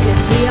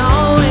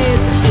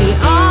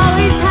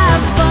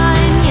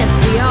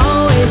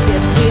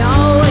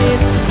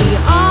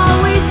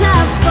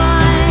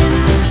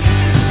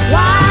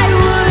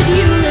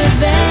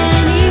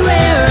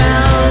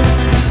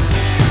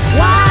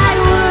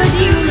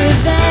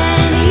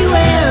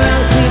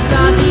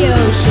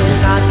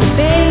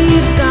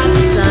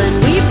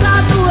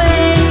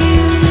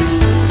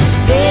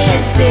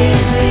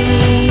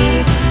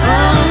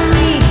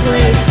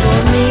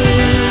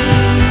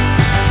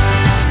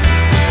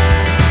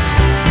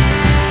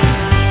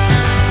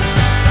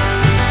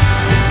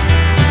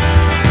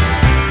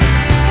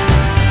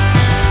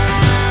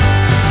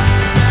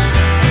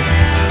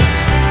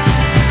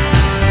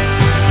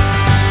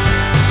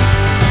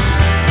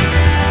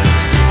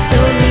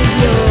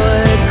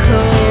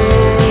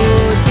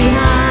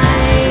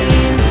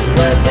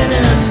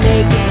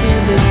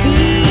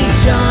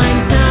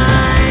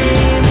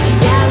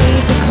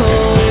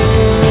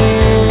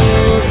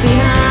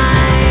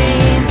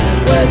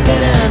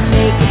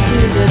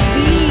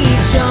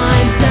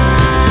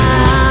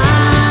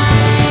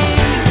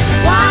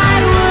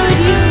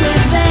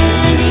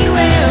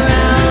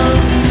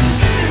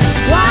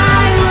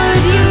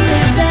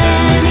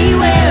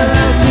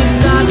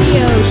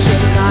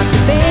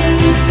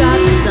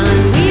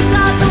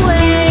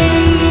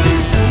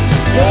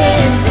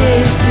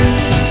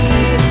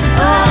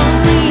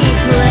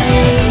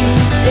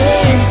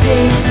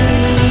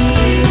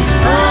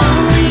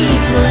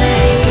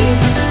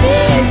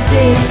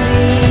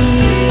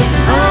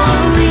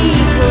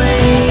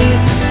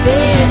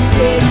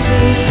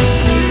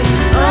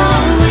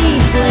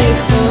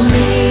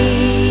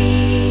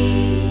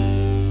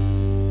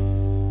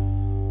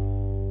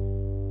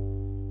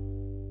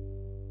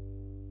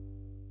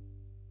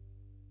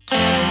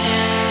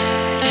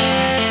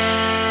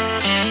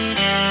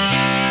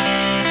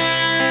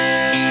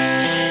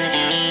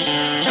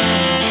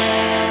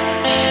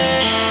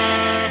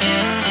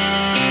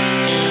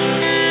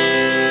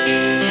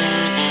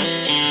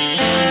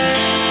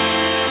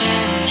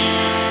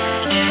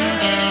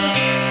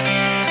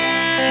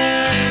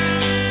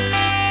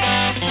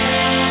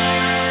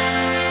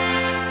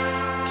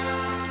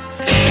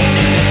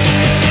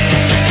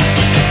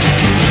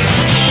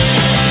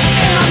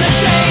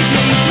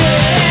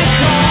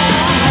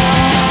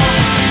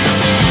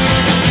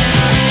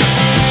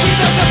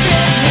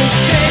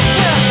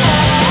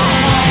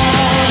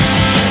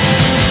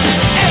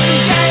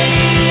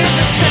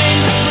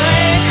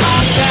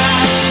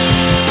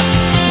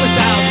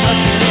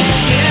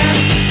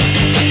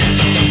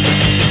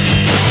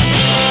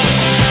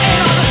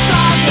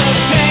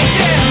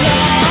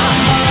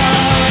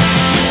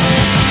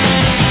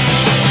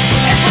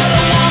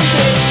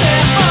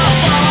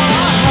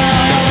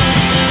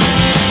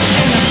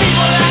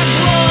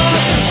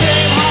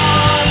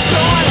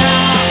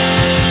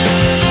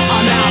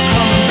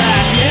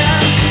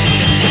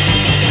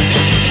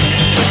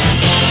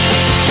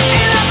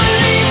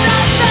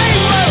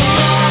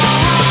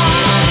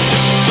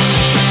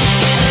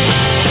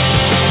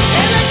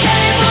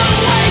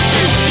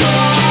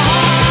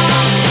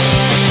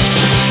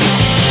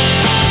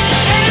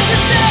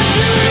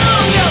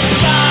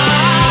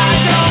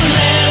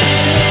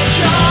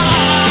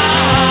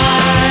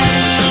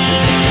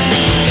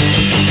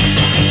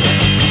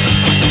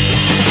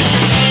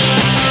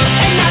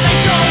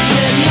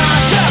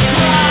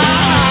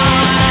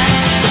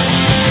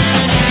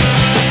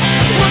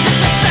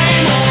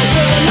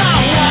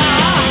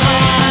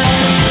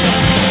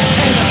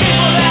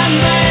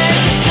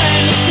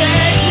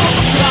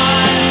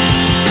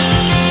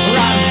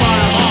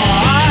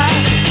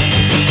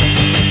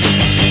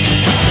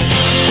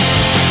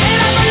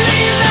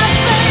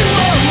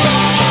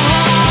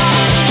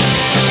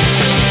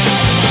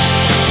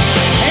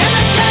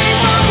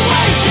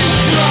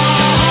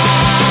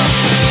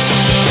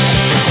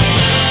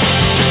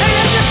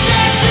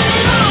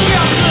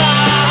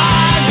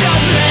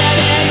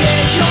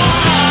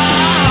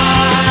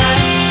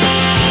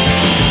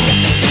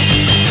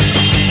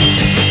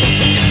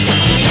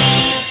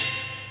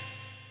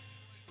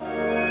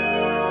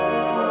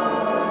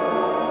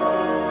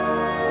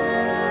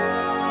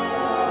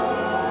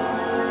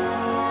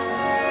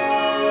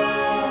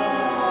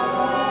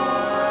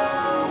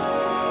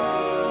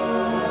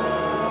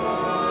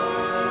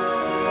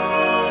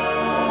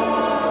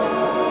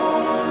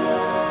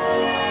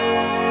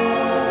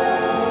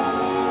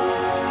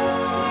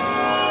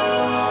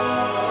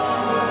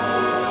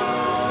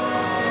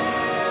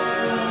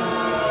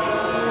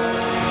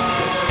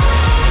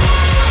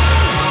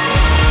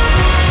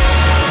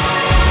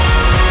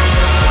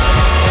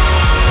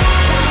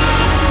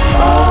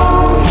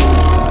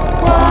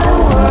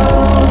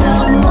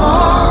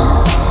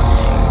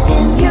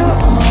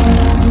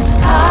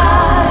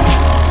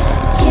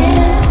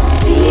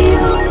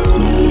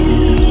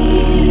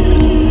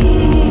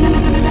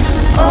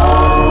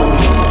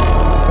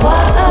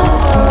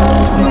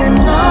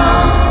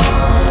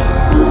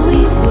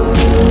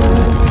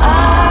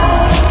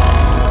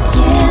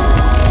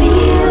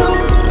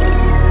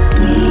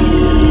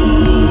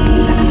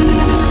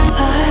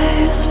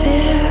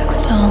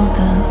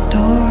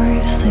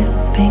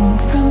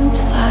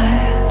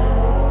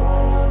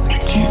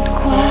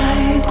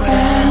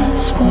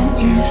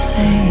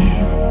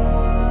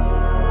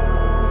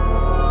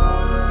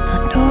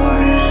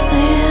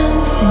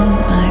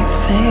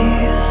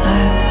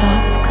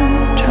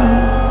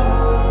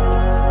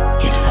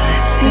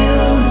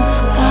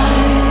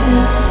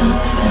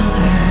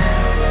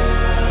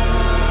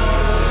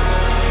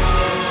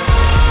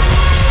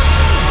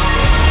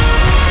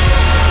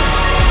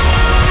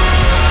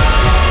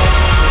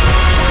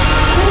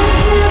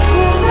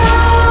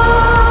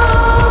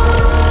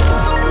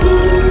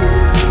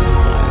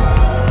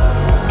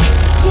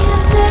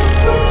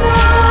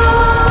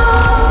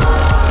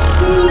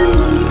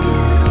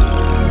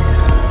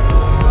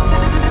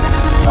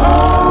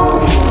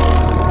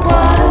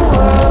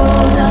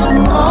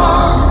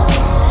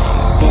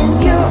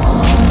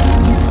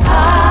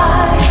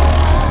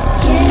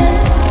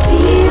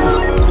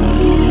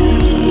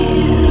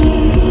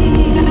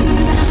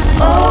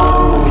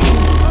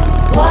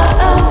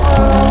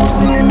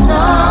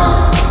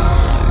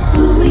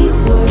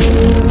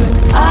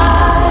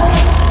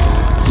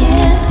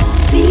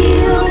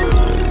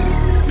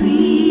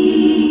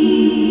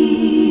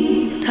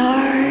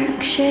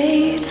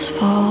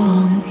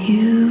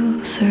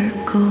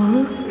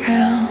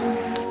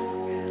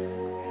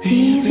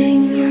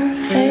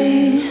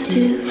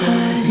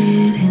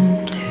divided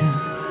into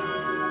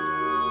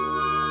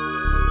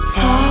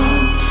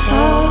thoughts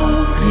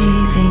of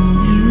leaving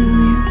you,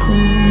 you're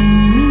pulling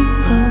me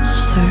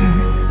closer.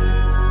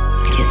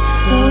 Get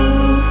so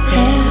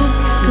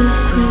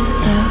restless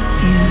without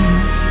you.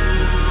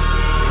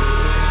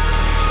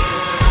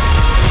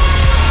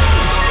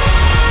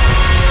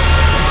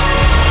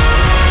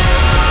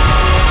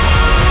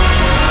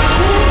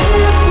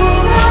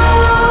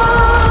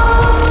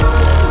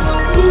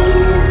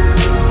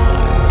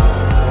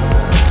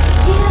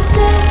 To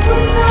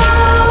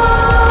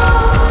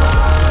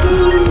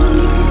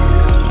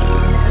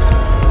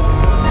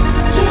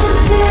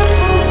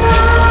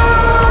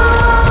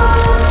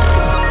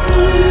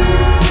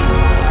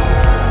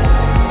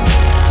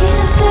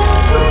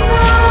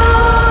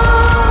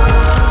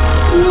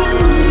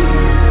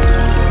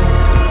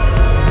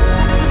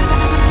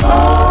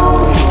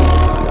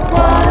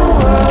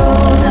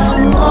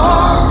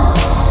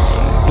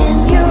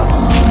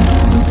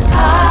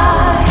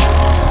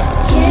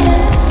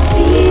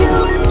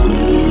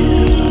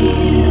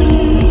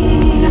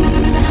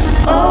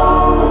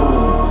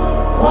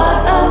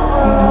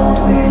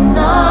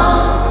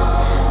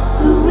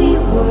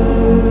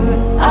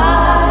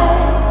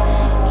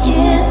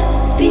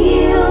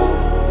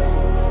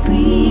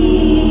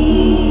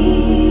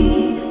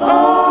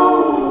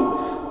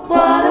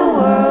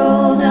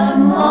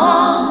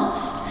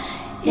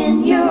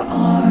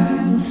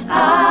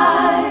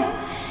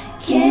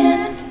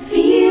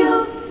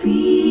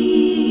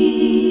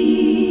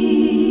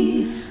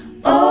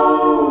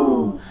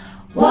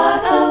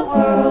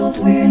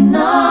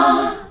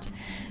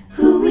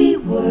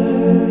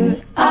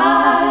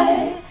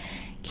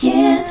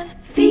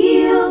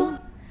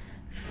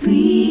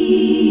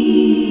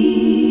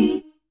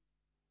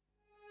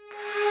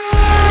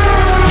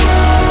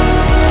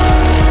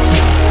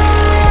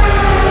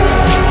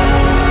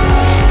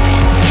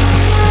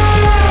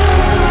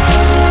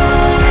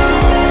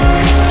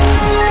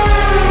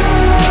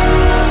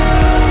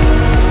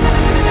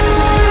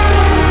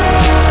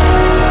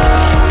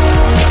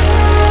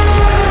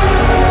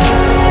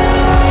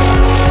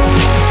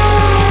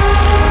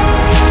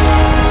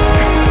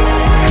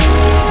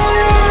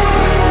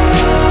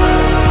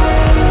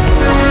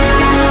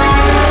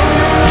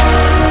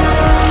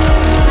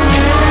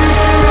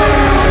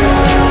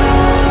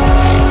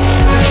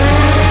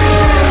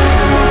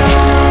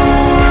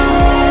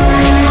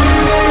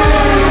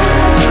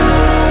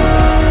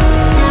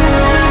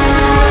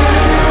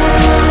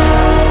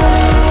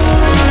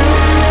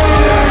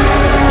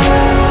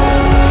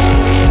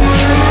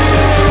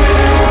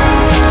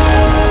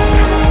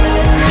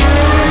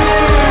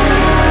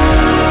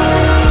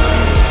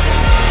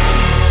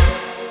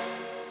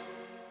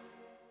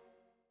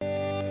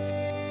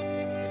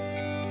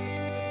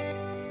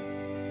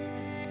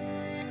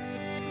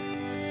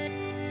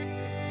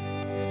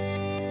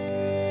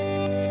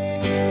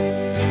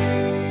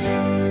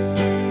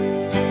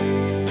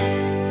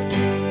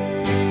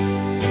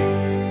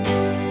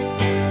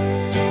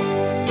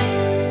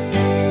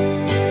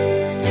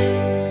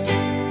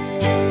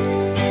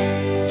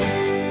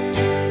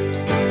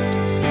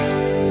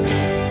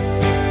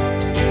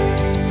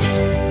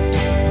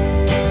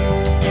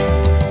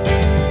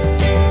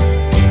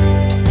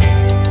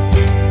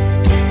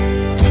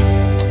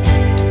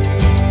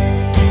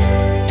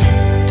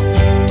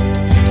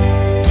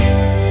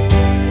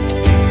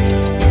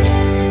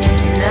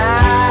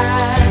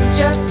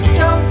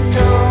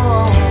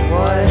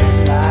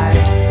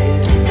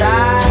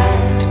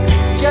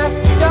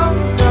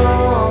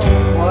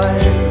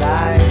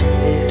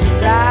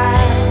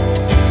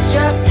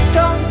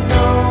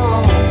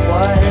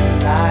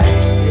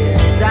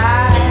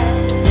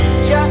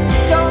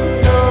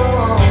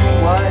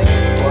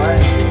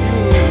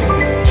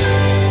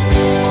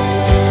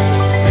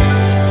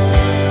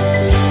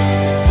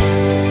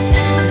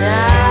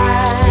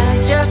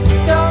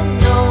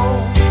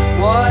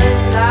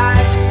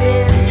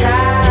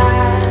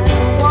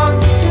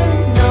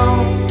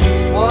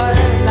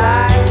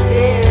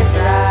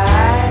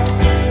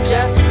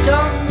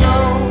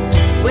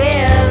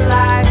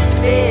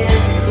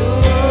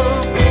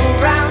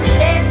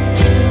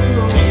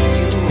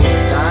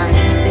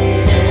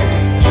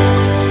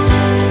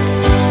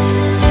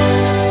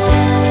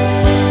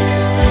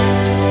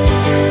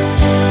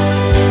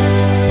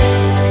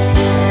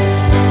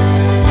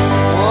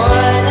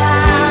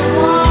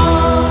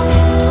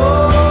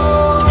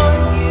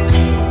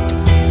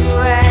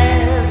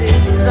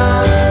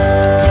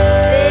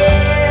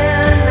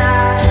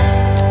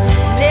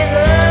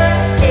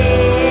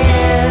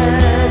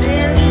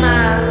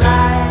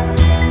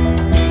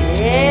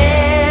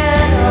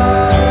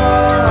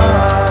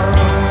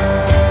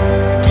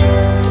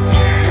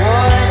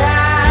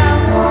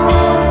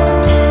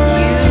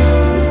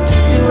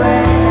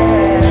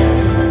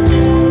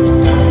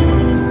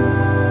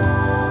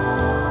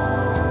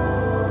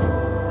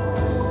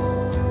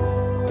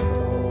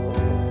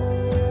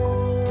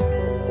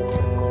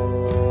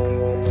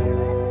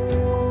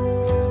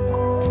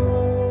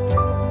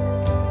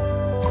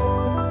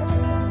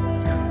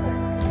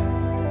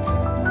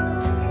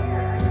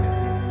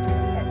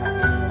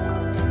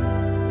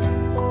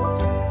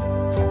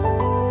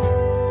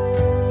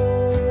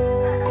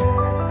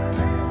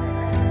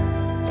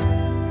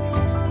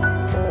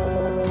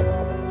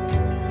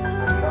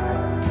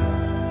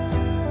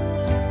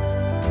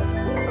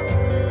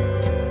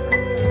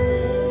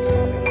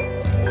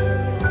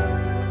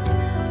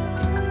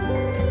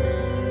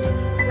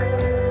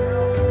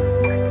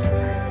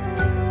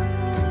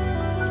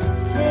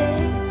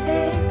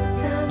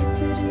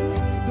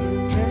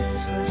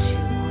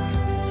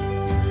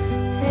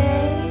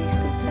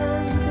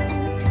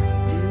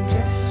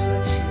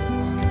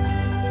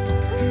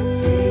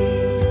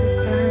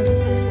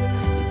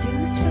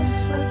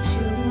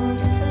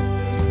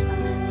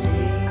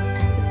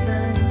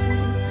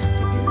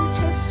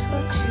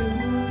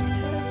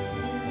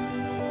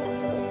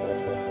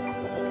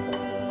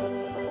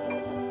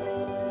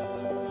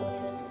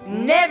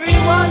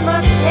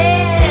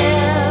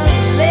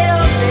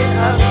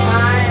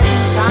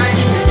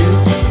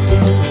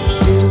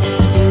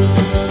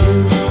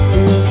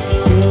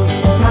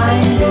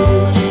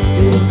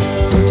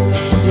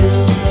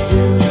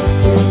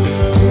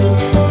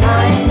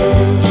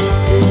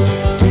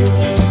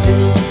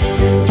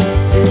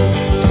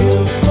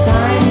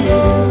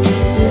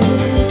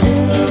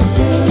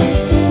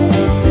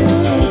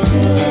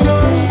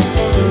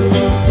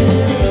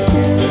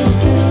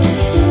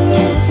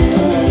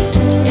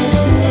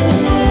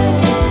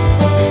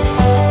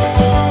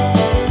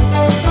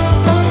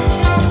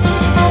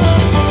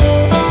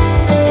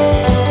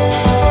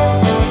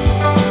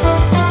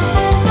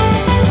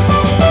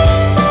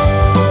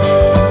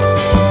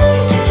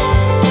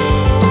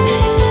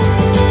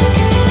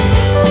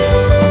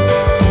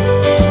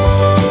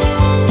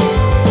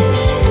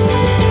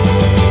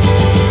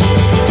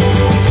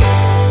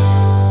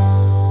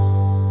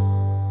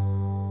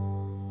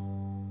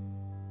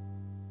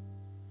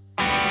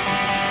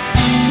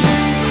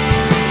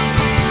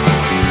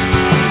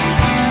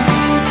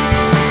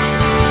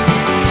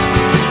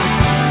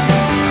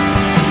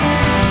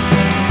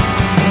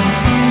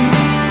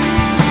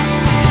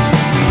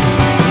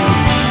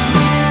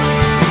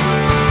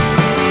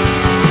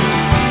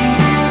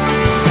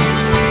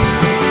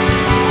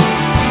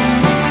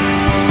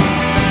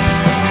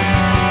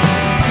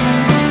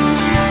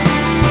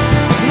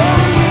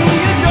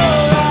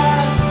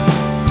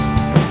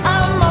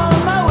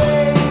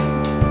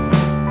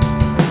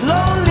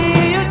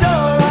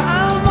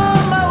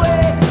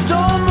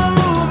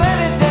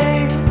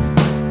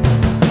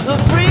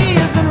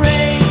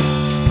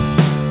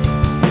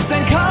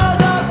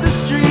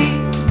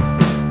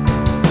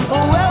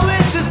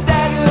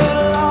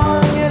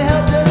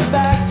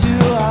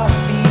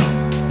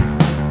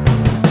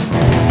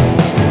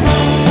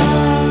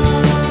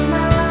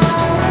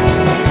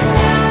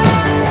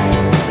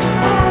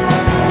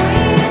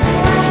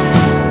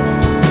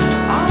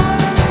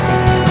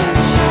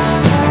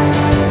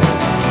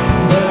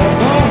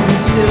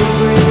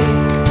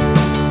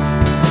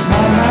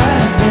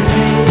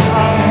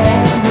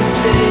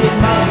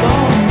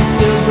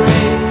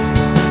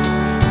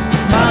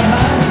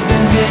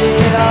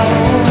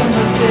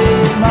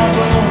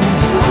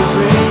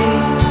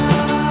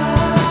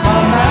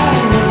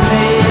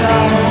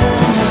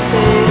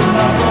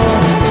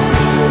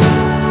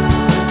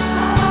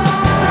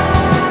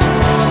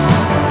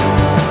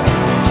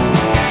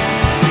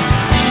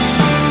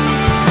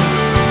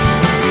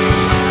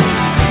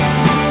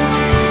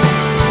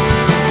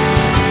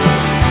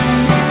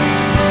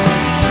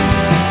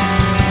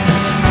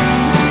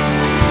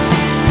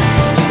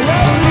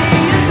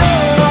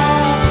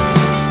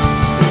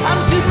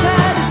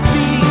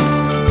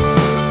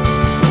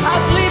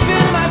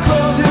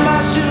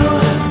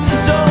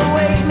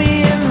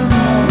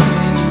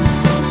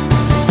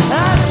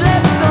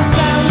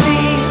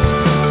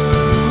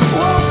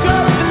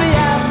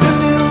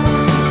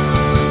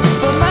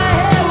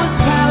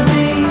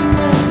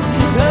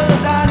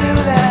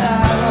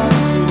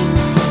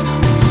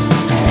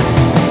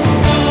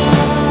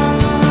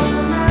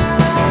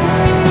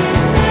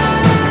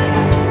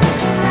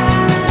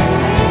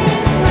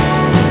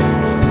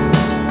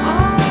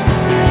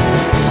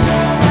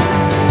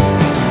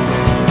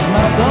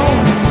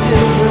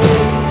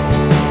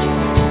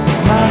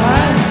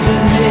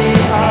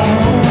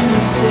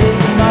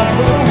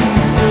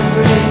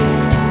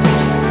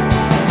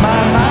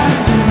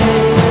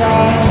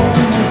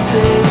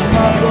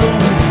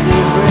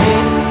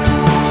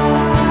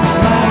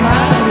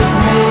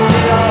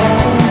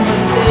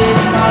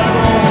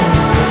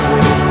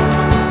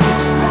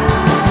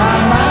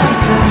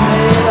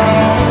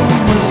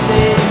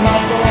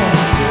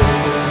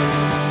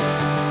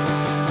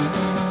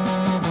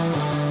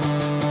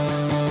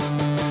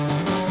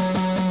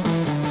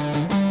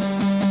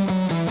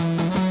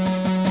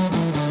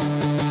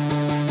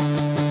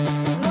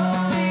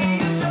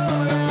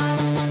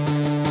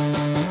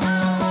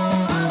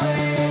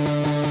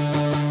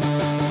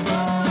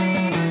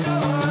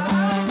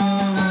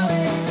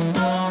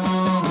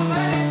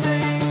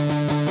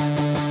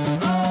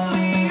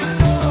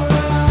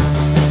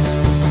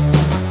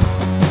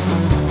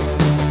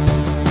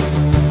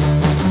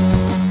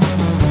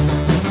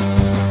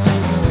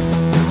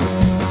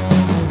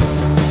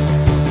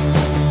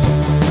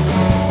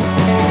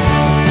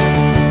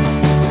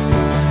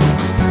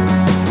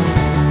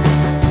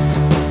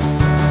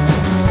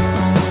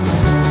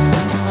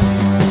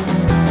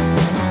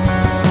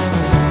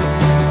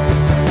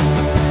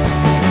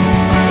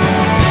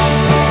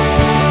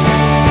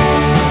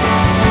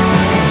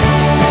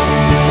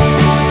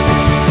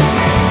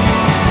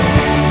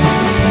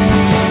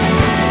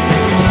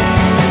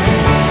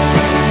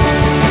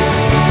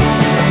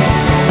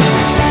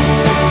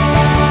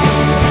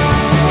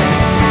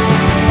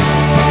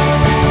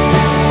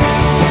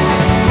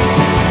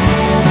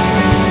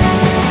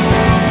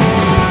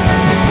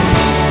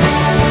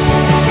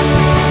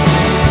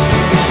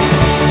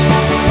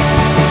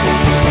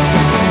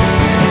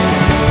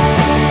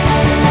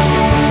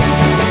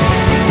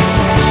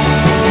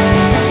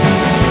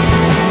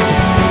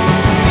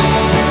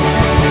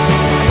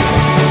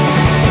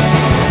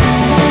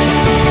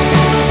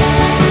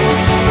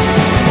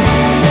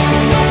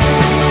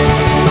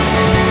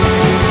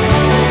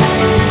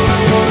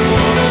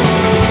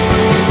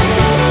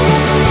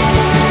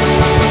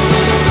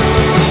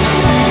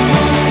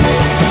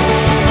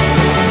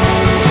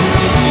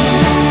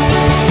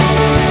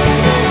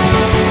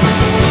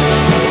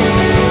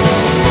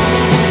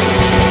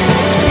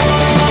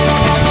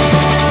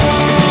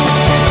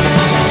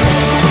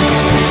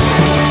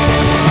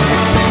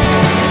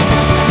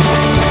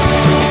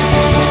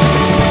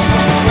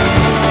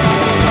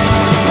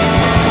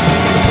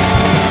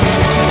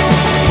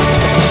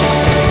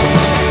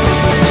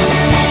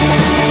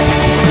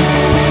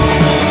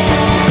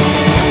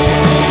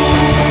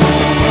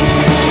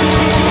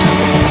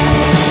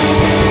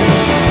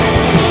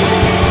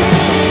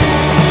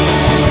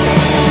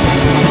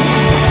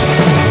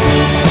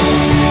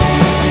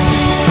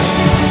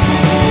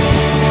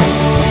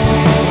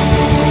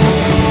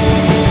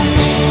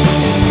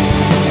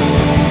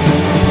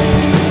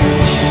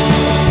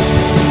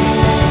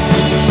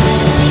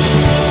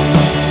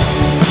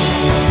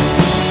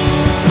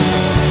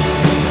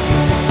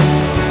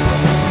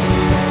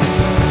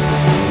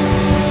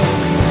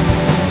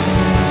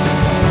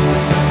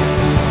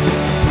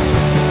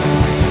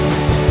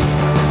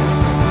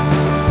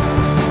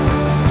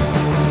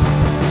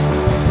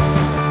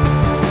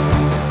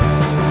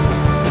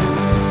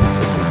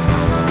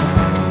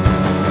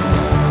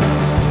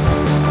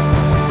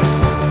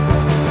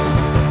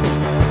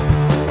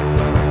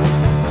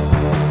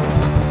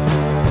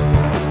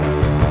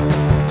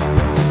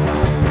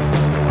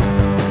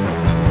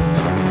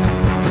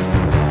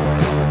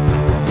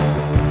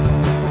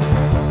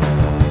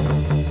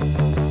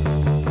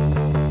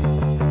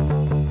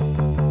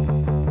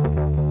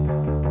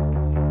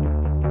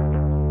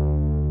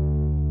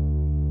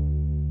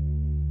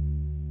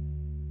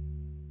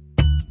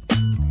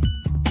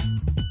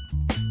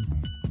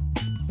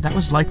That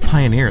was Like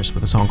Pioneers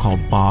with a song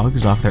called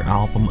Boggs off their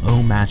album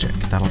Oh Magic.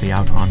 That'll be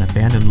out on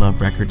Abandoned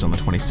Love Records on the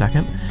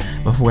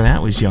 22nd. Before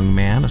that was Young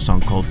Man, a song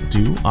called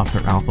Do off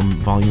their album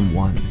Volume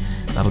 1.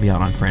 That'll be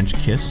out on French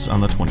Kiss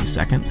on the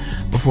 22nd.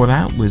 Before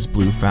that was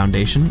Blue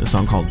Foundation, a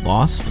song called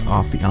Lost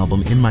off the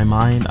album In My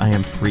Mind I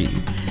Am Free,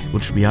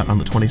 which will be out on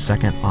the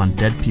 22nd on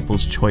Dead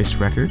People's Choice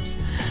Records.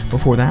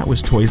 Before that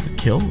was Toys That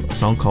Kill, a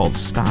song called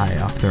Sty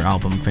off their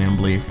album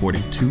Family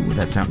 42,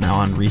 that's out now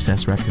on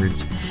Recess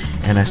Records.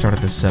 And I started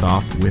this set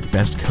off with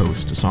Best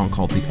Coast, a song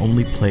called The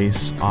Only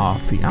Place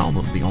off the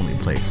album The Only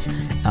Place,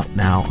 out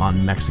now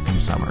on Mexican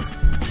Summer.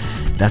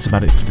 That's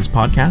about it for this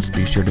podcast.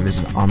 Be sure to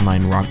visit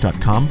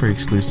OnlineRock.com for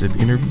exclusive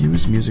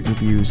interviews, music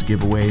reviews,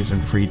 giveaways,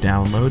 and free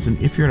downloads.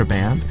 And if you're in a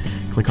band,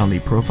 click on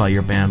the Profile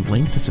Your Band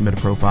link to submit a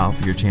profile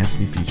for your chance to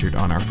be featured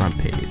on our front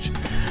page.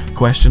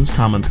 Questions,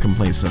 comments,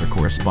 complaints, and other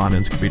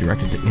correspondence can be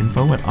directed to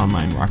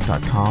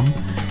info@OnlineRock.com.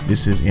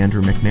 This is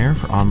Andrew McNair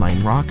for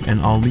Online Rock, and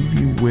I'll leave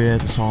you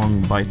with a song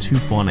by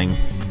Fawning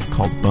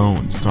called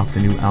Bones. It's off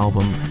the new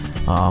album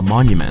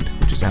Monument,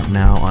 which is out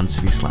now on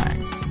City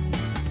Slang.